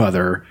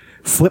grandmother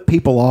flipped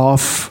people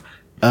off,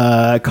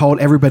 called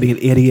everybody an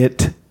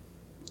idiot,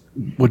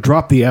 would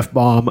drop the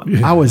F-bomb.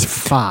 I was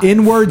 5.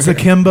 In words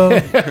akimbo. None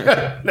of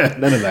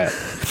that.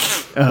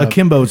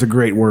 Akimbo is a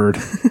great word.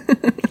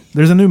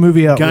 There's a new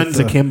movie out. Guns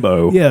with,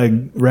 akimbo. Yeah,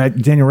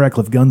 Daniel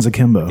Radcliffe, Guns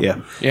Akimbo.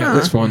 Yeah. Yeah,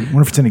 that's fun. I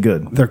wonder if it's any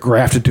good. They're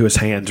grafted to his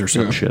hands or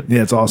some shit.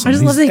 Yeah, it's awesome. I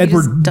just He's love that he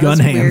Edward just does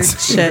weird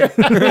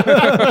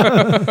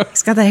Gunhands. shit.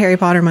 He's got the Harry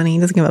Potter money. He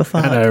doesn't give a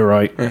fuck. I know,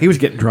 right? He was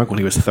getting drunk when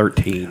he was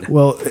 13.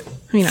 Well,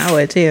 I mean, I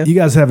would too. you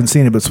guys haven't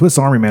seen it, but Swiss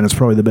Army Man is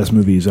probably the best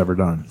movie he's ever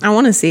done. I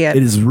want to see it.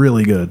 It is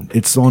really good.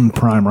 It's on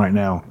Prime right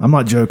now. I'm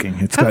not joking.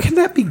 It's How got can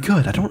that be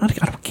good? I don't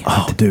get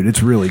oh, it. dude,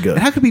 it's really good.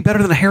 And how could it be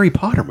better than a Harry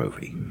Potter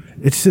movie?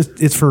 It's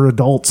just it's for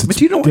adults. It's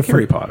But you don't like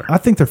different. Harry Potter. I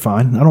think they're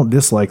fine. I don't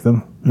dislike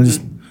them.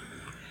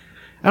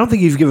 I don't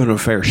think you've given them a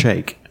fair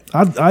shake.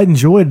 I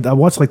enjoyed. I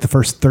watched like the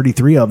first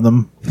 33 of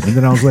them, and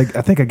then I was like,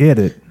 I think I get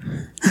it.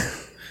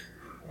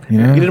 You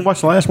know, You didn't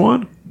watch the last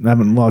one? I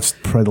haven't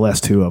watched probably the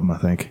last 2 of them. I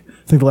think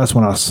the last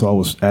one I saw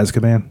was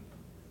Azkaban.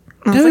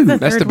 Dude,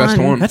 That's the best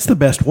one. that's the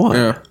best one.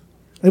 Yeah.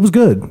 It was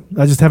good.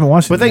 I just haven't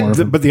watched it. But more of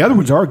them. but the other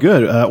ones are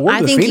good. Order I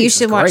of the think you Phoenix is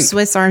should watch great.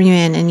 Swiss Army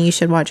Man and you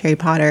should watch Harry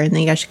Potter, and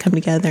then you guys should come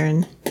together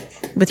and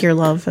with your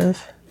love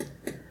of.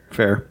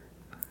 Fair.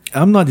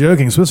 I'm not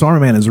joking. Swiss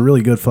Army Man is a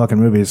really good fucking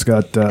movie. It's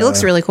got It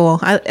looks really cool.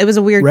 It was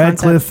a weird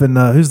Radcliffe concept.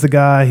 and who's the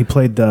guy? He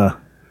played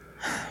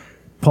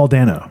Paul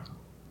Dano.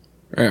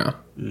 Yeah.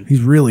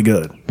 He's really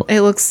good.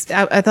 It looks.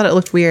 I thought it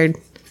looked weird.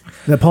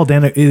 That Paul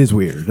Dano, it is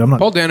weird. I'm not.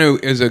 Paul Dano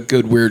is a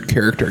good weird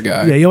character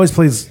guy. Yeah, he always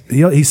plays.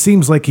 He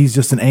seems like he's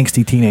just an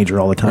angsty teenager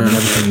all the time in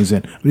everything he's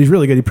in. But he's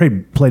really good. He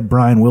played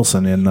Brian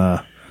Wilson in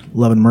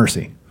Love and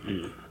Mercy.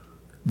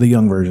 the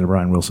young version of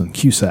Brian Wilson.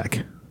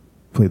 Cusack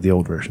played the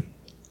old version.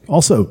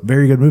 Also,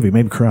 very good movie.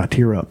 Made me cry,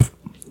 tear up.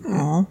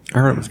 I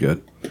heard it was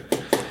good.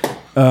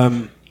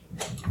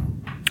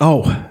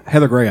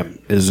 Heather Graham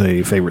is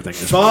a favorite thing.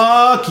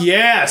 Fuck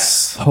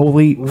yes!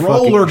 Holy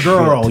Roller fucking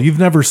Girl. shit. You've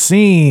never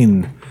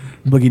seen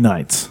Boogie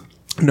Nights.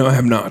 No, I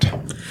have not.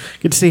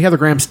 Get to see Heather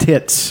Graham's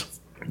tits,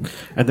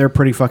 and they're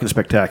pretty fucking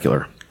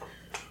spectacular.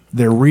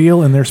 They're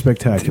real and they're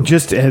spectacular.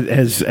 Just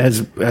as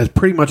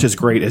pretty much as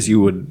great as you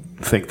would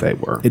think they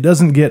were. It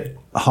doesn't get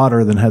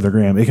hotter than Heather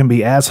Graham. It can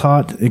be as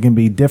hot. It can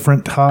be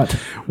different hot.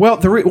 Well,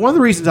 one of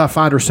the reasons I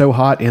find her so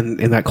hot in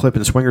that clip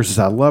in Swingers is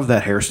I love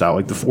that hairstyle,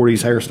 like the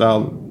 40s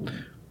hairstyle.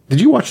 Did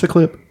you watch the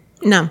clip?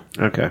 No.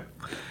 Okay.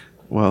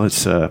 Well,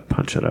 let's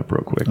punch it up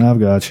real quick. I've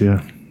got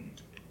you.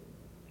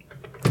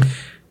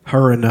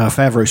 Her and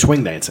Favreau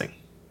swing dancing.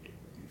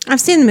 I've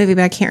seen the movie,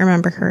 but I can't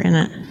remember her in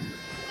it.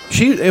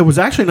 It was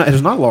actually not, it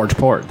was not a large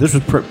part. This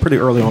was pretty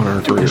early on in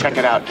her career. Check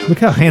it out, dude. Look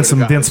how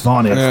handsome Vince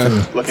Vaughn is, too.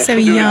 Look at So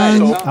you.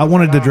 young. I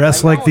wanted to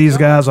dress like these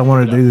guys. I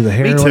wanted to do the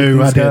hair Me like too.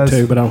 these I did guys.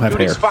 too, but I don't have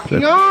hair. It's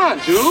fucking on,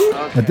 dude.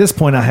 At this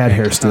point, I had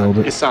hair still,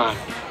 but It's on.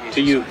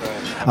 To you.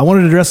 I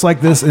wanted to dress like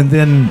this, and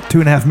then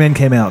 2.5 Men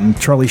came out, and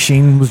Charlie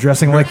Sheen was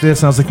dressing like this,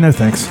 and I was like, no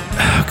thanks.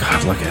 Oh,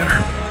 God, look at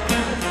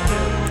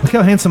her. Look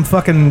how handsome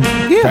fucking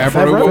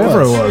Favreau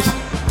Favreau was.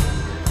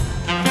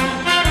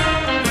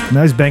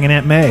 Now he's banging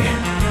Aunt May.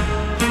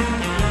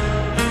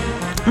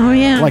 Oh,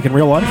 yeah. Like in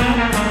real life?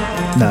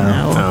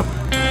 No. No.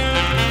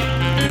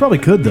 Probably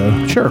could,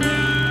 though. Sure.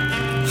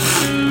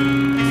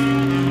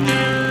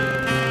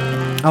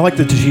 I like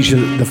the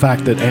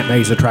fact that Aunt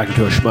May's attracted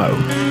to a schmo.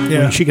 Yeah.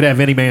 I mean, she could have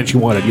any man she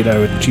wanted,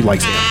 and she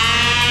likes him.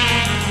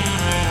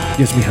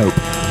 Gives me hope.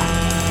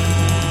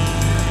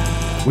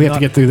 We have to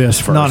get through this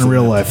first. Not in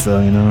real life,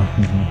 though, you know.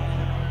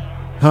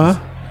 Huh?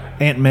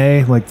 Aunt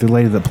May, like the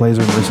lady that plays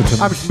her in Marissa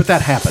Timothy. But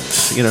that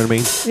happens. You know what I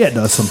mean? Yeah, it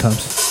does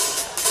sometimes.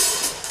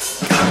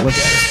 God, look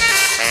at her.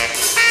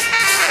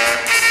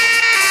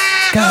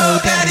 Go,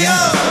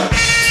 Daddy-O.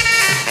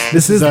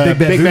 This is Big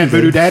Bad Voodoo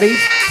Voodoo. Daddy.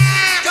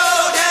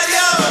 Go,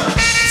 Daddy-O.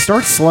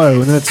 Starts slow,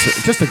 and then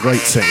it's just a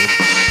great scene.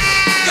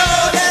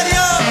 Go,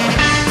 Daddy-O.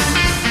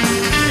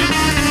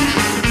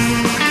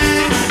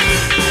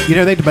 You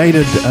know, they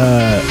debated.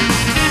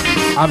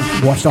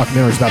 I've watched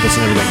documentaries about this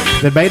and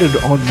everything. They debated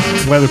on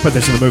whether to put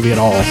this in the movie at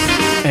all,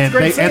 and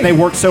they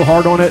worked so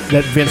hard on it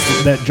that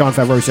Jon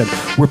Favreau said,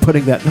 "We're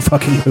putting that in the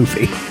fucking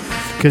movie,"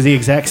 because the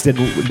execs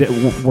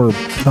were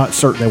not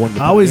certain they wanted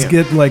to. I always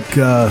get like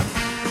a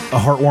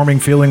heartwarming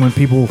feeling when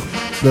people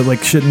that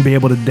like shouldn't be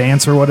able to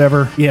dance or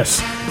whatever.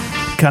 Yes.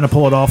 Kind of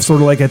pull it off,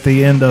 sort of like at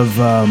the end of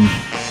the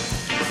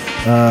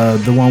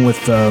one with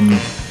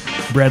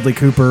Bradley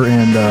Cooper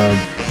and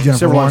Jennifer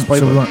Silver Linings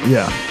Lawrence. Playbook.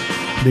 Yeah,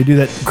 they do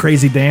that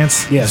crazy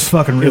dance. Yes, it's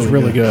fucking really, it's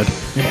really good.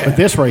 But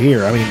this right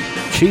here, I mean,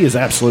 she is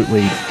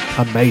absolutely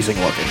amazing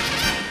looking.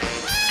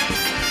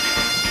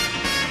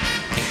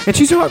 And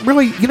she's not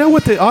really, you know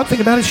what the odd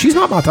thing about it? She's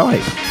not my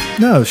type.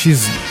 No,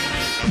 she's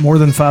more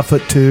than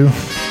 5'2".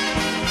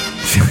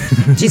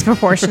 She's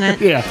proportionate.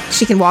 Yeah.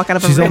 She can walk out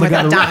of a She's room only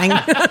without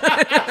got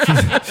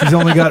dying. She's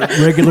only got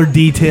regular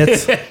D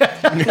tits. Yep.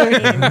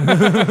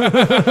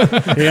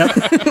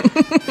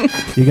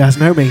 You guys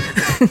know me.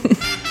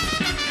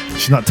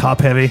 She's not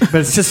top heavy. But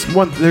it's just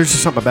there's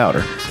just something about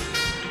her.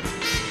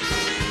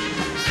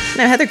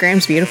 No, Heather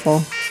Graham's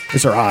beautiful.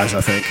 It's her eyes,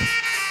 I think.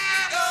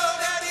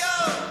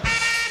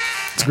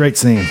 It's a great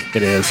scene.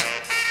 It is.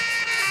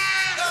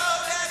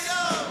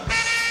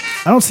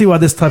 I don't see why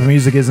this type of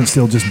music isn't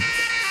still just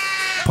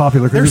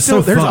popular. 'Cause it's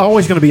so There's fun.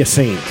 always going to be a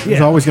scene. There's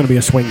Yeah. always going to be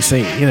a swing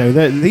scene. You know,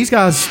 these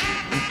guys,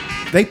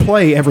 they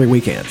play every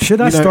weekend.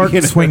 Should I start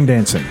swing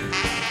dancing?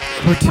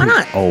 Why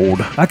not? Old.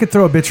 I could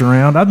throw a bitch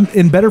around. I'm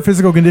in better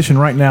physical condition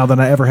right now than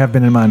I ever have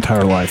been in my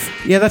entire life.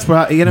 Yeah, that's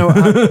what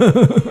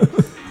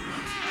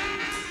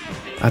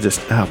I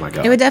just, oh my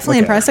God. It would definitely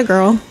Look at impress a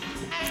girl.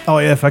 Oh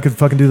yeah, if I could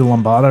fucking do the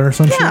lambada or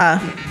something. Yeah.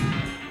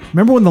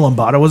 Remember when the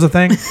lambada was a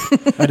thing?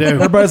 I do.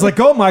 Everybody's like,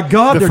 "Oh my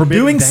God, The they're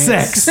forbidden doing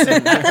dance. sex."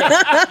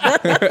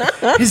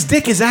 His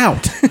dick is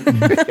out.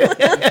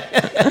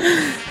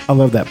 I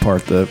love that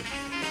part, though.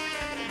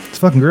 It's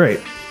fucking great.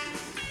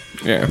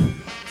 Yeah.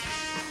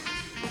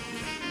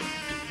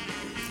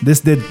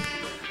 This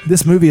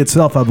movie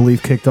itself, I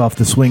believe, kicked off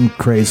the swing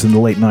craze in the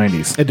late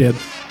 '90s It did.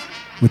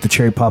 with the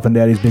Cherry Poppin'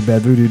 Daddies, Big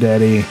Bad Voodoo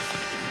Daddy.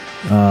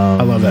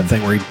 I love that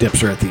thing where he dips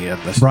her at the end.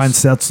 Brian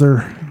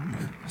Setzer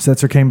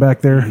came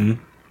back there. Mm-hmm.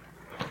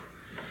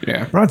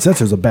 Yeah. Brian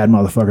Setzer's a bad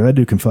motherfucker. That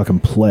dude can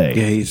fucking play.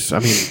 Yeah,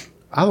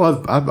 I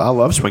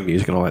love swing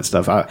music and all that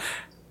stuff.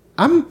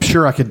 I'm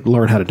sure I could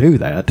learn how to do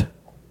that.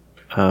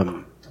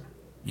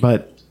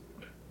 But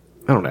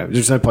I don't know.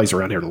 There's no place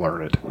around here to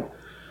learn it.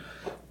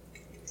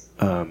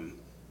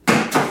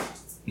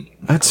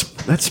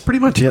 That's pretty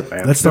much it,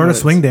 man. Let's start a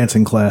swing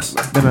dancing class.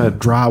 It's been a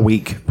dry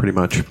week, pretty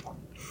much.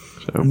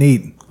 So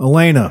Neat.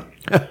 Elena.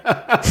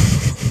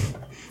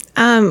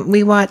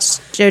 We watched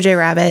Jojo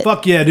Rabbit.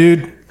 Fuck yeah,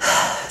 dude.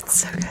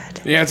 It's so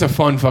good. Yeah, it's a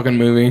fun fucking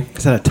movie.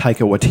 is that a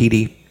Taika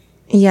Waititi?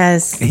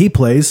 Yes. He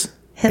plays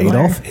Hitler.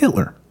 Adolf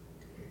Hitler.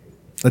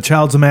 a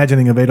child's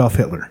imagining of Adolf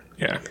Hitler.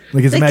 Yeah.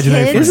 Like his The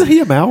imaginary kids- friend. Isn't he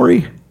a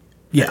Maori?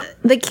 Yeah.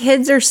 The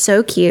kids are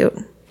so cute.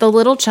 The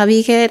little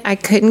chubby kid, I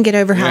couldn't get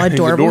over how Yeah, he's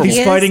adorable adorable. he He's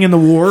is. fighting in the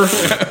war.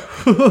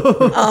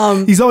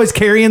 He's always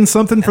carrying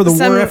something for the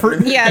war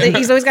effort. Yeah,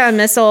 he's always got a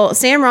missile.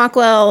 Sam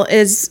Rockwell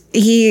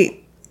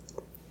he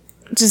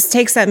just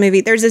takes that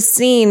movie. There's a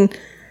scene.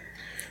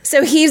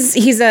 So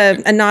he's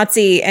a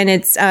Nazi, and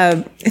it's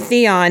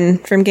Theon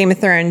from Game of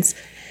Thrones,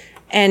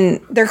 and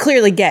they're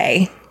clearly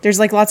gay. There's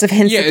like lots of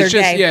hints Yeah, that they're it's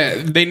just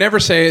gay. they never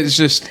say it. It's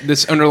just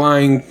this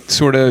underlying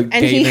sort of And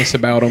gayness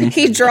about him.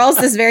 He draws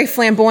this very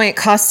flamboyant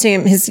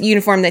costume, his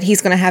uniform that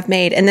he's going to have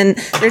made, and then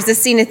there's this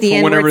scene at the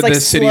end where whenever it's like the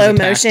city's slow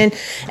attacked. motion,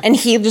 and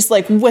he just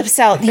like whips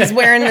out. He's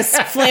wearing this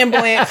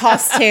flamboyant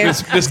costume.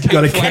 This kid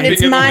Gotta flapping And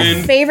it's in the my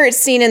wind. favorite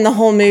scene in the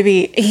whole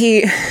movie.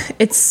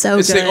 It's so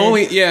It's good. the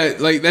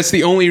only that's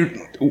the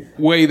only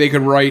way they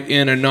could write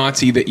in a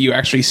Nazi that you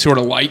actually sort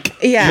of like.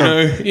 Yeah. You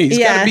know, he's got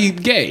Yeah. to be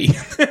gay.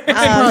 The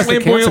cancel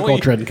Flamboyantly.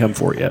 culture hadn't come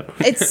for it yet.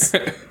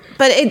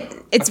 But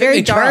it's very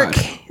they dark.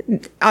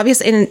 tried.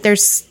 Obviously, and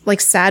there's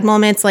like sad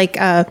moments. Like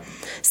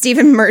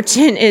Stephen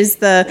Merchant is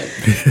the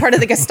part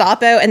of the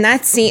Gestapo, and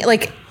that scene,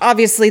 like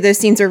obviously those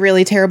scenes are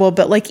really terrible.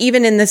 But like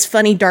even in this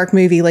funny dark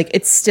movie, like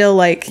it's still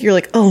like you're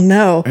like, oh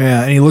no,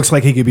 Yeah, and he looks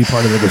like he could be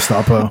part of the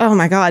Gestapo. oh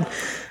my god.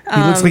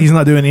 He looks like he's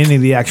not doing any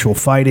of the actual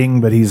fighting,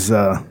 but he's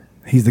the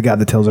guy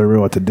that tells everyone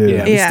what to do.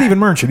 Yeah. Yeah. Stephen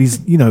Merchant, he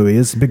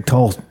is a big,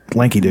 tall,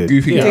 lanky dude.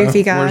 Goofy guy.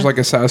 Goofy guy. Wears like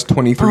a size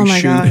 23 Oh my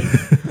shoe. god.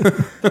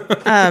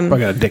 Probably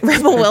got a dick.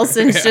 Rebel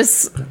Wilson's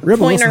just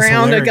Rebel pointing Wilson's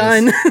around a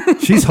gun.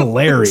 hilarious. She's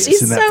hilarious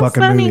She's in that so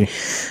fucking funny. movie.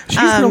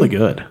 She's really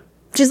good.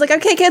 She's like,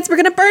 okay, kids, we're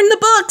gonna burn the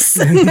books.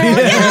 And they're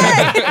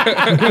like,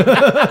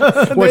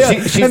 "Yay!" Well,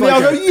 she's And they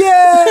all like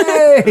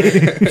go,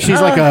 yay! she's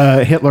like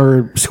a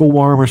Hitler school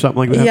worm or something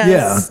like that.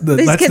 Yes. Yeah,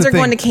 These that's kids the are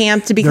going to thing.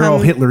 camp to They're all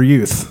become. Hitler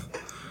youth.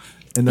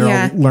 And they're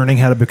Yeah. all learning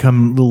how to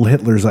become little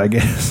Hitlers, I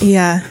guess.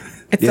 Yeah,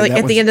 it's like that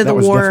at the end of that the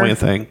was war. definitely a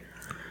thing.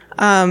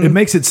 It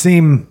makes it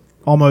seem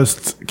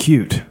almost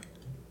cute.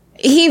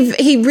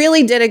 He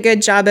really did a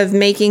good job of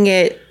making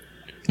it.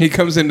 He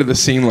comes into the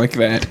scene like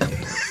that.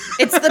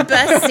 It's the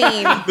best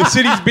scene. The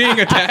city's being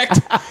attacked.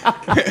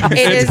 It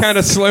It's is, kind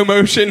of slow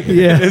motion.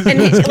 Yeah.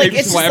 and it's like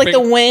it's just like the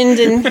wind,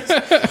 and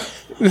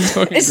It's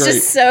fucking it's great.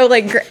 just so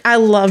like I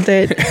loved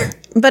it.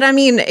 But I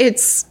mean,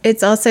 it's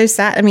also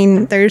sad. I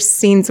mean, there's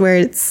scenes where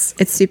it's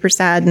super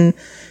sad, and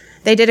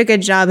they did a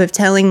good job of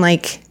telling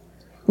like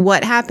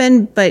what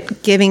happened,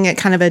 but giving it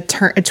kind of a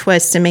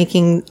twist and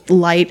making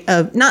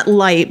not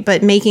light,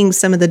 but making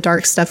some of the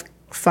dark stuff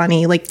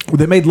funny. Like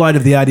They made light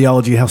of the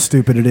ideology, how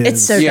stupid it is.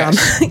 it's so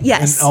Yes. dumb.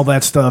 Yes. and all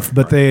that stuff.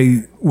 But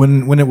they,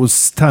 when it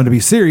was time to be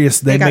serious,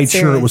 they got made sure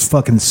it serious. was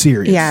fucking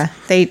serious. Yeah,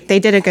 they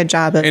did a good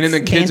job of. And in the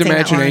kid's dancing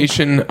that line.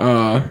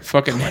 imagination,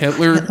 fucking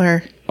Hitler,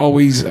 Hitler.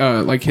 always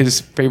like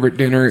his favorite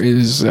dinner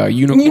is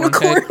unicorn.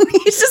 Unicorn. head.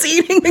 He's just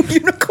eating a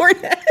unicorn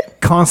head.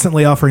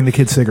 Constantly offering the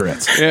kids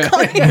cigarettes. Yeah.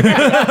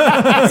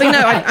 It's like,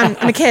 no,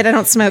 I'm a kid. I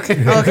don't smoke.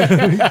 Oh,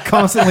 okay.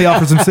 Constantly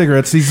offers him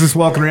cigarettes. He's just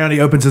walking around. He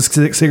opens his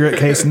cigarette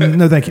case. And,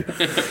 no, thank you.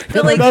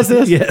 But like,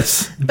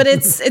 Yes. but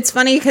it's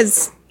funny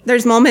because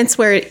there's moments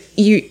where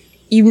you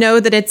know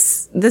that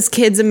it's this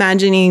kid's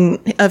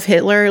imagining of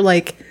Hitler,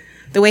 like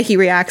the way he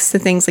reacts to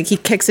things. Like he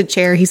kicks a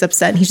chair, he's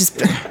upset, and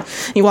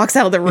he walks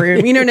out of the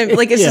room. You know what I mean?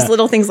 Like it's just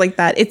little things like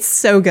that. It's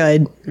so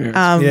good.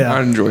 Yeah.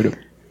 I enjoyed it.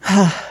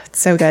 It's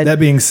so good. That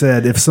being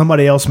said, if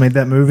somebody else made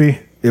that movie,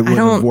 it wouldn't have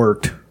don't-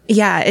 worked.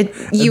 yeah,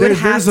 you would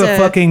have There's to. a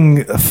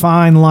fucking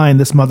fine line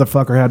this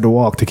motherfucker had to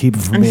walk to keep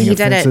it from And being he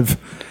did it.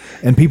 offensive.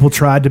 And people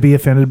tried to be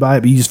offended by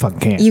it, but you just fucking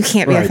can't. You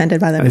can't be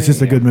offended by that. It's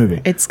just a good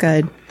movie. It's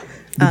good.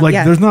 Like,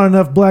 yeah. there's not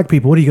enough black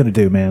people. What are you going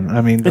to do, man?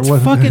 I mean, It's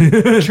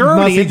fucking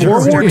Germany in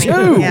World War II.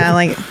 Yeah,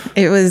 like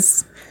it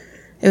was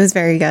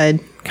very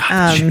good.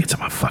 God, shit gets on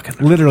my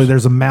fucking. Literally,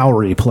 there's a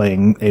Maori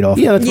playing Adolf.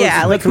 Yeah, that's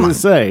Yeah, what, like, that's come what on. I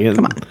say.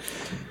 Come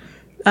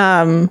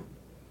on.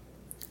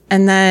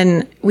 And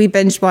then we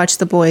binge watched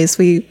The Boys.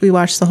 We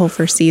watched the whole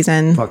first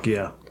season. Fuck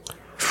yeah.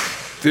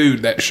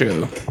 Dude, that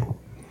show.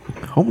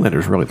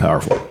 Homelander's really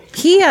powerful.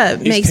 He makes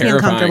me terrifying.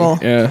 uncomfortable.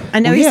 Yeah. I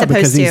know Well, he's yeah,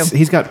 supposed because to.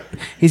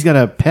 he's got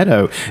a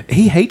pedo.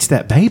 He hates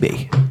that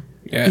baby.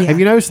 Yeah. Have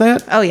you noticed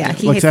that? Oh, yeah,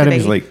 he looks hates at the him.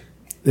 He's baby. like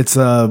It's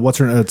what's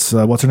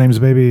her name's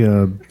baby?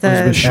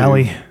 Elizabeth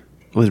Allie.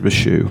 Elizabeth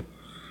Shue.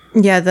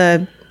 Yeah,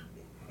 the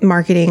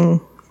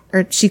marketing,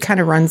 or she kind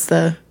of runs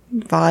the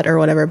VOD or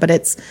whatever. But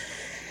it's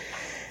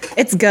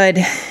good.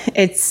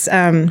 It's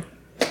I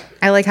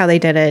like how they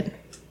did it.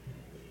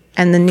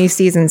 And the new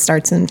season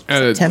starts in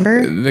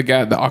September. The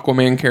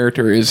Aquaman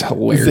character is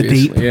hilarious. The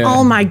Deep. Yeah.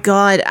 Oh my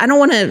god! I don't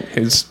want to,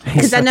 His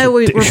because I know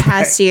we're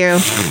past you.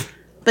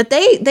 But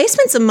they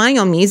spent some money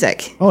on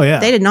music. Oh, yeah.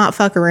 They did not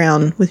fuck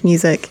around with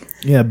music.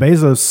 Yeah,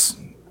 Bezos.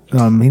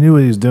 He knew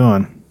what he was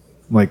doing.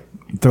 Like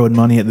throwing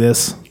money at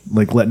this,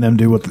 like letting them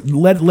do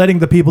letting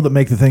the people that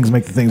make the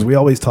things. We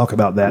always talk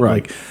about that.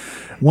 Right. Like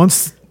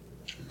once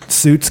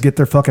suits get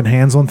their fucking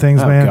hands on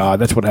things, Oh man. God,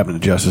 that's what happened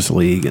to Justice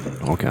League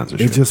and all kinds of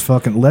shit. It just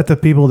fucking let the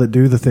people that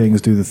do the things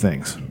do the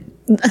things.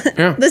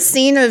 The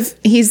scene of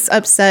he's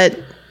upset,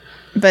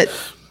 but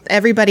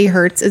Everybody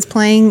Hurts is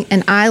playing,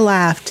 and I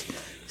laughed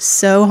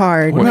so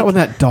hard. What about when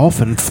that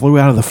dolphin flew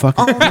out of the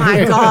fucking? Oh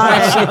my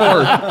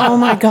god! Oh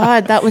my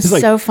god, that was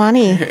so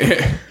funny.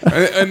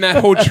 And that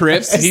whole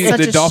trip, such the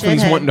a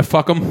dolphins shithead. wanting to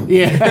fuck him.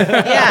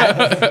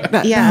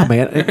 Yeah, yeah. Oh,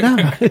 man, no.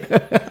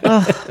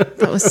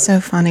 That was so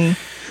funny.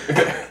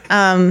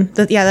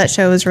 That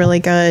show was really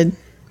good.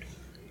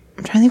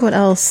 I'm trying to think what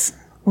else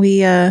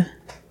we.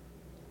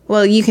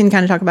 Well, you can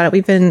kind of talk about it.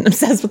 We've been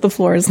obsessed with The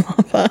Floor is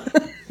Lava.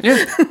 Yeah,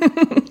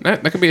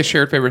 that could be a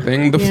shared favorite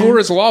thing. The Floor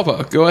is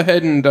Lava. Go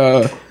ahead and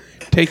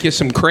take you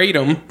some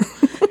kratom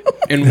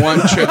and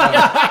watch The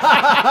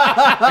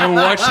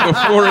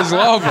Floor is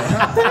Lava.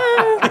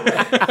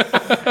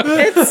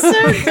 It's so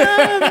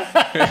dumb.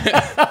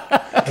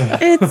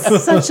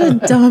 It's such a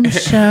dumb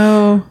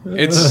show.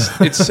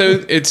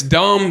 It's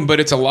dumb, but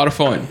it's a lot of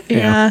fun.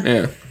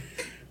 Yeah.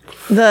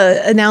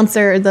 The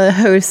announcer, the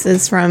host,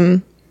 is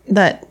from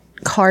that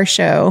car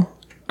show.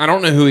 I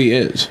don't know who he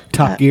is.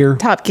 Top Gear.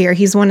 Top Gear.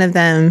 He's one of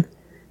them,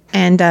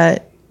 and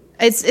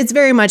it's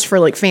very much for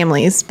like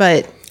families.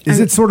 But Is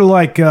it sort of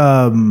like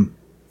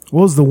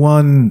what was the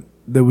one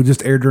that would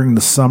just air during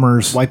the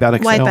summers? Wipeout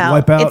XL.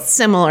 Wipeout. It's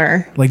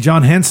similar. Like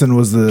John Henson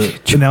was the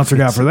announcer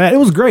guy for that. It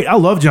was great. I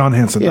love John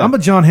Henson. Yeah. I'm a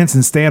John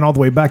Henson stan all the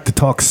way back to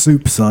Talk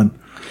Soup, son.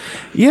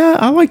 Yeah,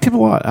 I liked him a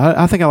lot.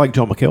 I think I like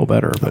Joe McHale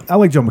better, but I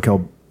like Joe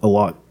McHale a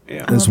lot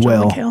as love Joel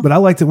well. McHale. But I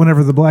liked it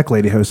whenever the black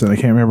lady hosted. I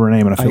can't remember her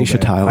name, and I feel Aisha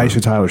bad. Tyler.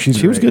 Aisha Tyler.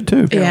 She was good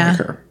too. Yeah.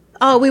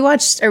 Oh,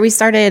 we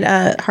started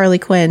Harley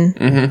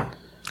Quinn.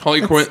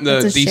 Harley Quinn, the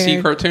that's a DC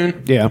shared-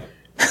 cartoon. Yeah,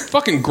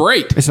 Fucking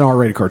great. it's an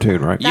R-rated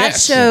cartoon, right? That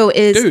Yes. show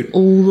is Dude.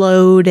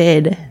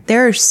 loaded.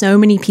 There are so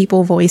many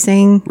people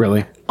voicing.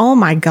 Really? Oh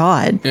my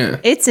god. Yeah.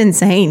 It's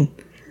insane.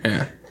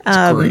 Yeah,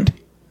 it's great.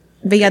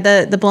 But yeah,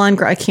 the blonde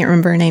girl, I can't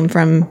remember her name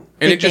from.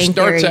 And Big it just Bang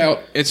starts Theory. out.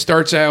 It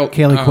starts out.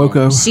 Kaylee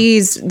Cuoco.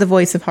 She's the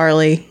voice of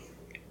Harley.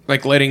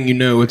 Like letting you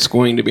know it's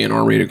going to be an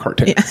R-rated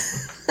cartoon.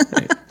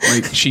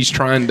 like she's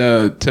trying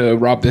to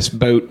rob this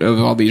boat of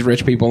all these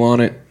rich people on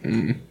it.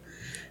 And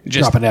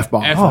just Dropping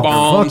F-bombs. Oh,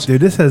 F-bombs. fuck,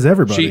 dude. This has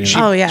everybody. She, in it.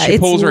 Oh, yeah, she it's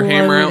pulls her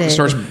hammer out and loaded.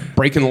 starts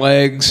breaking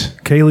legs.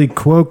 Kaylee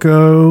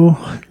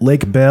Cuoco,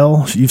 Lake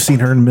Bell. You've seen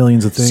her in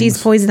millions of things.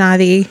 She's Poison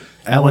Ivy.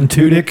 Alan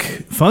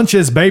Tudyk.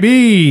 Funches,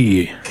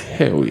 baby.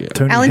 Hell yeah.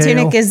 Tony Alan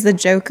Hale. Tudyk is the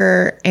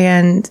Joker,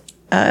 and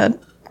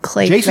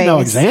Clayface. Jason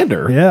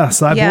Alexander. Yeah,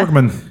 Cy Yeah.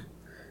 Borgman.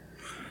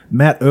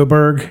 Matt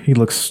Oberg. He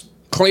looks...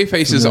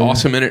 Clayface is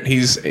awesome in it.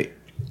 He's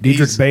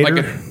Bader.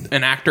 like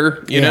an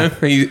actor, you know,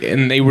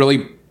 and they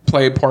really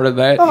play a part of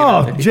that.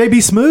 Oh, you know? JB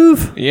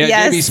Smoove. Yeah,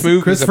 Yes. JB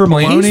Smoove Christopher is a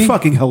plane. Maloney. He's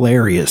fucking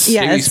hilarious.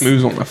 Yeah. JB Yes.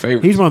 Smoove's one of my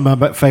favorites. He's one of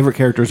my favorite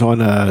characters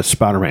on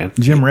Spider-Man.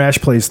 Jim Rash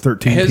plays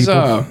 13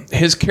 people.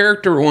 His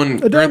character on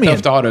Grand Damian.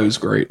 Theft Auto is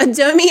great.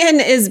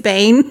 Domian is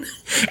Bane.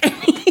 And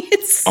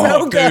it's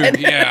so good.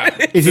 Dude, yeah.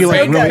 Is he The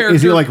like Bane really, character-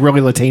 is he like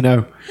really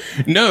Latino?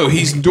 No,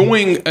 he's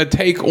doing a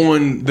take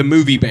on the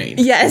movie Bane.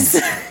 Yes.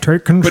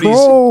 Take But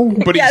control.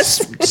 he's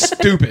Yes.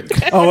 stupid.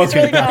 Oh,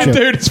 okay, gotcha.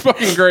 Dude, it's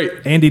fucking great.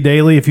 Andy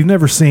Daly. If you've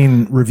never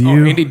seen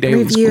Review... Andy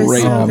Daly's Review is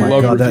great. so I Oh my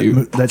love god,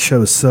 Review. that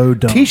show is so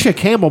dumb. Tisha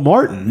Campbell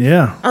Martin.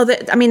 Yeah. Oh,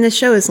 the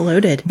show is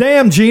loaded.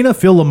 Damn, Gina,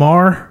 Phil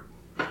Lamar.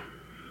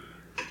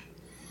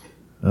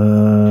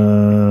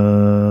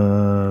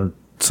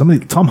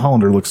 Tom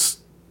Hollander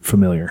looks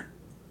familiar.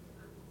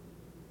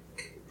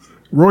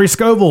 Rory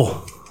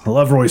Scovel. I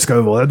love Rory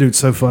Scovel. That dude's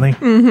so funny.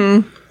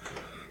 Mm-hmm.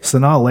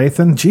 Sanaa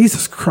Lathan.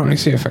 Jesus Let me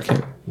Christ. see if I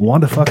can.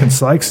 Wanda fucking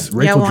Sykes.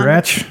 Rachel Wanda.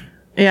 Dratch.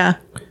 Yeah.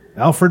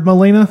 Alfred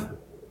Molina.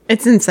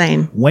 It's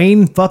insane.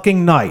 Wayne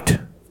fucking Knight.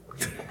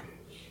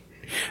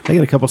 They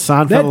got a couple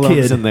That Seinfeld kid.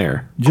 loves in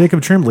there.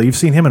 Jacob Tremblay. You've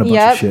seen him in a bunch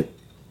Yep. of shit.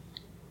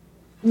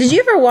 Did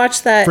you ever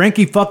watch that?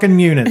 Frankie fucking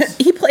Muniz.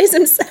 He plays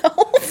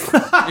himself.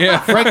 Yeah.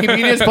 Frankie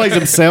Muniz plays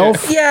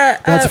himself. Yeah.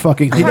 That's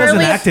fucking. He doesn't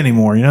Harley- act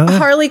anymore, you know that?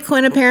 Harley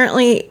Quinn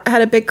apparently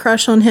had a big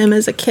crush on him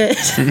as a kid,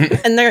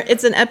 and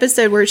it's an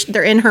episode where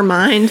they're in her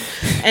mind,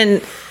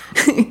 and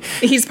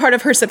he's part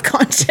of her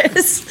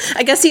subconscious.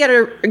 I guess he had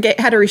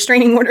a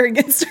restraining order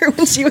against her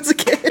when she was a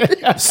kid.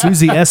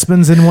 Susie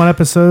Espins in one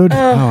episode. Oh,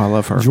 I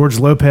love her. George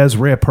Lopez,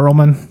 Rhea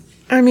Perlman,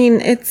 I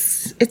mean,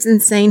 it's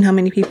insane how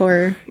many people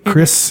are.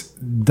 Chris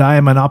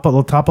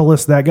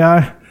Diamantopoulos, that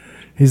guy.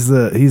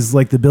 He's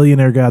like the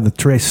billionaire guy, the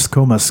Tres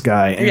Comas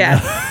guy. And, Yeah.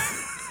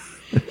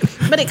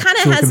 But it kind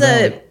of has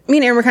Valley. me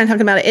and Aaron were kind of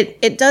talking about it.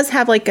 It does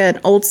have like an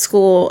old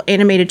school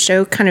animated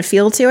show kind of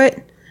feel to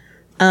it.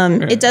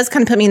 It does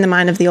kind of put me in the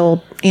mind of the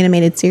old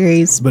animated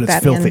series, But it's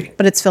filthy.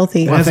 But it's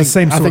filthy. It has the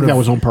same I sort think of, that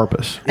was on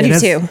purpose. I do it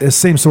has too. the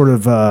same sort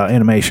of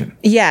animation.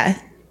 Yeah.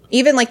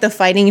 Even like the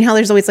fighting and how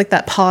there's always like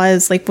that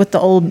pause, like with the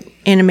old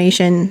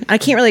animation. I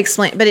can't really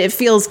explain, but it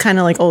feels kind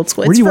of like old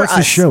school. Where It's do you for watch this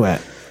us. show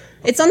at?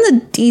 It's on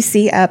the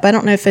DC app. I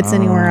don't know if it's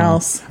anywhere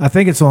else. I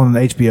think it's on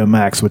HBO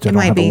Max, which I don't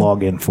might have be. a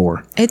login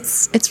for.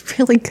 It's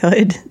really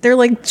good. They're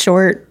like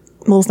short,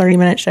 little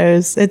 30-minute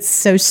shows. It's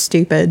so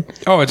stupid.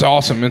 Oh, it's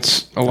awesome.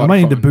 It's a lot I might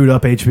of need to fun. boot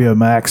up HBO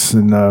Max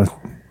and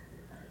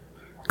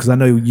because I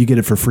know you get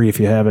it for free if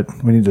you have it.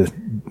 We need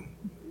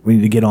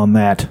to get on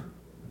that.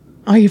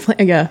 Oh, you play?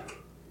 Yeah,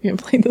 you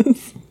play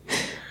this.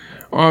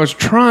 I was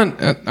trying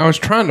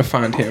to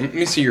find him. Let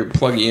me see your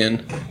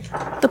plug-in.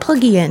 The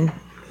plug-in.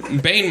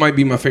 Bane might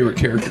be my favorite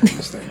character in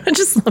this thing. I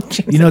just love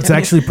James. You know, it's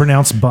Anthony. actually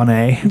pronounced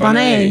Bonnet.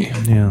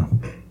 Bonnet. Yeah.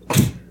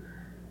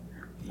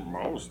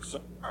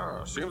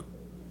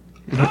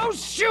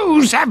 Those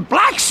shoes have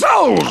black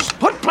soles.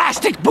 Put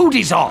plastic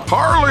booties on.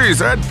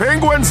 Harley's at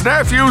Penguin's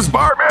nephew's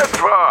bar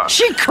mitzvah.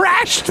 She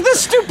crashed the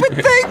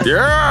stupid thing.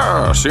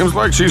 Yeah, seems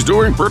like she's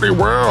doing pretty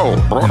well.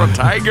 Brought a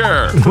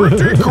tiger.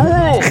 Pretty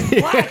cool.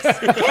 What?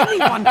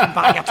 Anyone can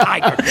buy a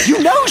tiger.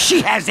 You know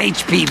she has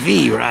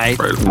HPV, right?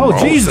 Oh,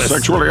 Jesus.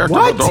 Sexually active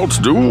What? adults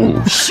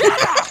do. Shut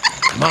up.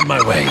 I'm on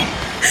my way.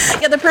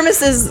 Yeah, the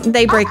premise is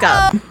they break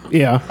up,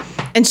 Yeah.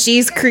 and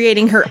she's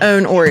creating her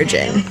own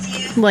origin.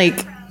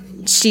 Like,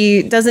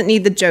 she doesn't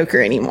need the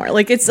Joker anymore.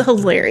 Like, it's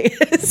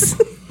hilarious.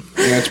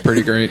 Yeah, that's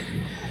pretty great.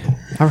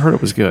 I've heard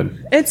it was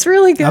good. It's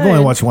really good. I've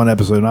only watched one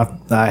episode,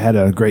 and I had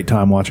a great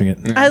time watching it.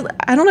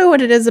 I don't know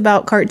what it is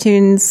about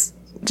cartoons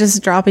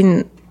just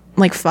dropping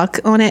like fuck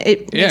on it.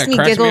 It Yeah, makes it me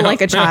cracks giggle me up.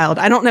 like a child.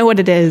 I don't know what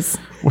it is.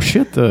 Well,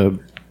 shit, the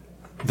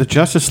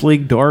Justice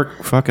League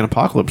Dark fucking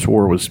Apocalypse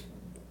War was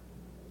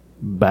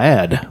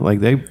bad. Like,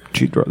 they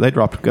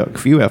dropped a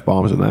few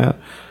F-bombs in that.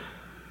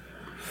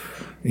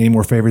 Any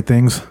more favorite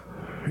things,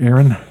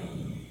 Aaron?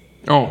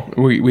 Oh,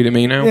 we to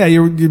me now? Yeah,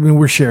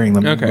 we're sharing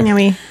them. Okay.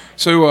 Yeah,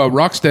 So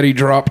Rocksteady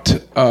dropped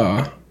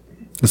The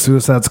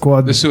Suicide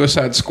Squad. the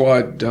Suicide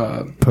Squad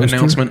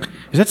announcement.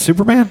 Is that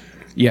Superman?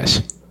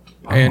 Yes.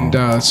 And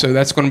so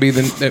that's going to be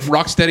the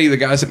Rocksteady, the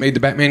guys that made the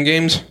Batman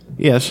games.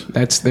 Yes.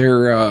 That's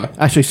their I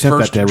actually sent that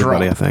first to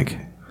everybody, drop. I think.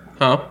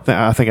 Huh?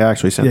 I think I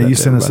actually sent that Yeah, you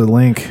to sent us a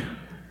everybody. link.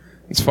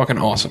 It's fucking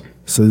awesome.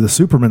 So the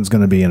Superman's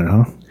going to be in it,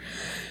 huh?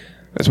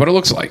 That's what it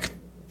looks like.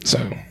 So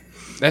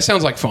that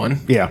sounds like fun.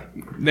 Yeah.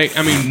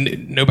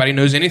 Nobody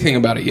knows anything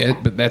about it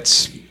yet, but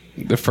that's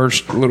the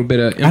first little bit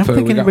of info. I don't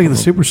think we got anybody in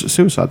the from them.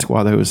 Suicide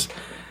Squad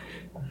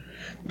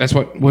That's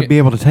what would be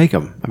able to take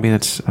them. I mean,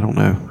 I don't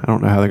know how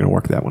they're going to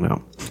work that one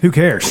out. Who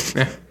cares?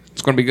 Yeah,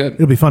 it's going to be good.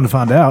 It'll be fun to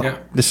find out. Yeah.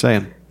 Just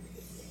saying.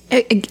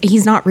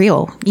 he's not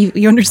real.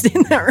 You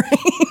understand that, right?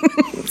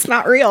 It's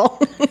not real.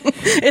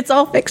 It's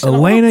all fictional.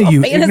 Elena, It's all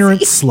you fantasy.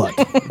 ignorant slut.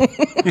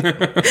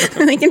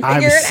 They can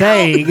figure it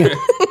saying. out.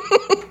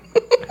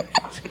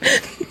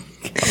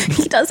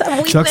 He does have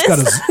a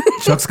weakness.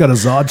 Chuck's got a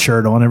Zod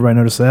shirt on. Everybody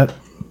notice that?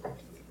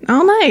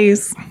 Oh,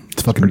 nice.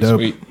 It's fucking dope.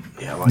 Sweet.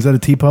 Is that a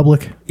T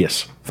Public?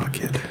 Yes. Fuck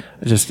it.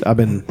 I'm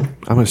going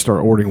to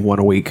start ordering one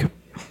a week.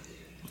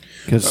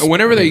 Because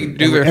Whenever they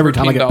do their every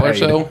time I get $13 paid.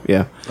 sale,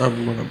 Yeah.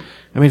 I'm gonna.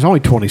 I mean, it's only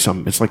 20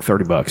 something. It's like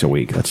 $30 a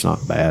week. That's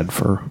not bad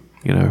for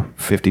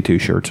 52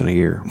 shirts in a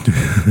year. I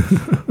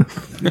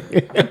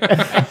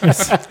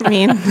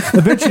mean,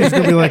 Eventually, it's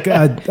gonna be like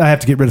I have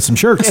to get rid of some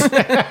shirts.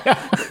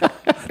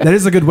 That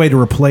is a good way to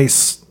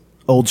replace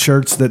old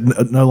shirts that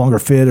no longer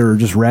fit or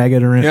just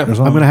ragged or anything. Yeah. Or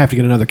something. I'm going to have to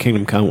get another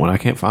Kingdom Come one. I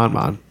can't find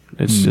mine.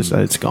 It's just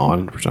it's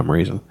gone for some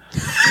reason.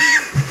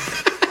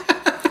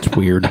 It's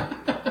weird.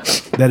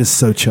 That is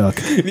so Chuck.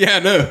 Yeah,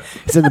 no.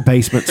 It's in the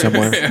basement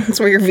somewhere. that's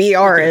where your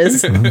VR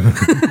is.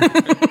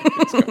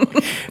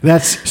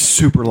 That's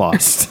super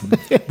lost.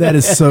 That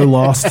is so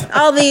lost.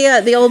 Oh,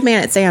 the old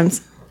man at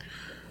Sam's.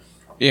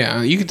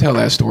 Yeah, you can tell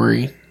that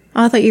story.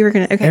 Oh, I thought you were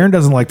gonna. Okay, Aaron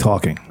doesn't like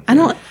talking. I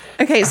don't.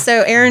 Okay,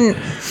 so Aaron,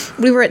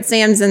 we were at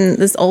Sam's and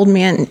this old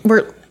man.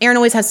 Aaron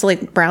always has to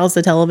like browse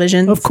the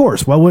television. Of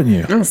course. Why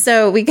wouldn't you?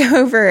 So we go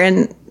over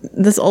and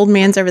this old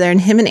man's over there, and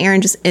him and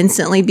Aaron just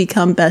instantly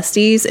become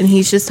besties, and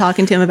he's just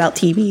talking to him about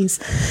TVs.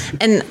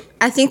 And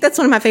I think that's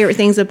one of my favorite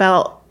things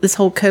about this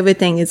whole COVID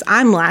thing is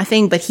I'm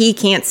laughing, but he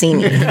can't see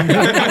me.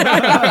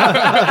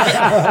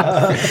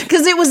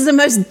 Because it was the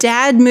most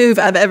dad move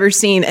I've ever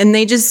seen. And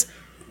he just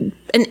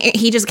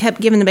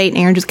kept giving the bait, and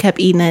Aaron just kept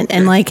eating it.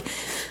 And like,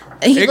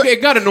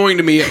 It got annoying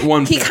to me at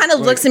one he point. kind of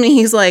looks at me,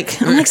 he's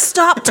like, I'm like,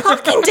 stop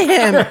talking to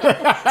him.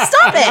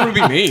 Stop That would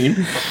it. be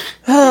mean.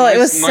 Oh, it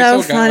was Nice so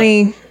old guy.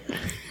 funny.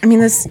 I mean,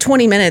 this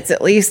 20 minutes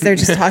at least, they're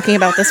just talking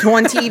about this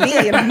one TV.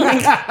 And I'm like,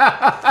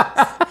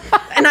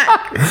 and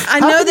I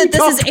know that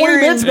this is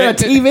Aaron.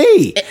 about a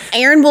TV.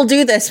 Aaron will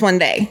do this one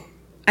day.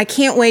 I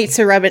can't wait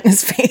to rub it in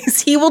his face.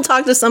 He will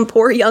talk to some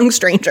poor young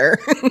stranger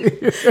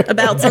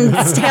about some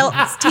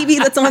TV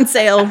that's on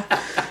sale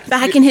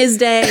back in his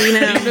day,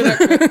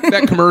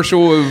 That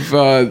commercial of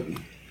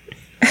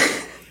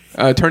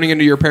turning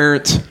into your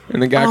parents,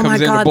 and the guy Oh comes my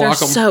in God, to they're block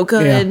them. so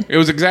good. It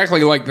was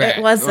exactly like that.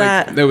 It was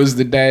that. That was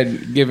the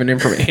dad giving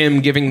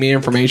him giving me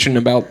information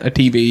about a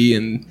TV,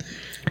 and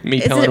me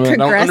Is telling it him I don't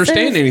progressive?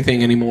 understand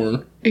anything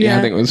anymore. Yeah, Yeah.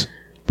 I think it was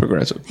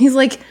progressive. He's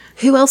like,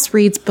 who else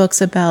reads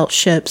books about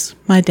ships?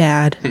 My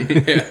dad. Yeah,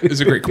 it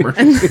was a great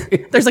commercial.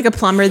 There's like a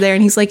plumber there,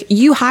 and he's like,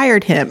 you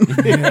hired him.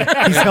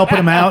 He's helping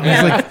him out.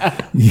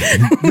 And he's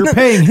like, you're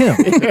paying him.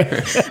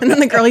 And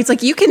then the girl, he's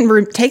like, you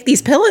can take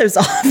these pillows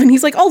off. And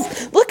he's like, oh,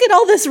 look at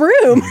all this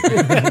room.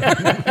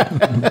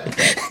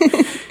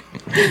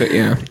 But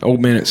yeah,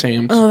 old man at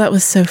Sam's. Oh, that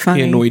was so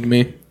funny. He annoyed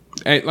me,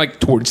 like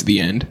towards the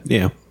end.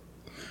 Yeah.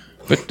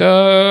 But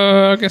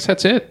I guess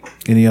that's it.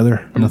 Any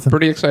other? Nothing?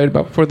 Pretty excited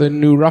for the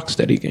new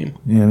Rocksteady game.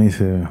 Yeah, me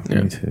too.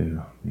 Yeah. Me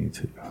too. Me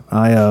too.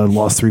 I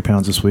lost 3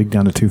 pounds this week,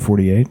 down to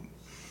 248.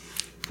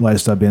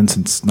 Lightest I've been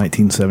since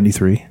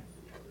 1973.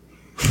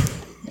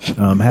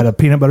 Had a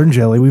peanut butter and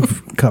jelly.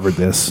 We've covered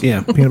this.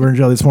 Yeah. Peanut butter and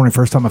jelly this morning.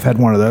 First time I've had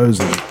one of those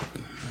in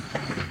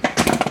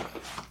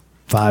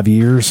 5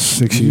 years,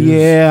 6 years.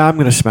 Yeah, I'm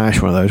gonna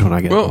smash one of those when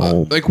I get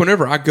home. Like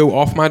whenever I go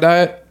off my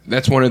diet,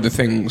 that's one of the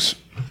things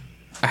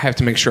I have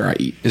to make sure I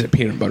eat is a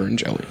peanut butter and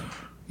jelly.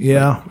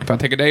 Yeah. If I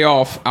take a day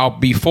off, I'll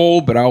be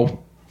full, but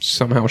I'll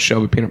somehow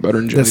shove a peanut butter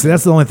and jelly.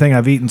 That's the only thing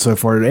I've eaten so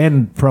far,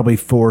 and probably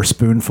 4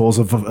 spoonfuls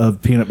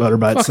of peanut butter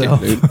by Fuck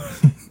itself. it, dude.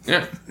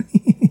 Yeah.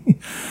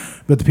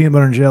 But the peanut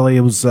butter and jelly,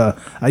 it was.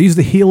 I used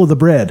the heel of the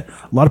bread.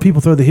 A lot of people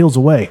throw the heels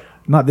away.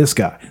 Not this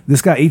guy.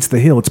 This guy eats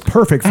the heel. It's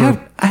perfect for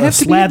I have a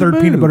slathered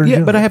peanut butter and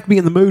jelly. but I have to be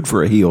in the mood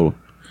for a heel.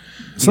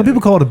 Some people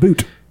call it a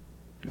boot.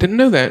 Didn't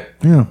know that.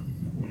 Yeah.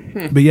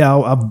 But yeah,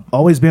 I've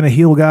always been a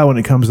heel guy when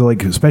it comes to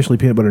like, especially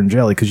peanut butter and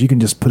jelly, because you can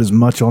just put as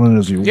much on it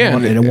as you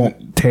want, and it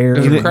won't tear.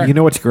 You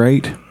know what's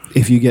great?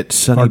 If you get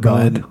Sunny Hard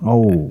bun.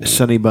 Bun,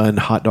 Sunny Bun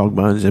hot dog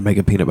buns and make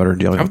a peanut butter and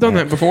jelly. I've done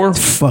that before.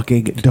 It's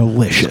fucking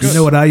delicious. You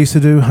know what I used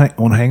to do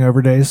on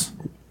hangover days?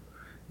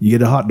 You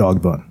get a hot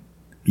dog bun,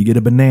 you get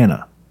a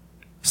banana,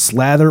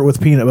 slather it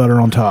with peanut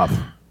butter on top,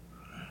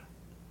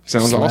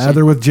 Sounds slather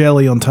awesome. with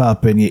jelly on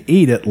top, and you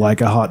eat it like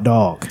a hot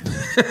dog.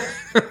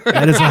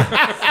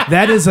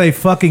 That is a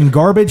fucking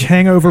garbage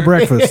hangover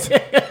breakfast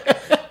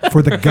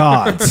for the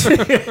gods.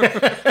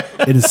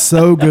 It is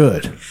so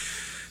good.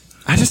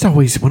 I just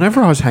always,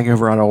 whenever I was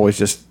hangover, I'd always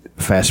just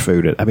fast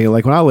food it. I mean,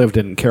 like when I lived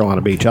in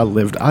Carolina Beach,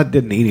 I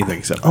didn't eat anything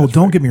except. Oh,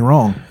 don't get me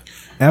wrong.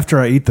 After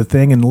I eat the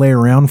thing and lay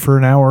around for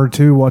an hour or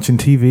two watching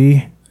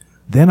TV,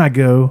 then I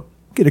go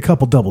get a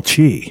couple double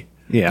cheese.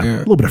 Yeah. A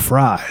little bit of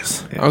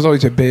fries. I was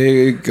always a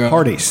big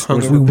Parties.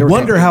 hungover. We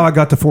wonder how I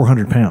got to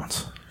 400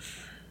 pounds.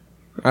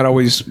 I'd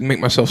always make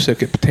myself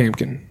sick at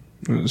Potemkin.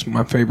 It was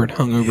my favorite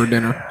hungover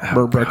dinner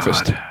or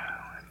breakfast.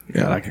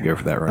 Yeah, I could go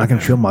for that right I can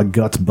now. feel my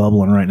guts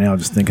bubbling right now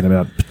just thinking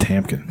about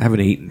Potemkin. I haven't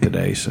eaten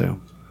today,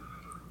 so.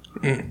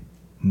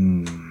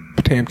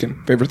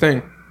 Potemkin, favorite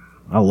thing.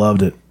 I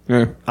loved it.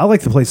 Yeah. I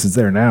like the places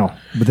there now,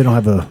 but they don't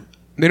have a...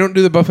 They don't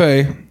do the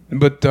buffet,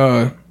 but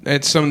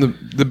it's some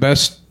of the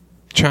best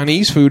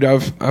Chinese food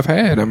I've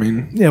had. I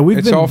mean, Yeah,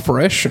 it's all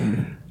fresh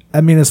and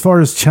I mean, as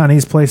far as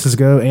Chinese places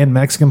go and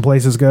Mexican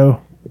places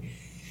go,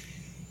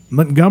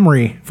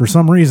 Montgomery, for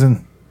some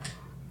reason,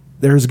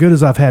 they're as good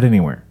as I've had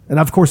anywhere. And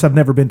of course, I've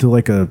never been to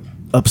like a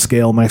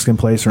upscale Mexican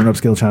place or an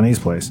upscale Chinese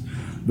place,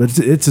 but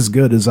it's as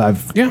good as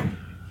I've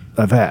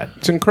had.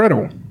 It's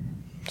incredible.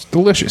 It's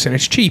delicious and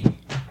it's cheap.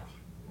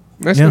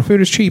 Mexican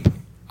food is cheap.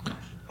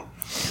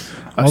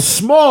 A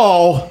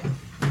small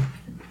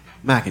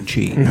mac and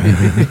cheese.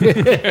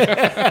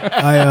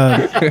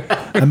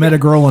 I met a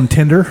girl on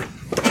Tinder.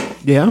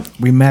 Yeah.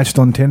 We matched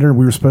on Tinder.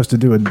 We were supposed to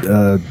do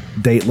a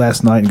date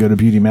last night and go to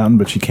Beauty Mountain,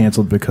 but she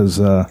canceled because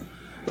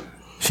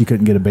she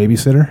couldn't get a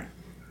babysitter.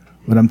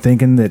 But I'm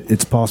thinking that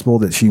it's possible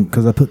that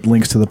because I put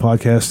links to the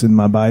podcast in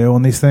my bio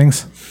on these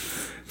things,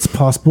 it's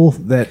possible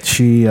that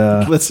she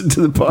Listen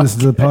to the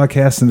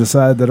podcast and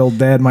decided that old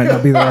dad might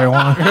not be the right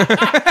one.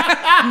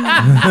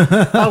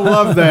 I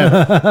love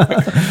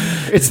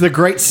that. It's the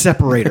great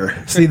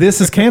separator. See, this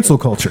is cancel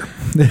culture.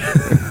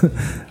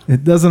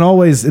 It doesn't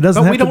always. It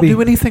doesn't. But have we to don't be,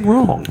 do anything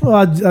wrong. Well,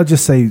 I'll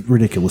just say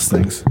ridiculous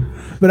things,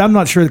 but I'm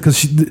not sure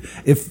because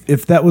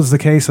if that was the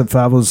case, if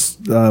I was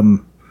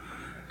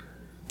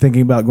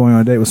thinking about going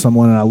on a date with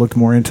someone and I looked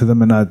more into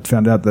them and I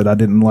found out that I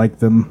didn't like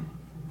them,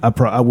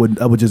 I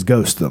would just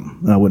ghost them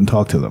and I wouldn't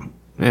talk to them.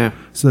 Yeah.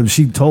 So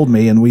she told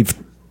me, and we've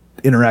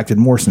interacted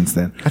more since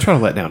then. I try to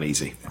let down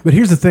easy. But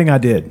here's the thing I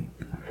did.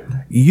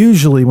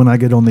 Usually when I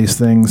get on these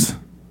things,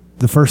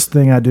 the first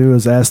thing I do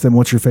is ask them,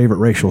 what's your favorite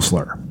racial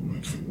slur?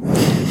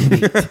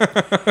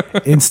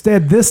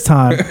 Instead, this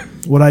time,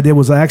 what I did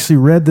was I actually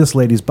read this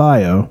lady's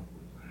bio,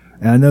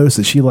 and I noticed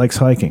that she likes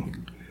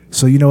hiking.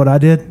 So you know what I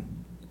did?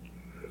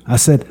 I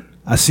said,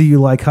 I see you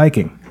like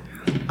hiking.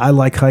 I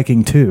like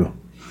hiking too.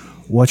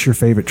 What's your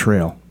favorite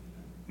trail?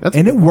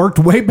 And it worked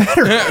way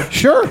better.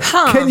 Sure.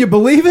 Huh. Can you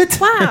believe it?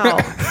 Wow.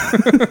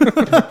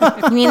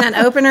 I mean, that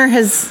opener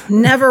has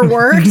never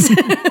worked.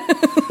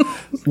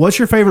 What's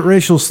your favorite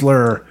racial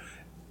slur?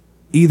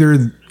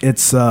 Either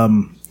it's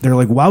they're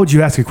like, why would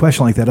you ask a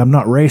question like that? I'm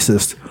not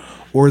racist,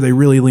 or they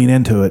really lean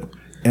into it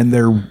and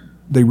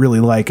they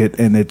really like it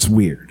and it's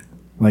weird.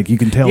 Like you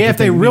can tell. Yeah, that if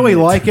they really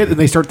like it and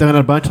they start throwing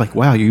a bunch, like,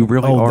 wow, you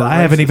really are.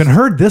 I haven't racist. even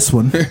heard this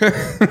one.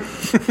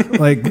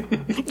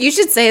 Like, You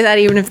should say that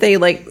even if they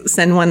like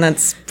send one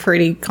that's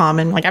pretty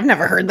common. Like, I've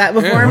never heard that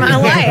before in my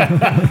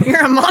life.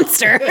 You're a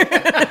monster.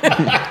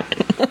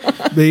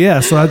 but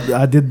yeah, so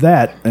I did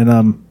that, and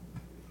I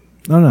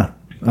don't know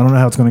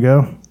how it's going to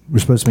go. We're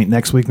supposed to meet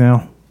next week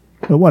now,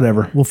 but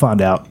whatever, we'll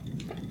find out.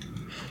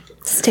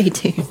 Stay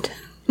tuned.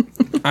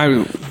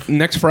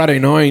 Next Friday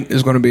night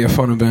is going to be a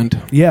fun event.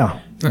 Yeah.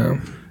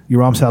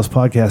 Your Mom's House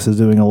podcast is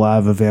doing a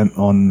live event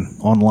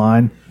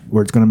online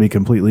where it's going to be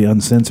completely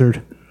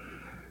uncensored.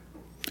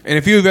 And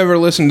if you've ever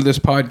listened to this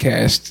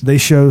podcast, They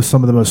show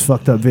some of the most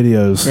fucked up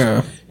videos.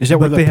 yeah. Is that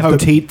where But the they have to-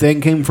 poteet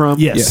thing came from?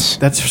 Yes.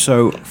 That's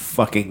so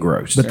fucking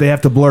gross. But they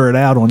have to blur it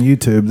out on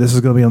YouTube. This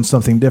is going to be on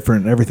something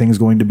different. Everything is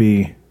going to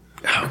be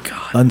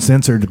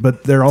uncensored.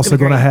 But they're also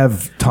going to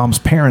have Tom's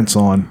parents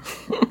on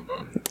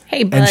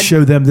Hey, bud. and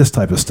show them this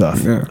type of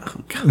stuff.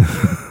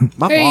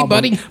 My Hey, mom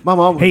buddy. My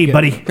mom. Hey,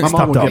 buddy. My Stop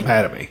mom would talking. get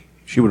mad at me.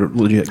 She would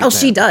legit. Get Oh,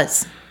 she mad.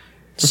 does.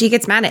 She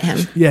gets mad at him.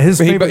 Yeah, his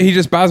But favorite, he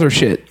just buys her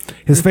shit.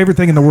 his favorite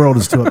thing in the world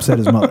is to upset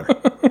his mother.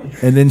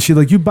 And then she's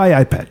like, "You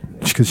buy iPad,"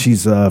 because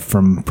she's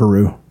from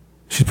Peru.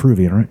 She's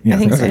Peruvian, right? Yeah, I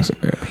think so.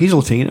 He's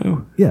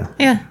Latino. Yeah.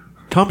 Yeah.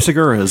 Tom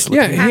Segura is.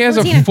 Yeah, Latino. he has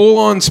a Latina.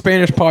 full-on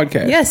Spanish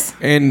podcast. Yes.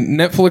 and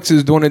Netflix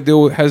is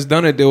has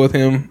done a deal with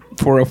him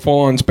for a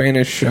full-on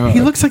Spanish.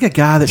 He looks like a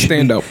guy that should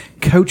stand be up.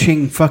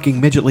 coaching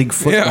fucking midget league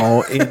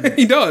football in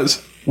he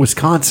does.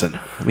 Wisconsin.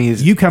 I mean,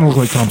 You kind of look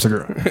like Tom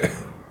Segura.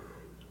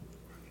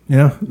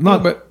 Yeah,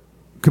 not but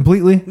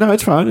completely. no,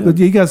 it's fine. But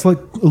you guys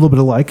look a little bit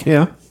alike.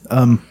 Yeah.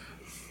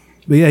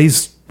 But yeah,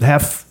 he's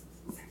half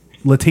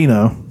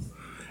Latino,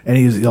 and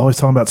he's always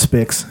talking about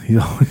spics.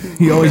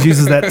 He always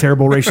uses that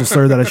terrible racial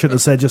slur that I shouldn't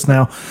have said just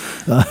now.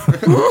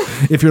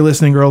 If you're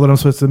listening, girl, that I'm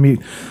supposed to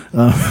mute.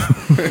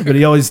 But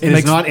he always It makes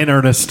is not in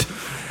earnest.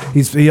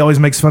 he always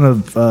makes fun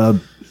of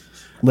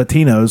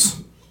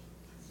Latinos,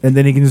 and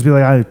then he can just be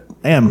like, "I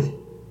am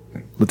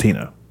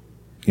Latino,"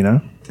 you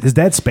know. His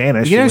dad's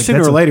Spanish. You know, Like, sooner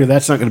that's or a- later,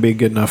 that's not going to be a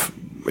good enough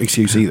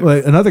excuse either.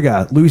 Well, another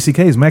guy, Louis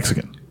C.K. is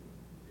Mexican.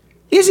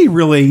 Is he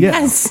really? Yeah.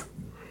 Yes.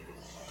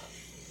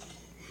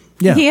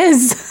 Yeah, He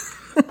is.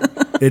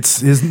 it's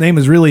his name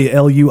is really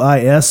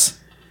Luisck,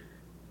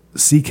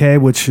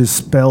 which is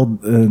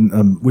spelled in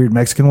a weird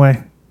Mexican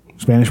way,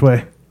 Spanish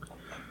way.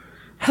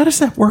 How does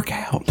that work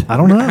out? I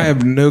don't know. I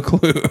have no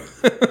clue.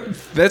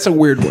 That's a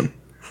weird one.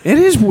 It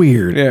is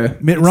weird. Yeah,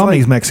 Mitt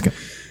Romney's Mexican.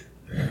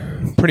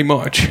 pretty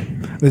much.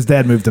 His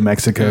dad moved to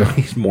Mexico.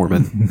 He's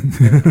Mormon.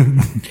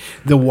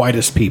 The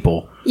whitest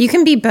people. You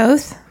can be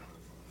both.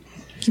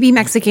 You can be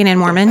Mexican and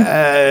Mormon.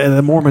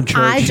 The Mormon church.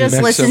 I just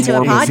is listened to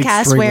a Mormon is podcast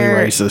extremely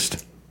where-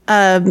 racist.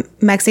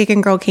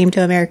 Mexican girl came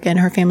to America and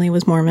her family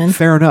was Mormon.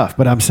 Fair enough,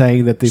 but I'm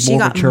saying that the She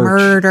Mormon got church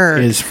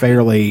murdered. is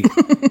fairly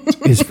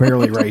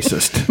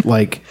racist.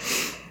 Like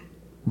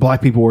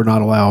black people were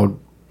not allowed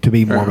to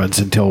be Mormons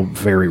until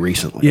very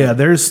recently. Yeah,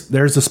 there's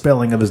the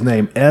spelling of his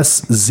name,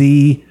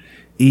 SZE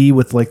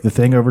with like the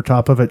thing over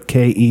top of it,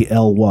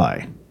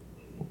 KELY.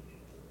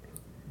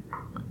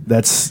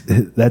 That's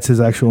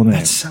his actual name.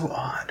 That's so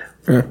odd.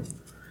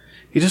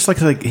 He just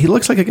he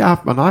looks like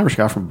an Irish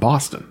guy from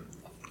Boston.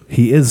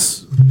 He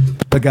is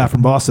a guy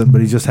from Boston, but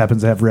he just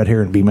happens to have red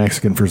hair and be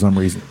Mexican for some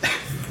reason.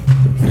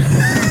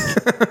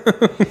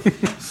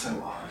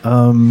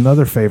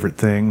 Another favorite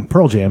thing,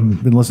 Pearl Jam.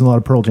 Been listening to a lot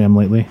of Pearl Jam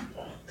lately.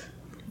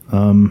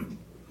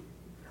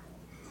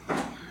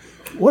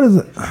 What is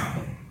it?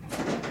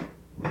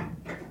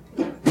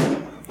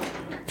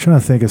 Trying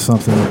to think of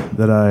something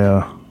that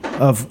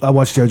I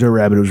watched Jojo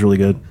Rabbit. It was really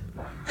good.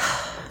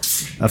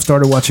 I've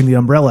started watching The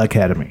Umbrella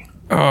Academy.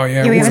 Oh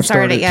yeah, Yeah, we it haven't was-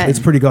 started it yet. It's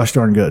pretty gosh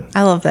darn good.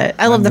 I love that.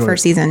 I love the enjoyed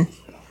first it. season.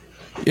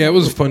 Yeah, it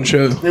was a fun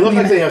show. They look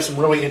like they have some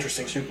really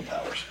interesting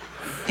superpowers.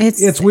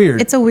 It's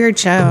weird. It's a weird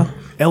show.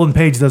 Ellen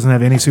Page doesn't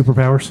have any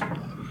superpowers.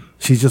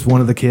 She's just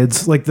one of the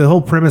kids. Like the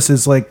whole premise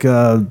is like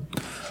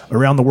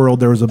around the world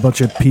there was a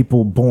bunch of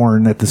people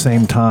born at the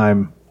same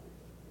time,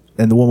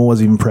 and the woman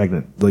wasn't even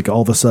pregnant. Like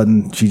all of a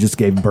sudden she just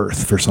gave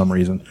birth for some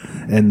reason,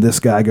 and this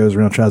guy goes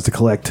around and tries to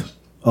collect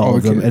all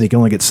of them, kids. and he can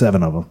only get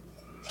 7 of them,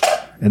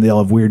 and they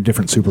all have weird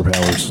different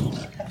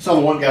superpowers. So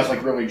the one guy's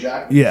like really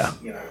jacked. Yeah.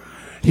 You know.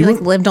 He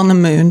like lived on the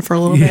moon for a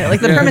little bit. Like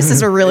the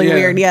premises are really Yeah.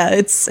 weird. Yeah,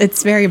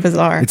 it's very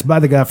bizarre. It's by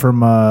the guy from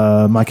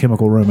My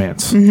Chemical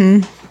Romance.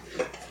 Mm-hmm.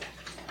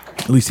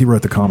 At least he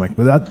wrote the comic.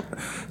 But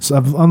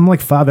I'm like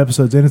 5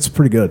 episodes in. It's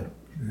pretty good.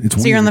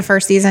 It's So you're on the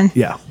first season?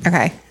 Yeah.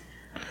 Okay.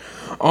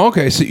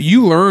 Okay, so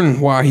you learn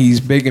why he's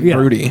big and Yeah.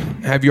 broody.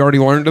 Have you already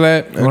learned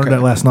that? I learned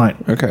that last night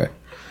Okay.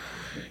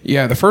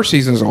 Yeah, the first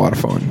season is a lot of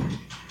fun.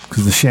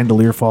 because the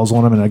chandelier falls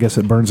on him, and I guess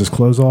it burns his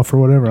clothes off or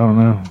whatever. I don't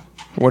know.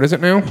 What is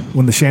it now?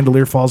 When the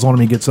chandelier falls on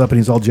him, he gets up and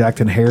he's all jacked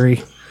and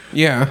hairy.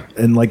 Yeah.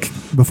 And like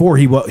before,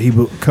 he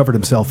covered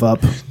himself up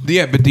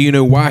Yeah, but do you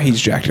know why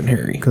he's jacked and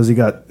hairy? because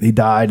he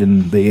died,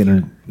 and they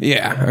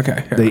Yeah,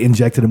 okay. they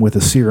injected him with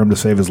a serum to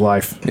save his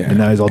life, Yeah. and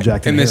now he's all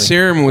jacked and And the hairy.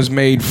 serum was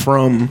made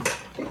from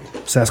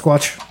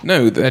Sasquatch.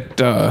 no, that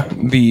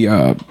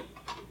the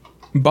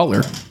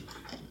butler.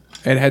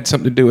 It had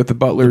something to do with the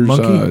butler's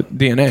monkey?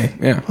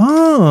 DNA. Yeah.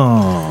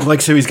 Oh,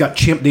 Like so, he's got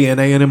chimp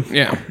DNA in him.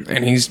 Yeah,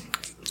 and he's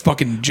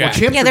fucking jacked.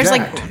 chimps Yeah, are there's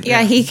jacked.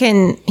 like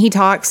he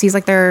talks. He's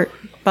like their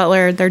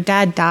Butler, their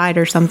dad died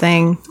or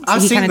something. So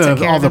I've he seen kinda took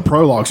care all of the him.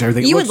 prologues and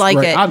everything. It You would looks like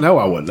great. it. I know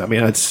I would. I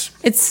mean, It's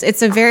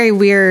a very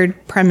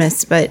weird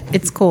premise, but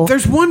it's cool.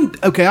 there's one.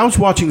 Okay, I was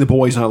watching The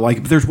Boys and I like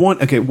it, but there's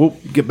one. Okay, we'll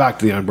get back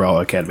to the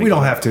Umbrella Academy. We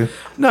don't have to.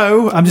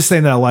 No, I'm just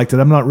saying that I liked it.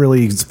 I'm not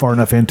really far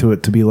enough into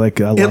it to be like,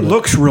 I love it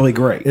looks really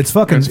great. It's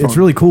fucking. It's fun. It's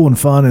really cool and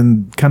fun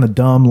and kind of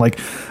dumb. Like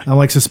I'm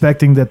like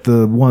suspecting that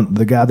the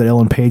guy that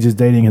Ellen Page is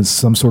dating has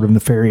some sort of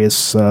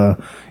nefarious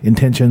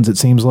intentions. It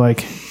seems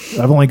like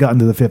I've only gotten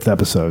to the 5th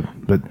episode,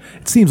 but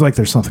it seems like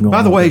there's something going on.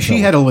 By the way, with that she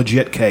fella. had a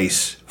legit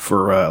case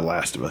for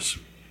Last of Us.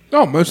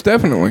 Oh, most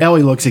definitely.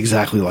 Ellie looks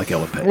exactly like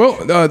Ellen Page. Well,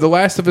 The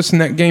Last of Us in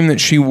that game that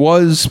she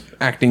was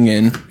acting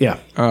in, yeah,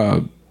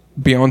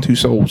 Beyond Two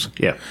Souls,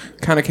 yeah,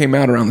 kind of came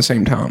out around the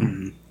same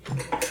time.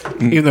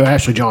 Even though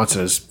Ashley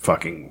Johnson is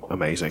fucking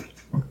amazing.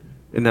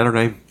 Isn't that her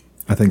name?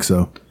 I think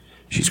so.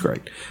 She's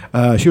great.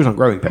 She was on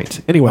Growing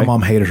Pains. Anyway, My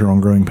mom hated her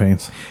on Growing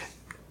Pains.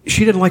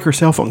 she didn't like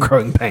herself on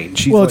Growing Pains.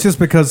 She's Well, like- it's just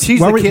because she's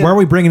why the are, we, kid- why are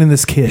we bringing in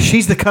this kid?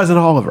 She's the cousin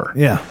Oliver.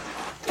 Yeah,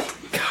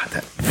 God,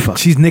 that fucking,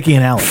 she's Nikki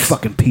and Alex.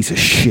 fucking piece of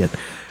shit.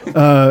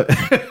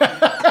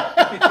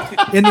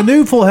 In the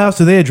new Full House,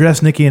 do they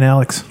address Nikki and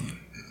Alex,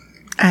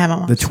 I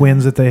haven't the watched.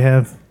 twins that they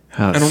have?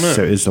 I don't know.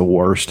 So it's the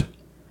worst.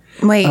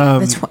 Wait,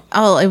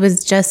 it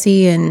was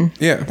Jesse and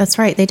Yeah. that's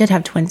right. They did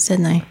have twins,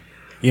 didn't they?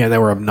 Yeah, they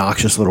were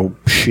obnoxious little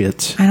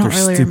shits. I don't Their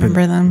really stupid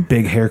remember them.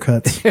 big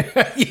haircuts.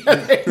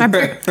 My, br-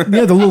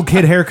 Yeah, the little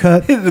kid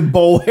haircut. The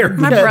bowl hair.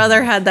 my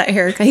brother had that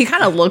haircut. He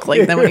kind of looked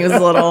like them when he was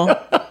little.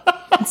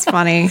 It's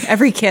funny.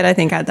 Every kid, I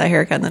think, had that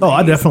haircut. In the Oh,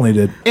 I 90s. definitely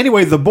did.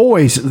 Anyway, The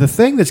Boys. The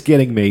thing that's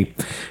getting me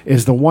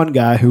is the one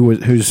guy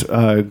whose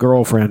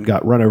girlfriend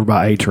got run over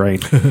by a train.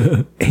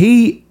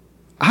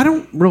 I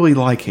don't really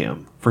like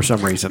him for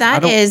some reason. I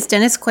That don't, is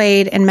Dennis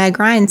Quaid and Meg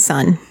Ryan's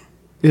son.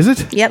 Is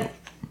it? Yep.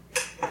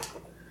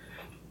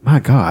 My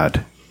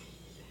God,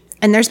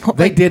 And there's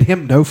they did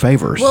him no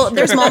favors. well,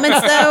 there's moments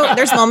though.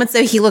 There's moments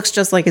though he looks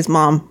just like his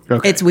mom.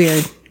 Okay. It's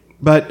weird.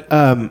 but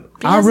I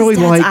has really his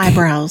dad's like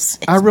eyebrows.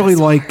 I It's really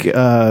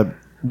bizarre. like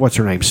what's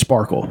her name,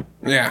 Sparkle.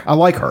 Yeah. I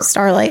like her,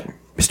 Starlight.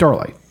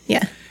 Starlight.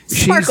 Yeah.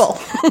 She's- Sparkle.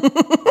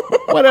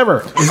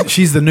 Whatever.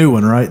 She's the new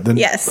one, right?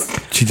 Yes.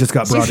 She just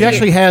got brought She in.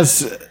 actually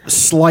has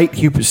slight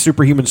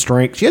superhuman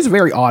strength. She has a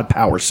very odd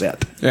power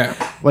set. Yeah.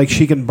 Like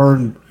she can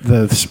burn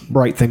the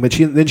bright thing, but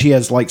then she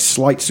has like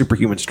slight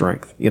superhuman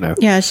strength. You know.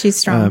 Yeah, she's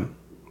strong.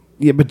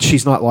 Yeah, but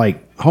she's not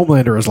like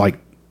Homelander is like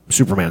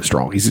Superman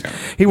strong.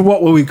 He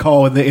what we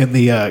call in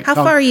the How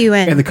far are you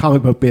in? In the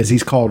comic book biz,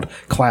 he's called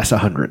Class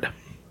 100.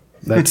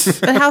 That's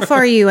But how far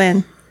are you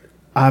in?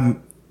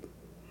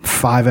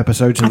 5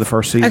 episodes in the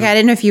first season. Okay, I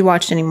didn't know if you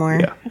watched anymore.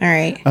 Yeah. All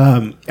right.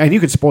 And you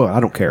can spoil it.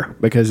 I don't care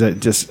because it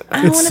just I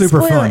don't it's wanna super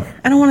spoil fun. It.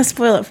 I don't want to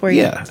spoil it for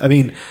you. yeah. I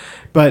mean,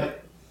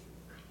 but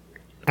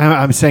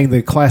I'm saying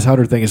the Class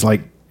 100 thing is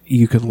like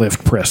you can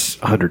press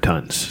 100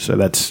 tons. So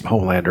that's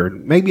Homelander.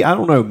 And maybe I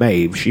don't know.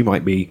 Maeve, she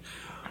might be.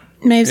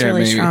 Maeve's Yeah,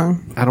 really maybe.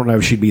 strong. I don't know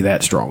if she'd be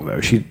that strong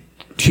though. She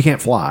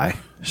can't fly.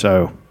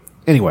 So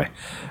anyway.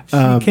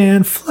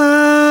 Can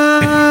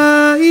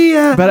fly.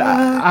 Yeah. But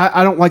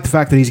I don't like the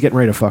fact that he's getting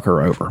ready to fuck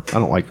her over. I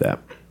don't like that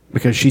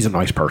because she's a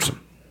nice person.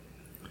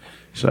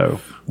 So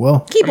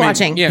Well, Keep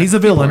watching. Yeah, He's a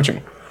keep villain.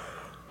 watching.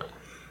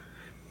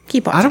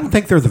 Keep watching. I don't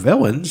think they're the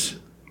villains.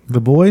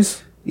 the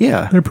boys,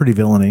 Yeah. they're pretty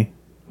villainy.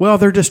 Well,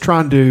 they're just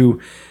trying to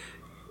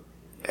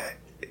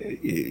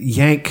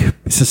yank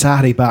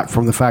society back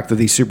from the fact that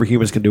these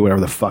superhumans can do whatever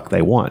the fuck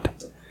they want.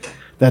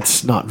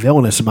 That's not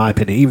villainous in my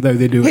opinion, even though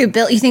they do. Who,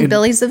 Bill? You think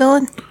Billy's the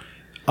villain?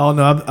 Oh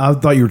no, I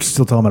thought you were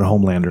still talking about a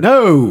Homelander.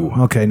 No.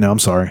 Okay, no, I'm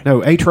sorry.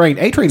 No,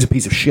 A-Train's a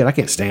piece of shit. I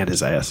can't stand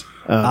his ass.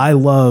 I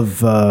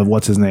love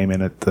what's his name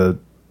in it, the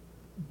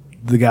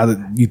guy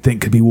that you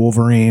think could be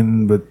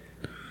Wolverine, but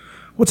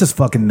what's his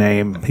fucking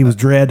name? He was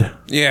Dredd.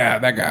 Yeah,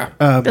 that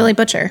guy. Billy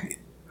Butcher.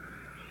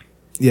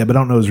 Yeah, but I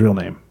don't know his real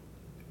name.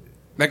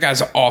 That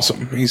guy's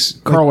awesome. He's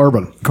Carl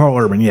Urban. Carl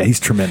Urban. Yeah, he's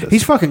tremendous.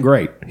 He's fucking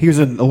great. He was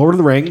in Lord of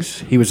the Rings.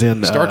 He was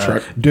in Star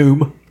Trek.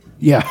 Doom.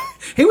 Yeah,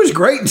 he was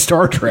great in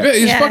Star Trek. Yeah,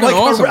 he's fucking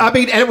awesome. I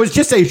mean, and it was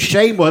just a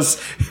shameless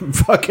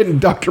fucking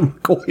Dr.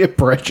 McCoy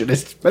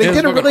impressionist, but he Yeah,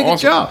 did a he's really fucking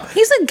good job.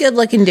 He's a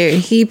good-looking dude.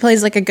 He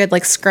plays like a good,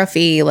 like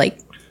scruffy, like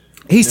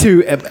He's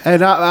too,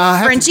 and I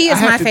have Frenchie to, I is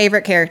have my to-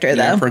 favorite character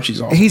though. yeah,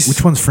 Frenchie's awesome. He's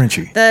Which one's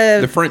Frenchie?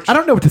 the French. I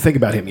don't know what to think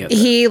about him yet.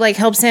 He like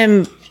helps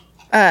him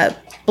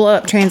blow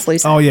up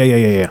Translucent. Oh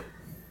yeah.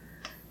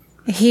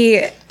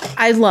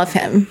 I love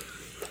him.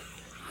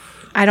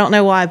 I don't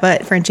know why,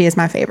 but Frenchie is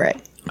my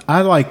favorite.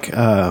 I like.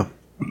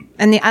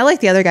 And I like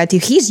the other guy too.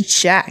 He's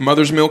jacked.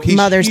 Mother's Milk. He's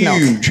Mother's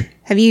huge. Milk.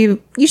 Have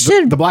you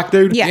should The black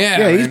dude? Yeah. Yeah,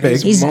 Yeah, he's man,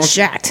 big. He's monster.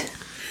 jacked.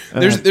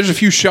 There's a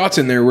few shots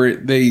in there where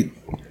they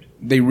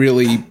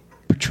really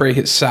portray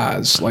his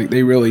size. Like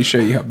they really show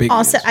you how big.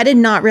 Also, he is. I did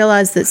not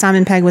realize that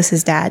Simon Pegg was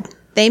his dad.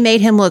 They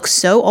made him look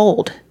so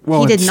old.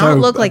 Well, He did and not so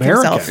look like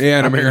American. himself. Yeah,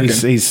 an I mean,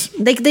 American. he's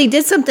They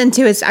did something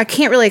to his. I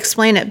can't really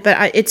explain it,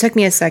 but it took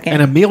me a second.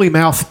 and a mealy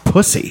mouth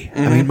pussy.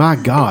 I mean, my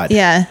God.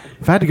 Yeah.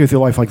 If I had to go through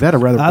life like that,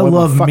 I'd rather. I blow my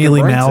love fucking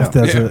mealy brains mouthed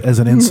out. as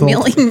an insult.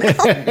 Millie Mel.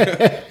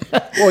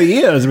 Well, he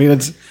is. I mean,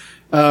 it's.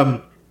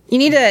 You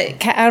need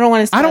to. I don't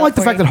want to. I don't like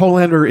the fact that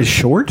Homelander is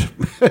short.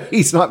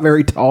 He's not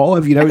very tall.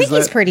 Have you I noticed think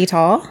he's that? pretty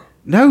tall,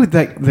 No,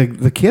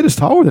 the kid is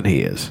taller than he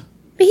is.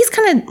 but he's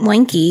kind of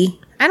lanky.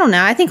 I don't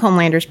know. I think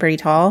Homelander's pretty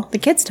tall. The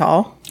kid's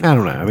tall. I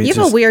don't know. I mean, You it's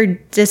have just- a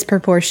weird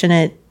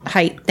disproportionate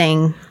height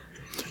thing.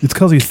 It's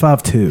because he's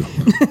 5'2".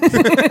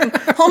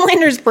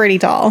 Homelander's pretty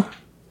tall.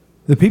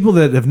 The people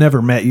that have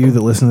never met you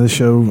that listen to this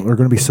show are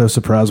going to be so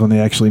surprised when they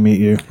actually meet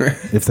you,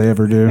 if they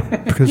ever do.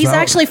 Because He's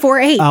actually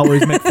 4'8". I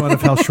always make fun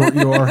of how short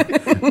you are,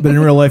 but in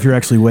real life, you're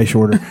actually way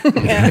shorter.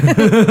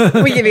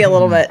 We give you a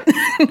little bit.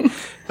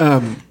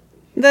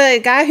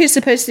 The guy who's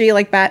supposed to be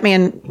like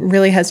Batman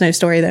really has no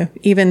story though,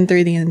 even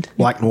through the end.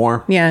 Black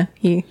Noir. Yeah,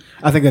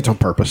 I think that's on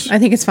purpose. I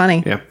think it's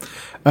funny. Yeah.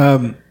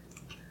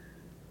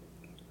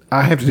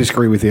 I have to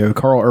disagree with you.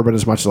 Carl Urban,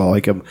 as much as I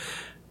like him,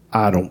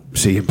 I don't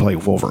see him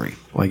playing Wolverine.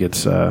 Like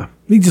it's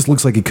He just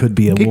looks like he could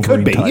be a He Wolverine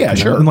could be, type, yeah,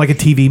 you know, sure. in like a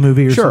TV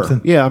movie or sure.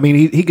 something. Yeah, I mean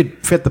he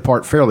could fit the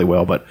part fairly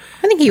well, but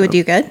I think he would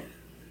do good.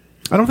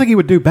 I don't think he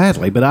would do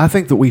badly. But I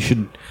think that we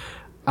should.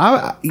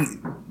 I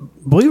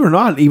believe it or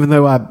not, even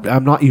though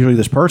I'm not usually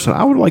this person,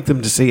 I would like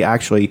them to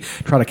actually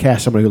try to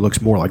cast somebody who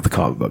looks more like the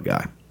comic book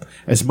guy.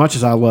 As much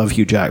as I love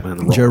Hugh Jackman in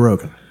the role, Joe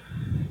Rogan.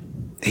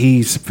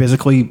 He's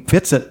physically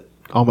fits it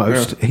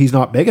almost. Yeah. He's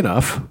not big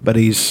enough, but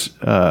he's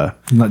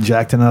not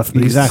jacked enough.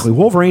 But exactly.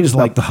 Wolverine is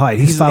like the height.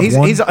 He's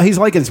he's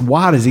like as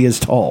wide as he is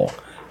tall.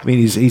 I mean,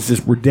 he's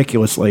just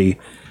ridiculously.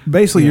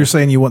 Basically, you're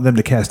saying you want them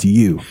to cast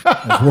you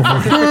as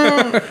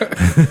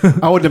Wolverine.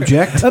 I wouldn't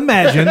object.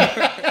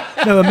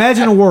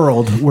 Imagine a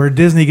world where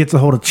Disney gets a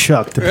hold of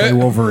Chuck to play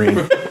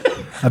Wolverine.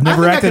 I've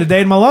never acted a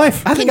day in my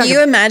life. Can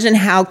you imagine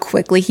how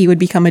quickly he would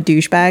become a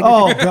douchebag?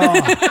 Oh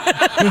God!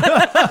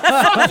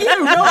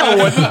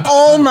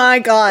 Oh my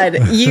God!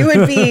 You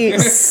would be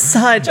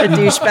such a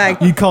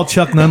douchebag. You call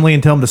Chuck Nunley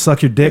and tell him to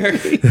suck your dick.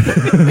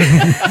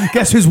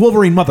 Guess who's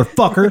Wolverine,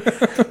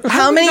 motherfucker?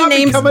 How many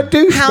names? become a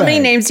douchebag? How many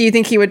names do you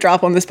think he would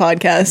drop on this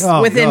podcast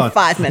Oh, within God.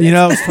 5 minutes? You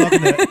know,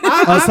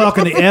 I was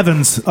talking to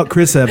Evans,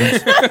 Chris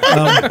Evans,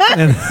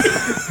 and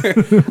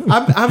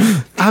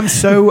I'm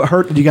so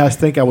hurt that you guys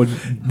think I would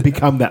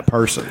become that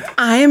person.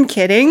 I am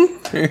kidding.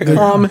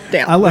 Calm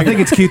down. I think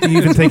it's cute that you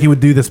even think he would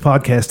do this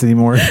podcast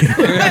anymore.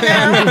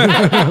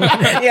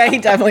 Yeah, he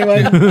definitely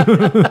would.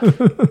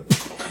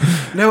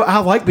 No, I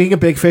like being a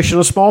big fish in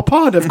a small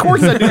pond. Of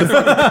course I do.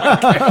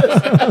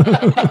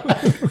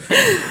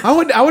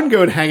 I wouldn't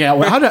go and hang out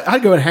with.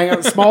 I'd go and hang out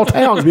in small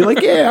towns and be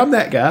like, yeah, I'm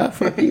that guy.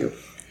 Fuck you.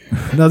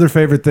 Another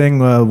favorite thing,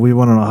 we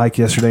went on a hike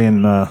yesterday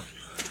and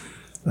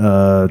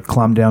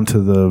climbed down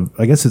to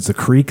I guess it's a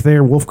creek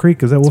there, Wolf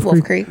Creek. Is that Wolf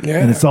Creek? Creek. Yeah.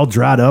 And it's all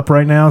dried up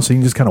right now, so you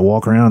can just kind of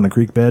walk around in the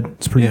creek bed.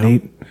 It's pretty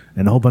neat.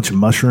 And a whole bunch of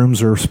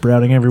mushrooms are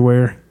sprouting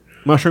everywhere.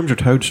 Mushrooms or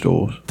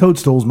toadstools?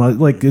 Toadstools,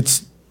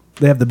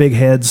 they have the big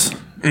heads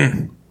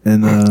and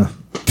a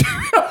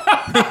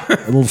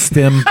little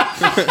stem.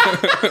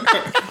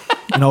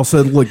 And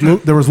also,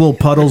 there was little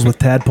puddles with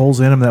tadpoles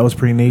in them. That was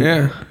pretty neat.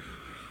 Yeah.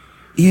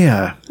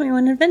 Yeah. We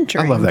went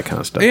adventuring. I love that kind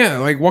of stuff. Yeah,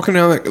 like walking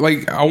down.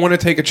 Like I want to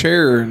take a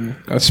chair and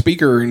a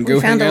speaker and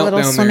go found hang a out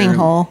little down swimming there.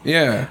 hole.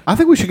 Yeah, I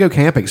think we should go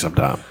camping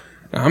sometime.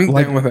 I'm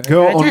down with it.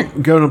 Go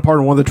on part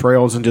of one of the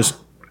trails and just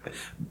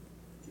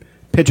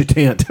pitch a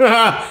tent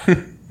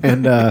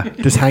and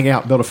just hang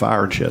out, build a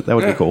fire and shit. That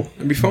would be cool.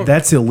 It'd be fun.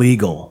 That's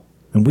illegal.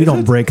 And we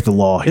don't break the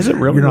law. Is it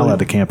here. really You're not allowed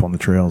illegal? to camp on the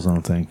trails, I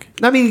don't think.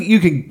 I mean,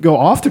 you can go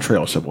off the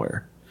trail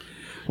somewhere,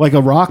 like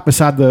a rock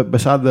beside the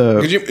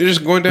You're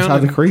just going down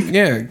beside the creek,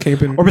 Yeah,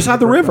 camping or beside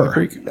the river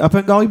creek. up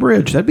at Golly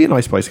Bridge. That'd be a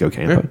nice place to go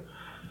camping.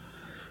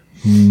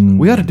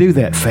 We ought to do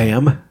that,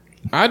 fam.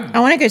 I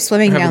want to go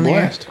swimming have down a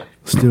there. blast.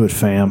 Let's do it,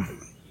 fam.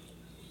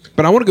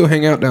 But I want to go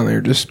hang out down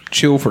there, just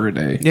chill for a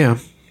day, Yeah,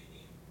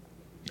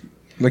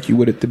 like you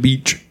would at the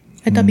beach.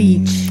 At the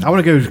beach. I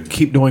want to go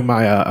keep doing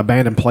my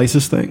abandoned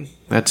places thing.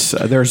 That's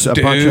there's a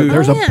Dude.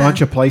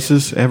 bunch of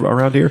places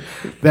around here.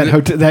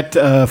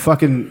 That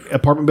fucking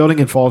apartment building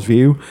in Falls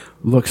View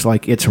looks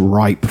like it's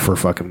ripe for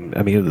fucking.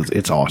 I mean,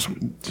 it's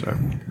awesome. So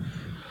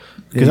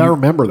because I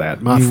remember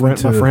that my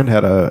friend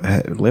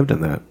had lived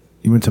in that.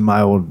 You went to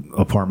my old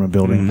apartment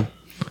building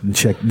and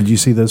checked. Did you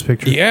see those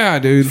pictures? Yeah,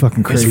 dude.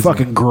 Fucking crazy. It's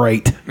fucking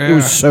great. It Yeah.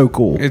 was so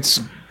cool.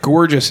 It's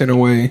gorgeous in a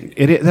way.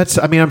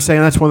 I'm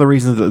saying that's one of the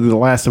reasons that The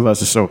Last of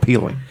Us is so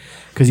appealing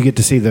because you get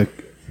to see the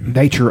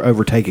nature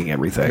overtaking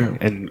everything.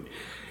 And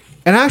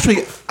actually,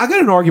 I got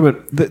an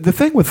argument. The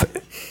thing with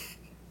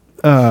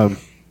not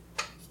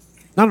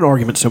an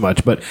argument so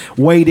much, but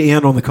weighed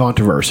in on the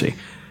controversy.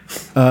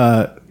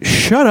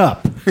 Shut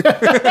up.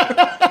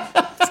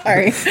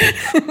 Sorry.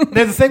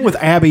 Now, the thing with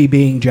Abby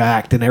being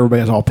jacked and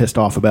everybody's all pissed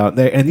off about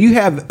it, and you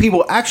have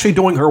people actually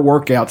doing her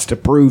workouts to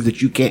prove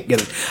that you can't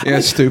get it. Yeah,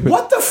 it's stupid.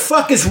 What the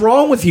fuck is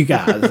wrong with you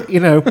guys?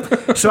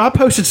 So I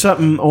posted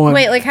something on.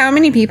 Wait, like how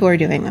many people are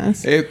doing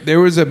this?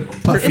 There was a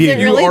Is few it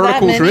really that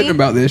articles many? written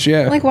about this.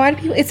 Yeah, Like why do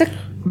people? It's a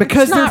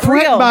Because it's they're not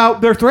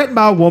threatened real.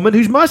 by a woman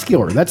who's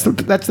muscular. That's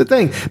the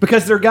thing.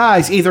 Because they're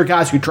either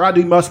guys who try to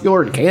be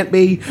muscular and can't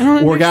be,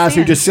 or guys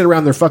who understand. just sit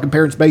around their fucking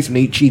parents' basement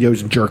and eat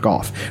Cheetos and jerk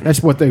off.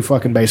 That's what they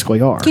fucking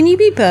basically are. Can you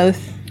be both?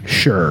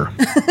 Sure.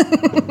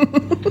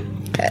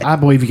 I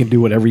believe you can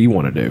do whatever you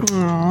want to do.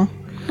 Aw,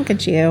 look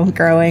at you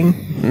growing.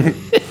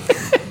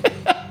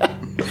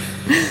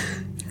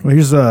 Well,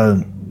 here's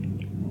a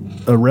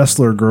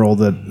wrestler girl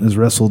that has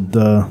wrestled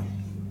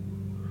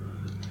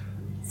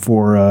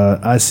for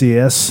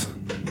ICS.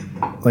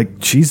 Like,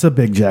 she's a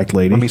big jacked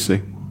lady. Let me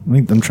see.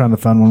 I'm trying to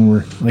find one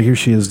where, like, here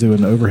she is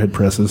doing overhead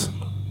presses.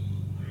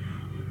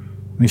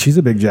 I mean, she's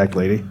a big jacked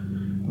lady.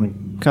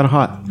 Kind of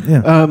hot.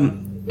 Yeah.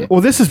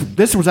 Well, this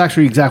was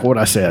actually exactly what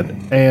I said,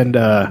 and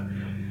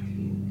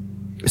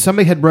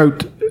somebody had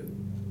wrote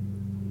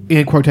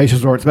in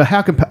quotations marks, but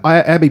how can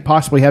Abby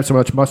possibly have so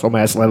much muscle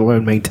mass, let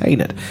alone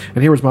maintain it?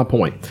 And here was my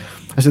point.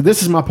 I said,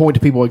 this is my point to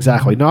people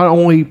exactly. Not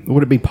only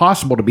would it be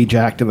possible to be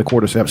jacked in the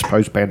cordyceps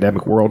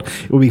post-pandemic world,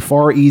 it would be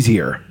far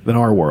easier than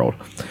our world.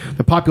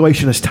 The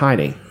population is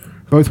tiny.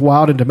 Both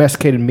wild and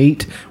domesticated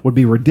meat would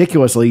be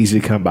ridiculously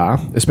easy to come by,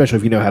 especially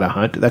if you know how to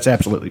hunt. That's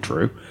absolutely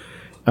true.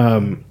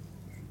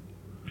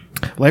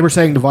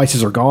 Labor-saving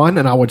devices are gone,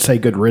 and I would say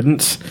good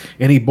riddance.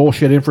 Any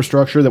bullshit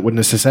infrastructure that would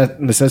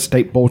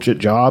necessitate bullshit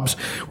jobs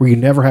where you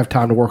never have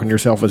time to work on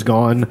yourself is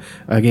gone.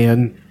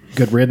 Again,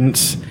 good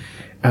riddance.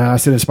 I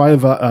said, in spite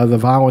of the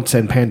violence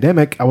and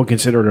pandemic, I would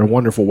consider it a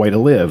wonderful way to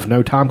live.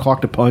 No time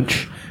clock to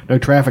punch, no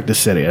traffic to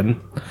sit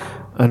in.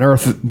 An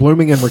earth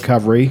blooming in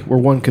recovery where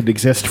one could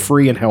exist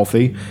free and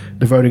healthy,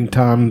 devoting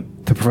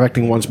time to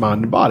perfecting one's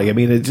mind and body. I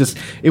mean,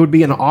 it would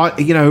be an odd,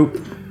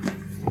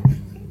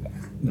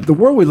 the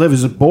world we live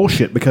is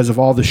bullshit because of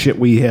all the shit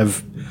we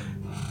have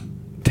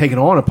taken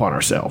on upon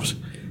ourselves.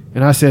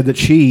 And I said that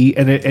she's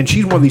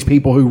one of these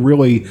people who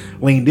really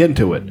leaned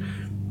into it.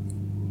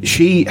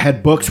 She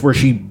had books where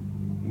she,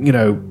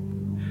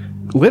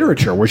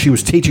 literature where she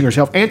was teaching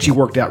herself, and she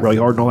worked out really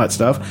hard and all that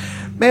stuff.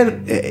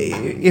 Man,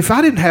 if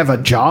I didn't have a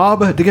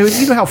job to go,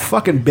 you know how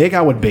fucking big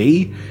I would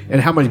be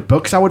and how many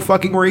books I would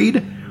fucking read?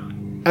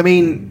 I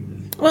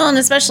mean... Well, and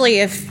especially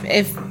if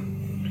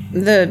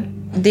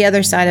the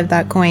other side of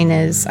that coin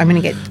is I'm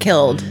going to get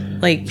killed.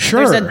 Like,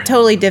 sure. There's a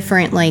totally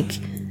different, like,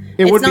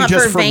 it's not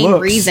for vain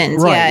looks.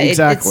 reasons. Right, yeah,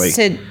 exactly. It's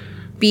to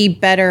be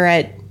better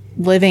at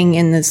living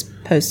in this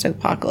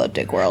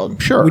post-apocalyptic world.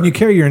 Sure. When you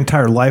carry your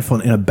entire life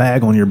in a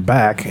bag on your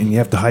back and you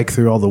have to hike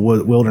through all the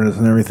wilderness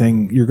and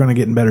everything, you're going to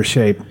get in better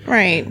shape.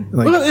 Right.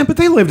 But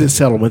they lived in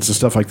settlements and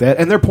stuff like that.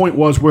 And their point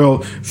was,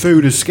 well,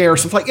 food is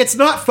scarce. It's like, it's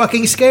not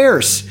fucking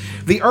scarce.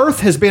 The earth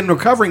has been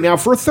recovering now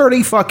for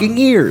 30 fucking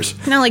years.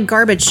 Not like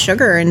garbage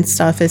sugar and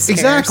stuff is scarce,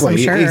 Exactly. I'm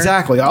sure.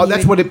 Exactly. Oh,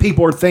 that's what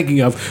people are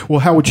thinking of. Well,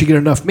 how would you get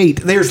enough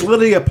meat? There's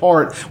literally a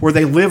part where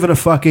they live in a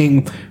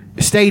fucking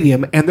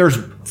stadium and there's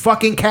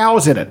fucking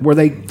cows in it where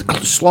they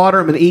slaughter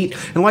them and eat.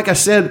 And like I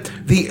said,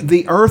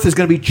 the earth is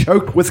going to be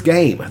choked with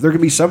game. There are going to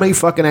be so many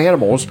fucking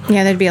animals.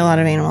 Yeah, there'd be a lot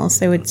of animals.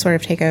 They would sort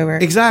of take over.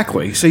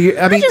 Exactly. So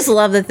I just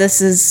love that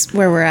this is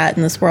where we're at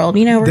in this world.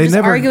 We're just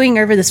arguing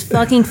over this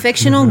fucking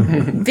fictional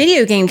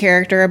video game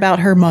character about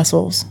her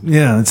muscles.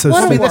 Yeah, it's so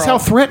that's how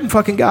threatened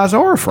fucking guys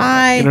are from.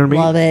 I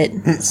love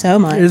it so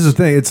much. Here's the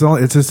thing: it's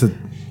just a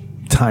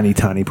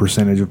tiny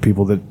percentage of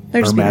people that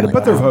are mad about it.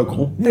 But they're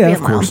vocal. Yeah,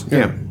 of course.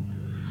 Yeah.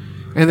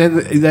 And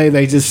then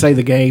they just say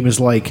the game is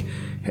like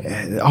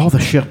all the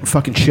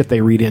fucking shit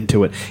they read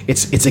into it.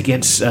 It's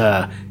against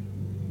white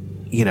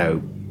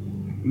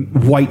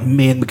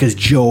men because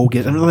Joel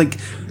gets. I'm like,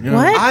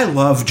 what? I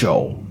love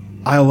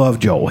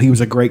Joel. He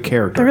was a great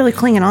character. They're really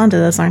clinging on to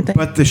this, aren't they?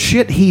 But the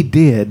shit he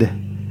did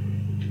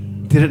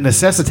it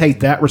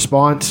necessitate that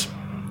response?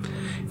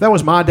 If that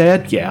was my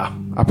dad, yeah,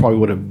 I probably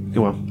would have.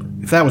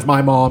 If that was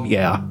my mom,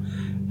 yeah,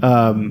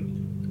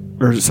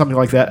 or something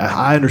like that,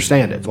 I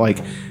understand it. Like,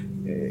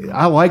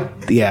 I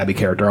like the Abby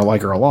character. I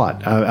like her a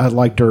lot. I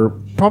liked her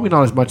probably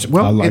not as much.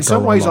 Well, in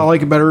some ways, I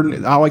liked her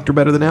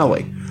better than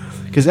Ellie,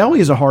 because Ellie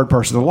is a hard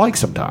person to like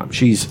sometimes.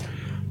 She's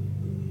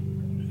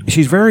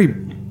very,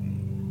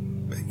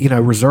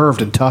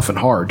 reserved and tough and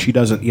hard. She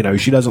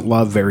doesn't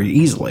love very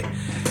easily,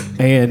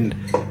 and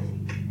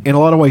in a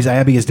lot of ways,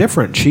 Abby is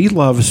different. She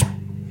loves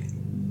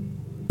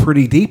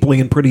pretty deeply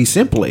and pretty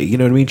simply. You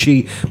know what I mean?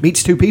 She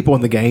meets two people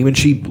in the game and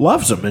she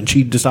loves them and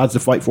she decides to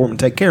fight for them and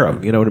take care of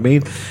them. You know what I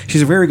mean?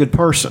 She's a very good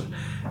person.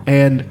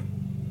 And,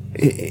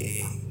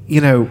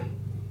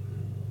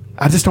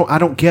 I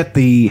don't get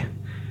the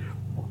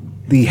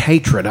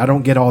hatred. I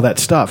don't get all that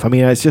stuff. I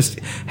mean, it's just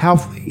how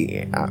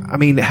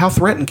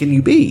threatened can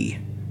you be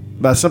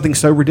by something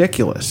so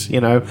ridiculous,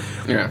 Yeah.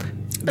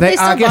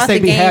 I guess they'd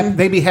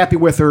be happy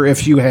with her if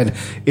she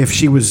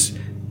was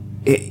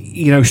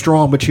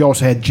strong, but she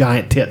also had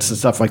giant tits and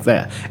stuff like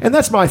that. And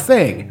that's my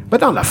thing. But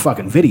not in a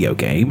fucking video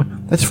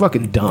game. That's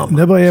fucking dumb.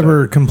 Nobody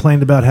ever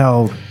complained about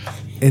how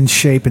in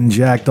shape and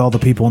jacked all the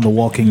people in The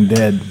Walking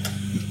Dead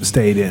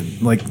stayed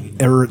in. Like,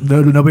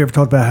 nobody ever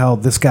talked about how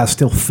this guy's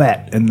still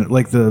fat. And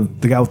like the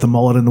guy with the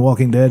mullet in The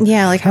Walking Dead.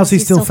 Yeah, like how's he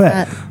still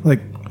fat?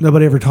 Like,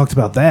 nobody ever talked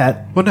about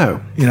that. Well,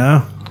 no.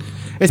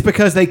 It's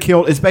because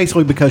it's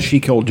basically because she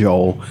killed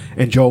Joel,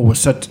 and Joel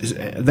was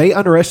they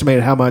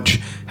underestimated how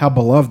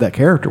beloved that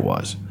character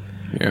was.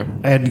 Yeah.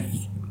 And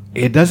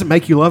it doesn't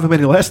make you love him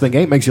any less than the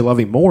game makes you love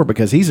him more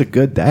because he's a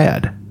good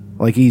dad.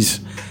 Like, he's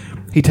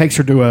he takes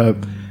her to a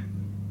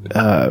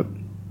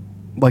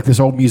like this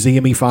old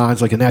museum he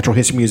finds, like a natural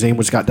history museum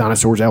which got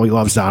dinosaurs. Ellie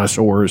loves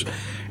dinosaurs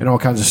and all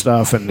kinds of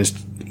stuff, and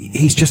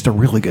he's just a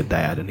really good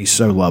dad, and he's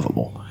so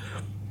lovable.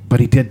 But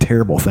he did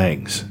terrible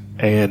things,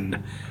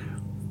 and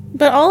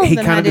But all of he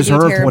them kind had of to do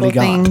deserved what terrible he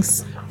got.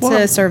 things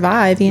to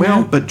survive, you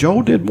Well, know? but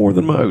Joel did more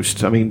than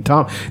most. I mean,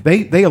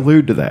 they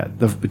allude to that.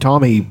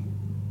 Tommy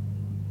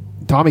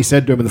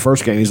said to him in the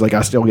first game, he's like,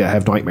 I still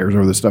have nightmares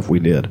over the stuff we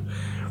did.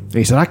 And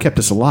he said, I kept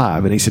us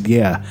alive. And he said,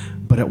 yeah,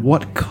 but at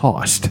what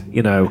cost?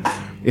 You know,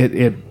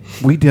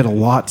 we did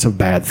lots of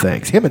bad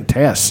things. Him and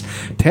Tess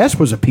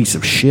was a piece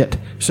of shit.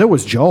 So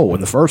was Joel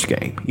in the first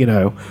game, you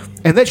know.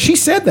 And that she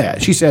said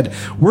that. She said,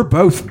 we're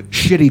both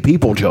shitty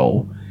people,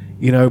 Joel.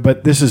 You know,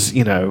 but this is,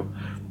 you know,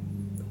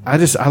 I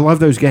love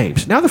those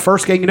games. Now the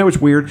first game, you know, it's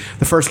weird.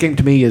 The first game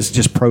to me is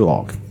just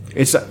prologue.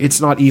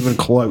 It's not even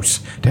close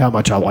to how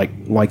much I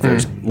like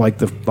those like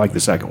the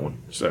second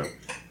one. So,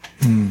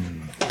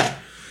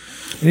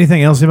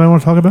 Anything else anybody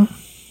want to talk about?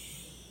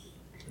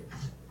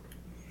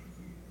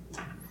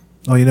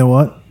 Oh, you know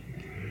what?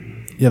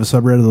 You have a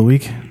subreddit of the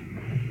week?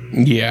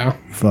 Yeah.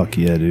 Fuck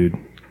yeah, dude.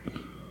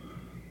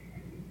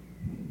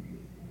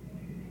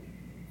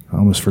 I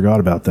almost forgot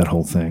about that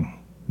whole thing.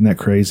 Isn't that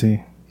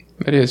crazy?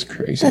 That is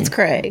crazy. That's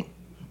cray.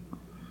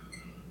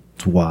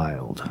 It's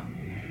wild.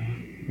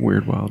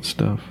 Weird, wild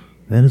stuff.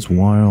 That is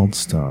wild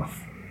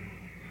stuff.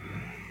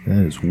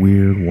 That is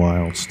weird,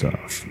 wild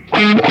stuff.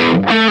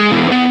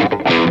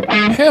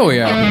 Hell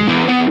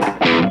yeah.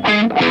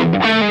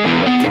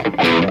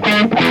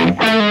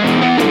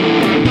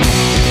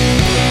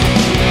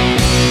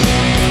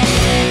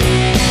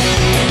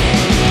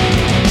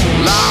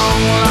 Long,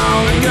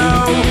 long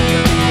ago,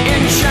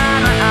 in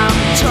China, I'm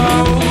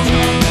told,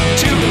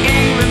 to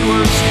England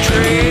was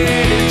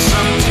traded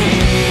some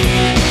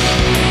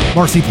tea.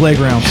 Marcy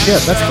Playground.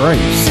 shit, that's great.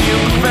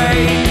 Sealed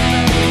fate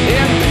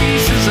in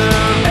pieces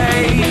of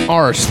eight.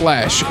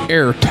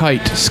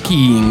 r/airtight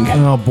skiing.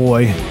 Oh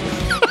boy.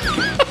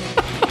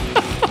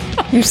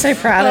 You're so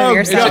proud of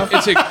yourself.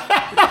 It's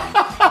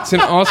an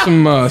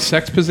awesome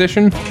sex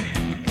position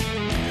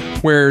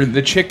where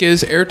the chick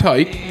is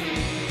airtight.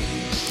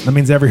 That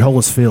means every hole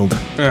is filled.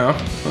 Yeah.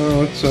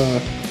 Let's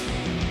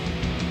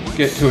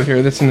get to it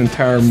here. That's an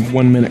entire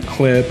 1 minute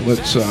clip.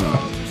 Let's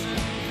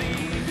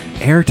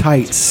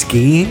Airtight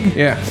skiing?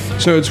 yeah.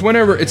 So it's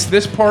whenever it's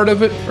this part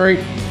of it right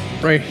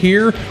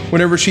here,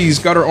 whenever she's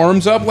got her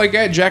arms up like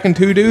that, jacking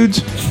two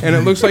dudes, and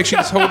it looks like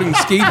she's holding a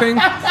ski thing.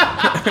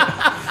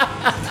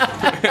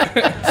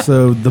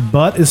 So the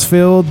butt is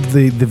filled,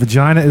 the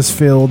vagina is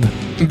filled,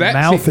 That-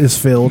 mouth see, is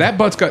filled. That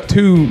butt's got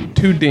two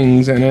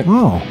dings in it.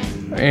 Oh,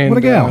 And what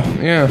a gal.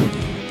 yeah.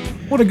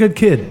 What a good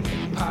kid.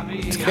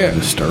 It's kind of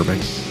disturbing.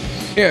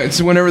 Yeah,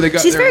 it's whenever they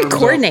got She's their very arms up.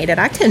 coordinated.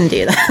 I couldn't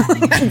do that.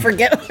 Like, I'd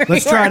forget. Where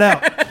Let's we try it were.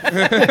 out.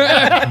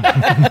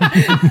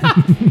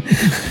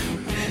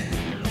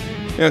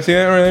 Yeah, see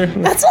that right there?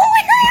 That's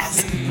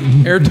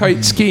hilarious.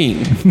 Airtight skiing.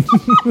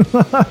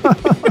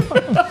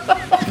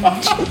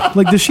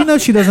 Like, does she know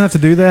she doesn't have to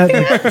do that?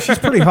 Like, she's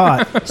pretty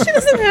hot. She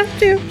doesn't have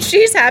to.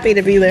 She's happy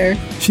to be there.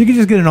 She could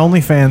just get an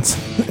OnlyFans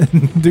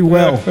and do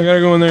well. I gotta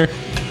go in there.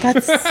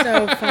 That's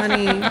so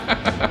funny.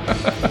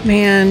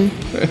 Man.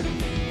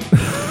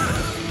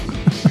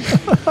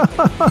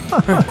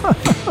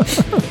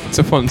 It's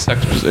a fun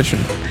sex position.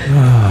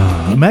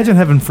 Imagine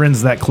having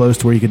friends that close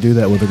to where you could do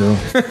that with a girl.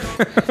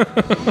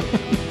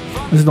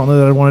 I just don't know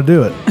that I want to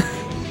do it.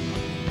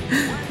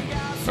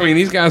 I mean,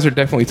 these guys are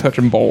definitely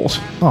touching balls.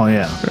 Oh,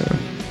 yeah.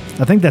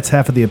 I think that's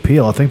half of the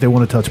appeal. I think they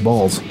want to touch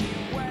balls.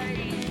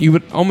 You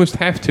would almost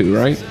have to,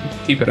 right?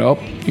 Keep it up.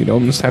 You'd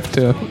almost have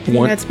to You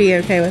want. have to be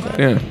okay with it.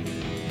 Yeah.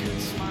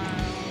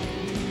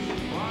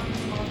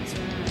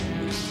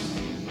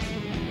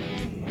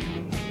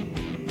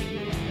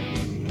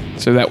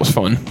 So that was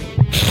fun.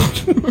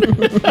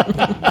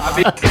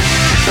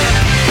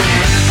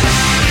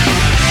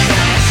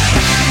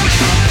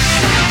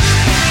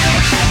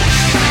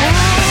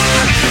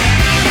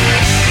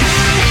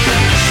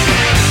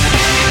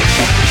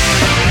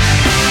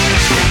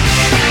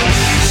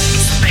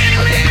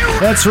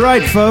 That's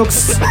right,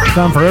 folks.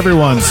 Time for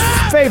everyone's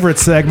favorite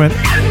segment.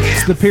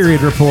 It's the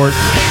Period Report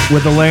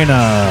with Elena.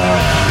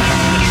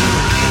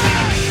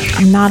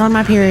 I'm not on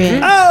my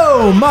period.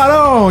 Oh,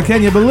 Maron,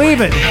 can you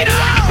believe it?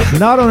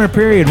 Not on her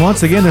period.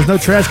 Once again, there's no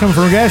trash coming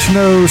from her gash,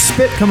 no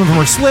spit coming from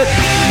her slit,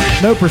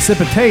 no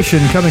precipitation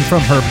coming from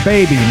her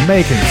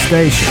baby-making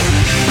station.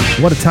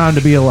 What a time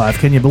to be alive.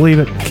 Can you believe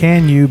it?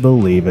 Can you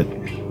believe it?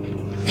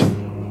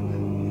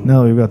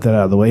 No, we've got that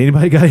out of the way.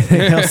 Anybody got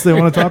anything else they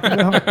want to talk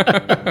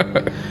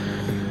about?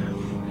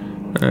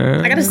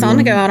 I got a song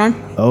to go out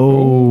on.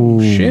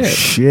 Oh, shit.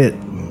 shit.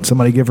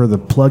 Somebody give her the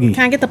pluggy.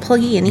 Can I get the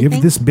pluggy anything?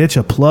 Give this bitch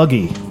a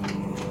pluggy.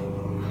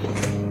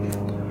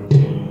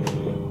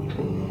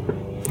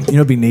 You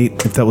know, it'd be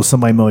neat if that was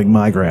somebody mowing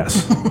my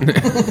grass.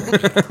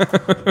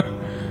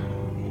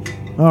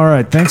 All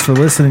right. Thanks for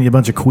listening, you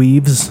bunch of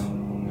queeves.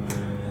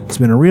 It's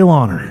been a real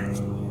honor.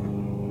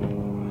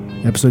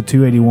 Episode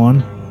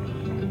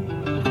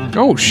 281.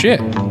 Oh, shit.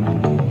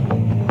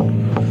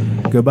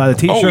 Go buy the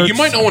T-shirts. Oh, you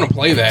might not want to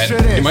play that.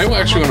 You might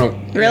actually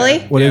want to. Really?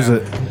 What is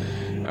it?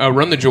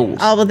 Run the Jewels.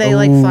 Oh, will they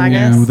like flag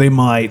Ooh, us? They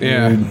might.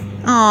 Yeah. Dude.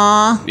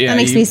 Aw, Yeah, that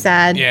makes me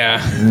sad. Yeah.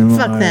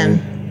 Fuck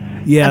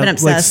them. Yeah, I've been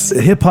obsessed.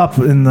 like hip hop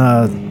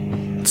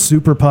and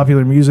super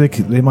popular music,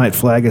 they might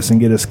flag us and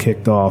get us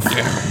kicked off.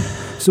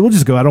 So we'll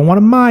just go out on one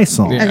of my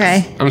songs. Yeah.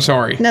 Okay. I'm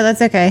sorry. No,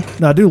 that's okay.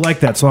 No, I do like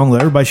that song though.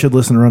 Everybody should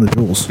listen to Run the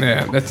Jewels.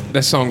 Yeah,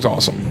 that song's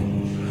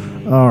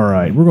awesome. All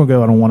right, we're gonna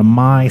go out on one of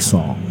my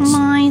songs.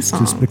 My song.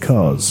 Just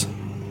because.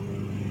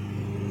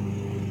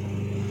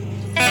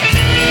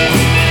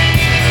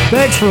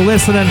 Thanks for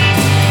listening.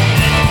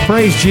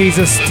 Praise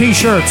Jesus.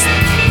 T-shirts.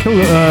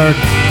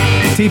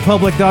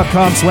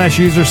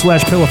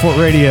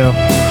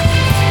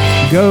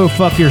 tpublic.com/user/PillowFortRadio. Go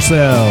fuck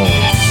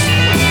yourselves.